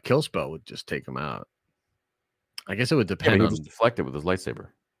 But kill spell would just take him out. I guess it would depend on. Just deflect it with his lightsaber.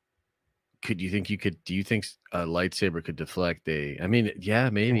 Do you think a lightsaber could deflect a? I mean,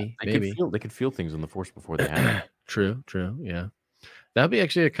 yeah, maybe. They could feel things in the Force before they happen. True. Yeah, that'd be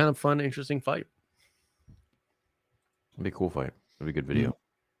actually a kind of fun, interesting fight. It'd be a cool fight. It'd be a good video.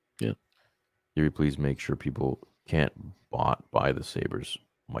 Yeah. Yuri, please make sure people can't buy the sabers.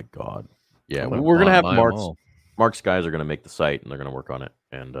 Oh my God. Yeah, we're gonna have Mark's guys are gonna make the site and they're gonna work on it.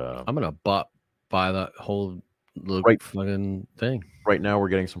 And I'm gonna buy that whole fucking thing. Right now, we're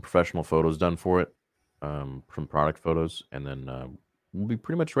getting some professional photos done for it, from product photos, and then we'll be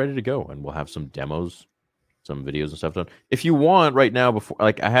pretty much ready to go. And we'll have some demos, some videos and stuff done. If you want, right now, before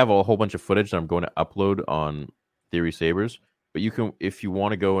I have a whole bunch of footage that I'm going to upload on Theory Sabers, but you can, if you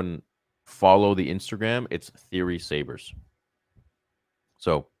want to go and follow the Instagram, it's Theory Sabers.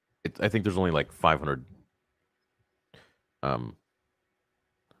 So I think there's only like 500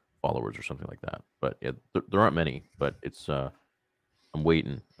 followers or something like that. But there aren't many. But it's I'm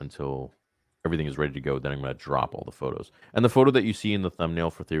waiting until everything is ready to go. Then I'm going to drop all the photos. And the photo that you see in the thumbnail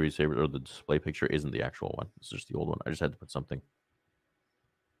for Theory Saber or the display picture isn't the actual one. It's just the old one. I just had to put something.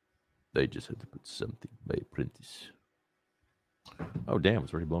 They just had to put something by Prentice. Oh, damn.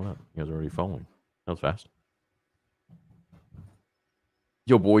 It's already blown up. You guys are already following. That was fast.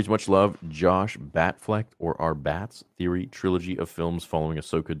 Yo, boys, much love. Josh, Batfleck, or our Bats Theory trilogy of films following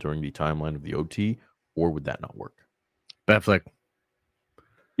Ahsoka during the timeline of the OT, or would that not work? Batfleck.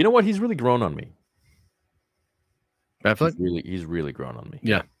 You know what? He's really grown on me. Batfleck? He's really grown on me.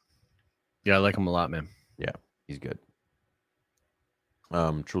 Yeah. Yeah, I like him a lot, man. Yeah, he's good.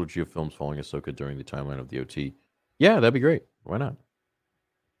 Trilogy of films following Ahsoka during the timeline of the OT. Yeah, that'd be great. Why not?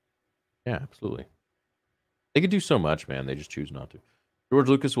 Yeah, absolutely. They could do so much, man. They just choose not to. George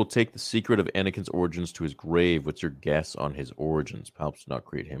Lucas will take the secret of Anakin's origins to his grave. What's your guess on his origins? Palps did not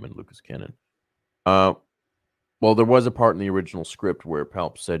create him in Lucas canon. Well, there was a part in the original script where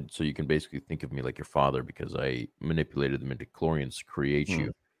Palps said, so you can basically think of me like your father because I manipulated the midichlorians to create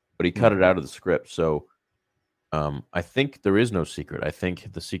you. But he cut it out of the script. So I think there is no secret. I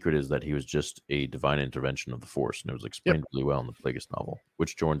think the secret is that he was just a divine intervention of the Force. And it was explained really well in the Plagueis novel,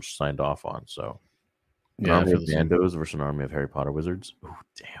 which George signed off on. So an army of Bandos versus an army of Harry Potter wizards. Oh,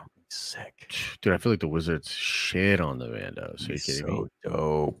 damn. Sick. Dude, I feel like the wizards shit on the Bandos. Are you kidding me?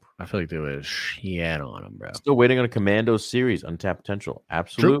 Dope. I feel like they would shit on them, bro. Still waiting on a Commando series, Untapped Potential.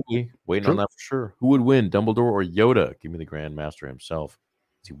 Absolutely. Waiting on that for sure. Who would win, Dumbledore or Yoda? Give me the Grand Master himself.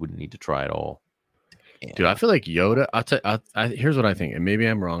 He wouldn't need to try it all. Damn. Dude, I feel like Yoda. Here's what I think, and maybe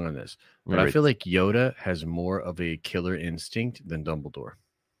I'm wrong on this, but I feel like Yoda has more of a killer instinct than Dumbledore.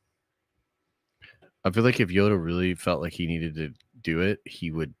 I feel like if Yoda really felt like he needed to do it,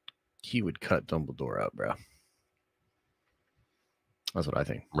 he would cut Dumbledore out, bro. That's what I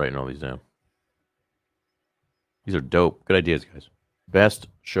think. Writing all these down. These are dope. Good ideas, guys. Best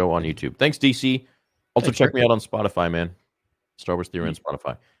show on YouTube. Thanks, DC. Also, check me out on Spotify, man. Star Wars Theory on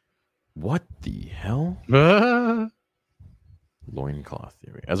Spotify. What the hell? Loincloth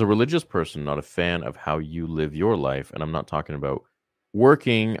Theory. As a religious person, not a fan of how you live your life, and I'm not talking about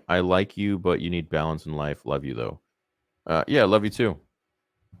working. I like you, but you need balance in life. Love you, though. Yeah, love you, too.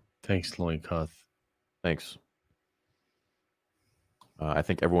 Thanks, Loincloth. Thanks. I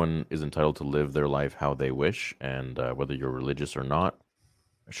think everyone is entitled to live their life how they wish, and whether you're religious or not,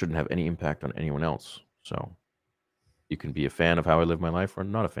 it shouldn't have any impact on anyone else. So you can be a fan of how I live my life or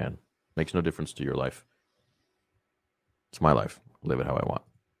not a fan. Makes no difference to your life. It's my life. Live it how I want.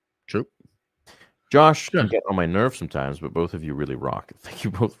 True. Josh can get on my nerves sometimes, but both of you really rock. Thank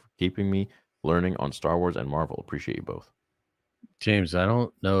you both for keeping me learning on Star Wars and Marvel. Appreciate you both. James, I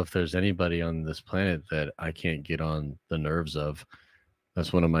don't know if there's anybody on this planet that I can't get on the nerves of.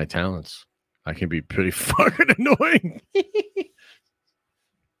 That's one of my talents. I can be pretty fucking annoying.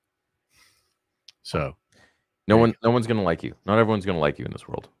 So, no one's gonna like you. Not everyone's gonna like you in this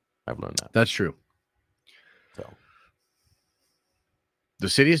world. I've learned that. That's true. So, the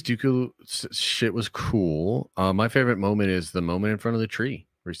Sidious Dooku shit was cool. My favorite moment is the moment in front of the tree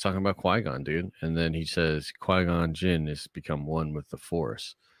where he's talking about Qui-Gon, dude. And then he says, Qui-Gon Jinn has become one with the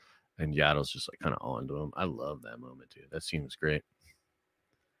Force. And Yaddle's just like kind of onto him. I love that moment, dude. That scene was great.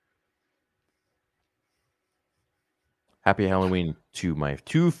 Happy Halloween to my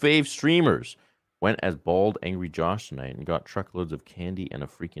two fave streamers. Went as bald, angry Josh tonight and got truckloads of candy and a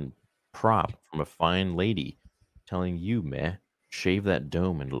freaking prop from a fine lady telling you, meh, shave that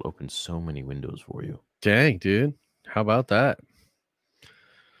dome and it'll open so many windows for you. Dang, dude. How about that?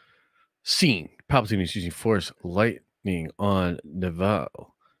 Scene. Palpatine is using Force lightning on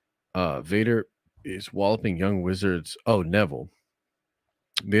Neville. Vader is walloping young wizards. Oh, Neville.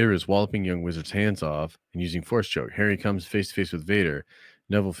 Vader is walloping young wizard's hands off and using Force choke. Harry comes face to face with Vader.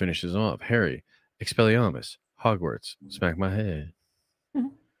 Neville finishes him off. Harry, Expelliarmus, Hogwarts, smack my head.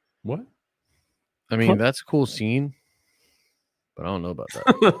 What? I mean, that's a cool scene, but I don't know about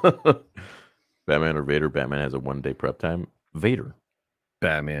that. Batman or Vader? Batman has a 1 day prep time. Vader.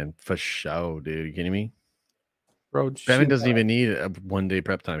 Batman, for sure, dude. You kidding me? Bro, Batman doesn't even need a 1 day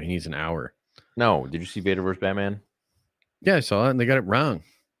prep time. He needs an hour. No. Did you see Vader versus Batman? Yeah, I saw it, and they got it wrong.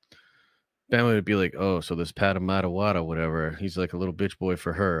 Batman would be like, oh, so this Padamata whatever, he's like a little bitch boy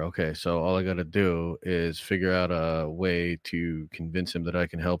for her. Okay, so all I got to do is figure out a way to convince him that I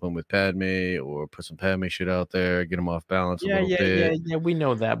can help him with Padme or put some Padme shit out there, get him off balance a little bit. Yeah, we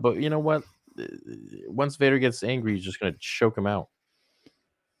know that. But you know what? Once Vader gets angry, he's just going to choke him out.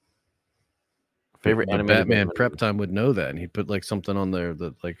 Favorite the animated Batman Batman prep movie? time would know that, and he'd put like something on there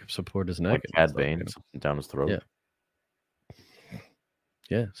that like support his neck. Like and Cad stuff, Bane you know? down his throat.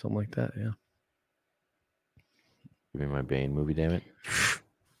 Yeah, something like that. Yeah. Give me my Bane movie, damn it.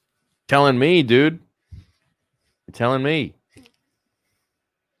 Telling me, dude. You're telling me.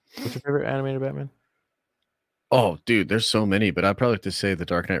 What's your favorite animated Batman? Oh, dude, there's so many, but I'd probably have to say The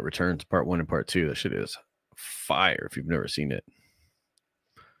Dark Knight Returns, Part 1 and Part 2. That shit is fire if you've never seen it.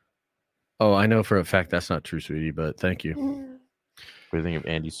 Oh, I know for a fact that's not true, sweetie, but thank you. What do you think of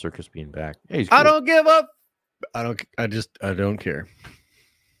Andy Serkis being back? Hey, he's I cool. don't give up. I don't care.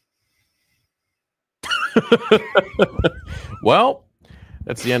 Well,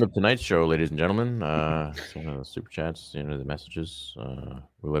 that's the end of tonight's show, ladies and gentlemen. Some of the super chats, the messages.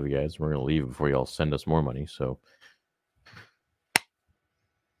 We love you guys. We're gonna leave before y'all send us more money. So,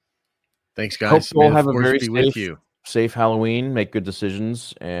 thanks, guys. hope you all May the have a force very be with you. safe Halloween. Make good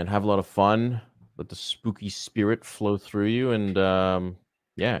decisions and have a lot of fun. Let the spooky spirit flow through you, and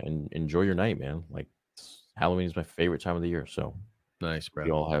and enjoy your night, man. Like Halloween is my favorite time of the year. So nice, bro.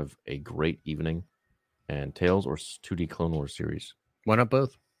 You all have a great evening. And Tales or 2D Clone Wars series? Why not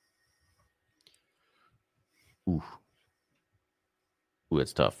both? Ooh,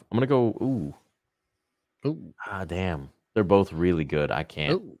 that's tough. I'm gonna go. Ooh. Ah, damn. They're both really good. I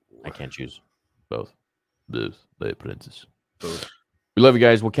can't choose both. Both. The princess. Both. We love you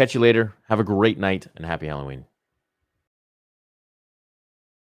guys. We'll catch you later. Have a great night and happy Halloween.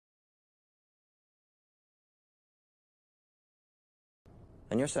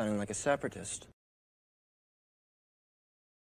 And you're sounding like a separatist.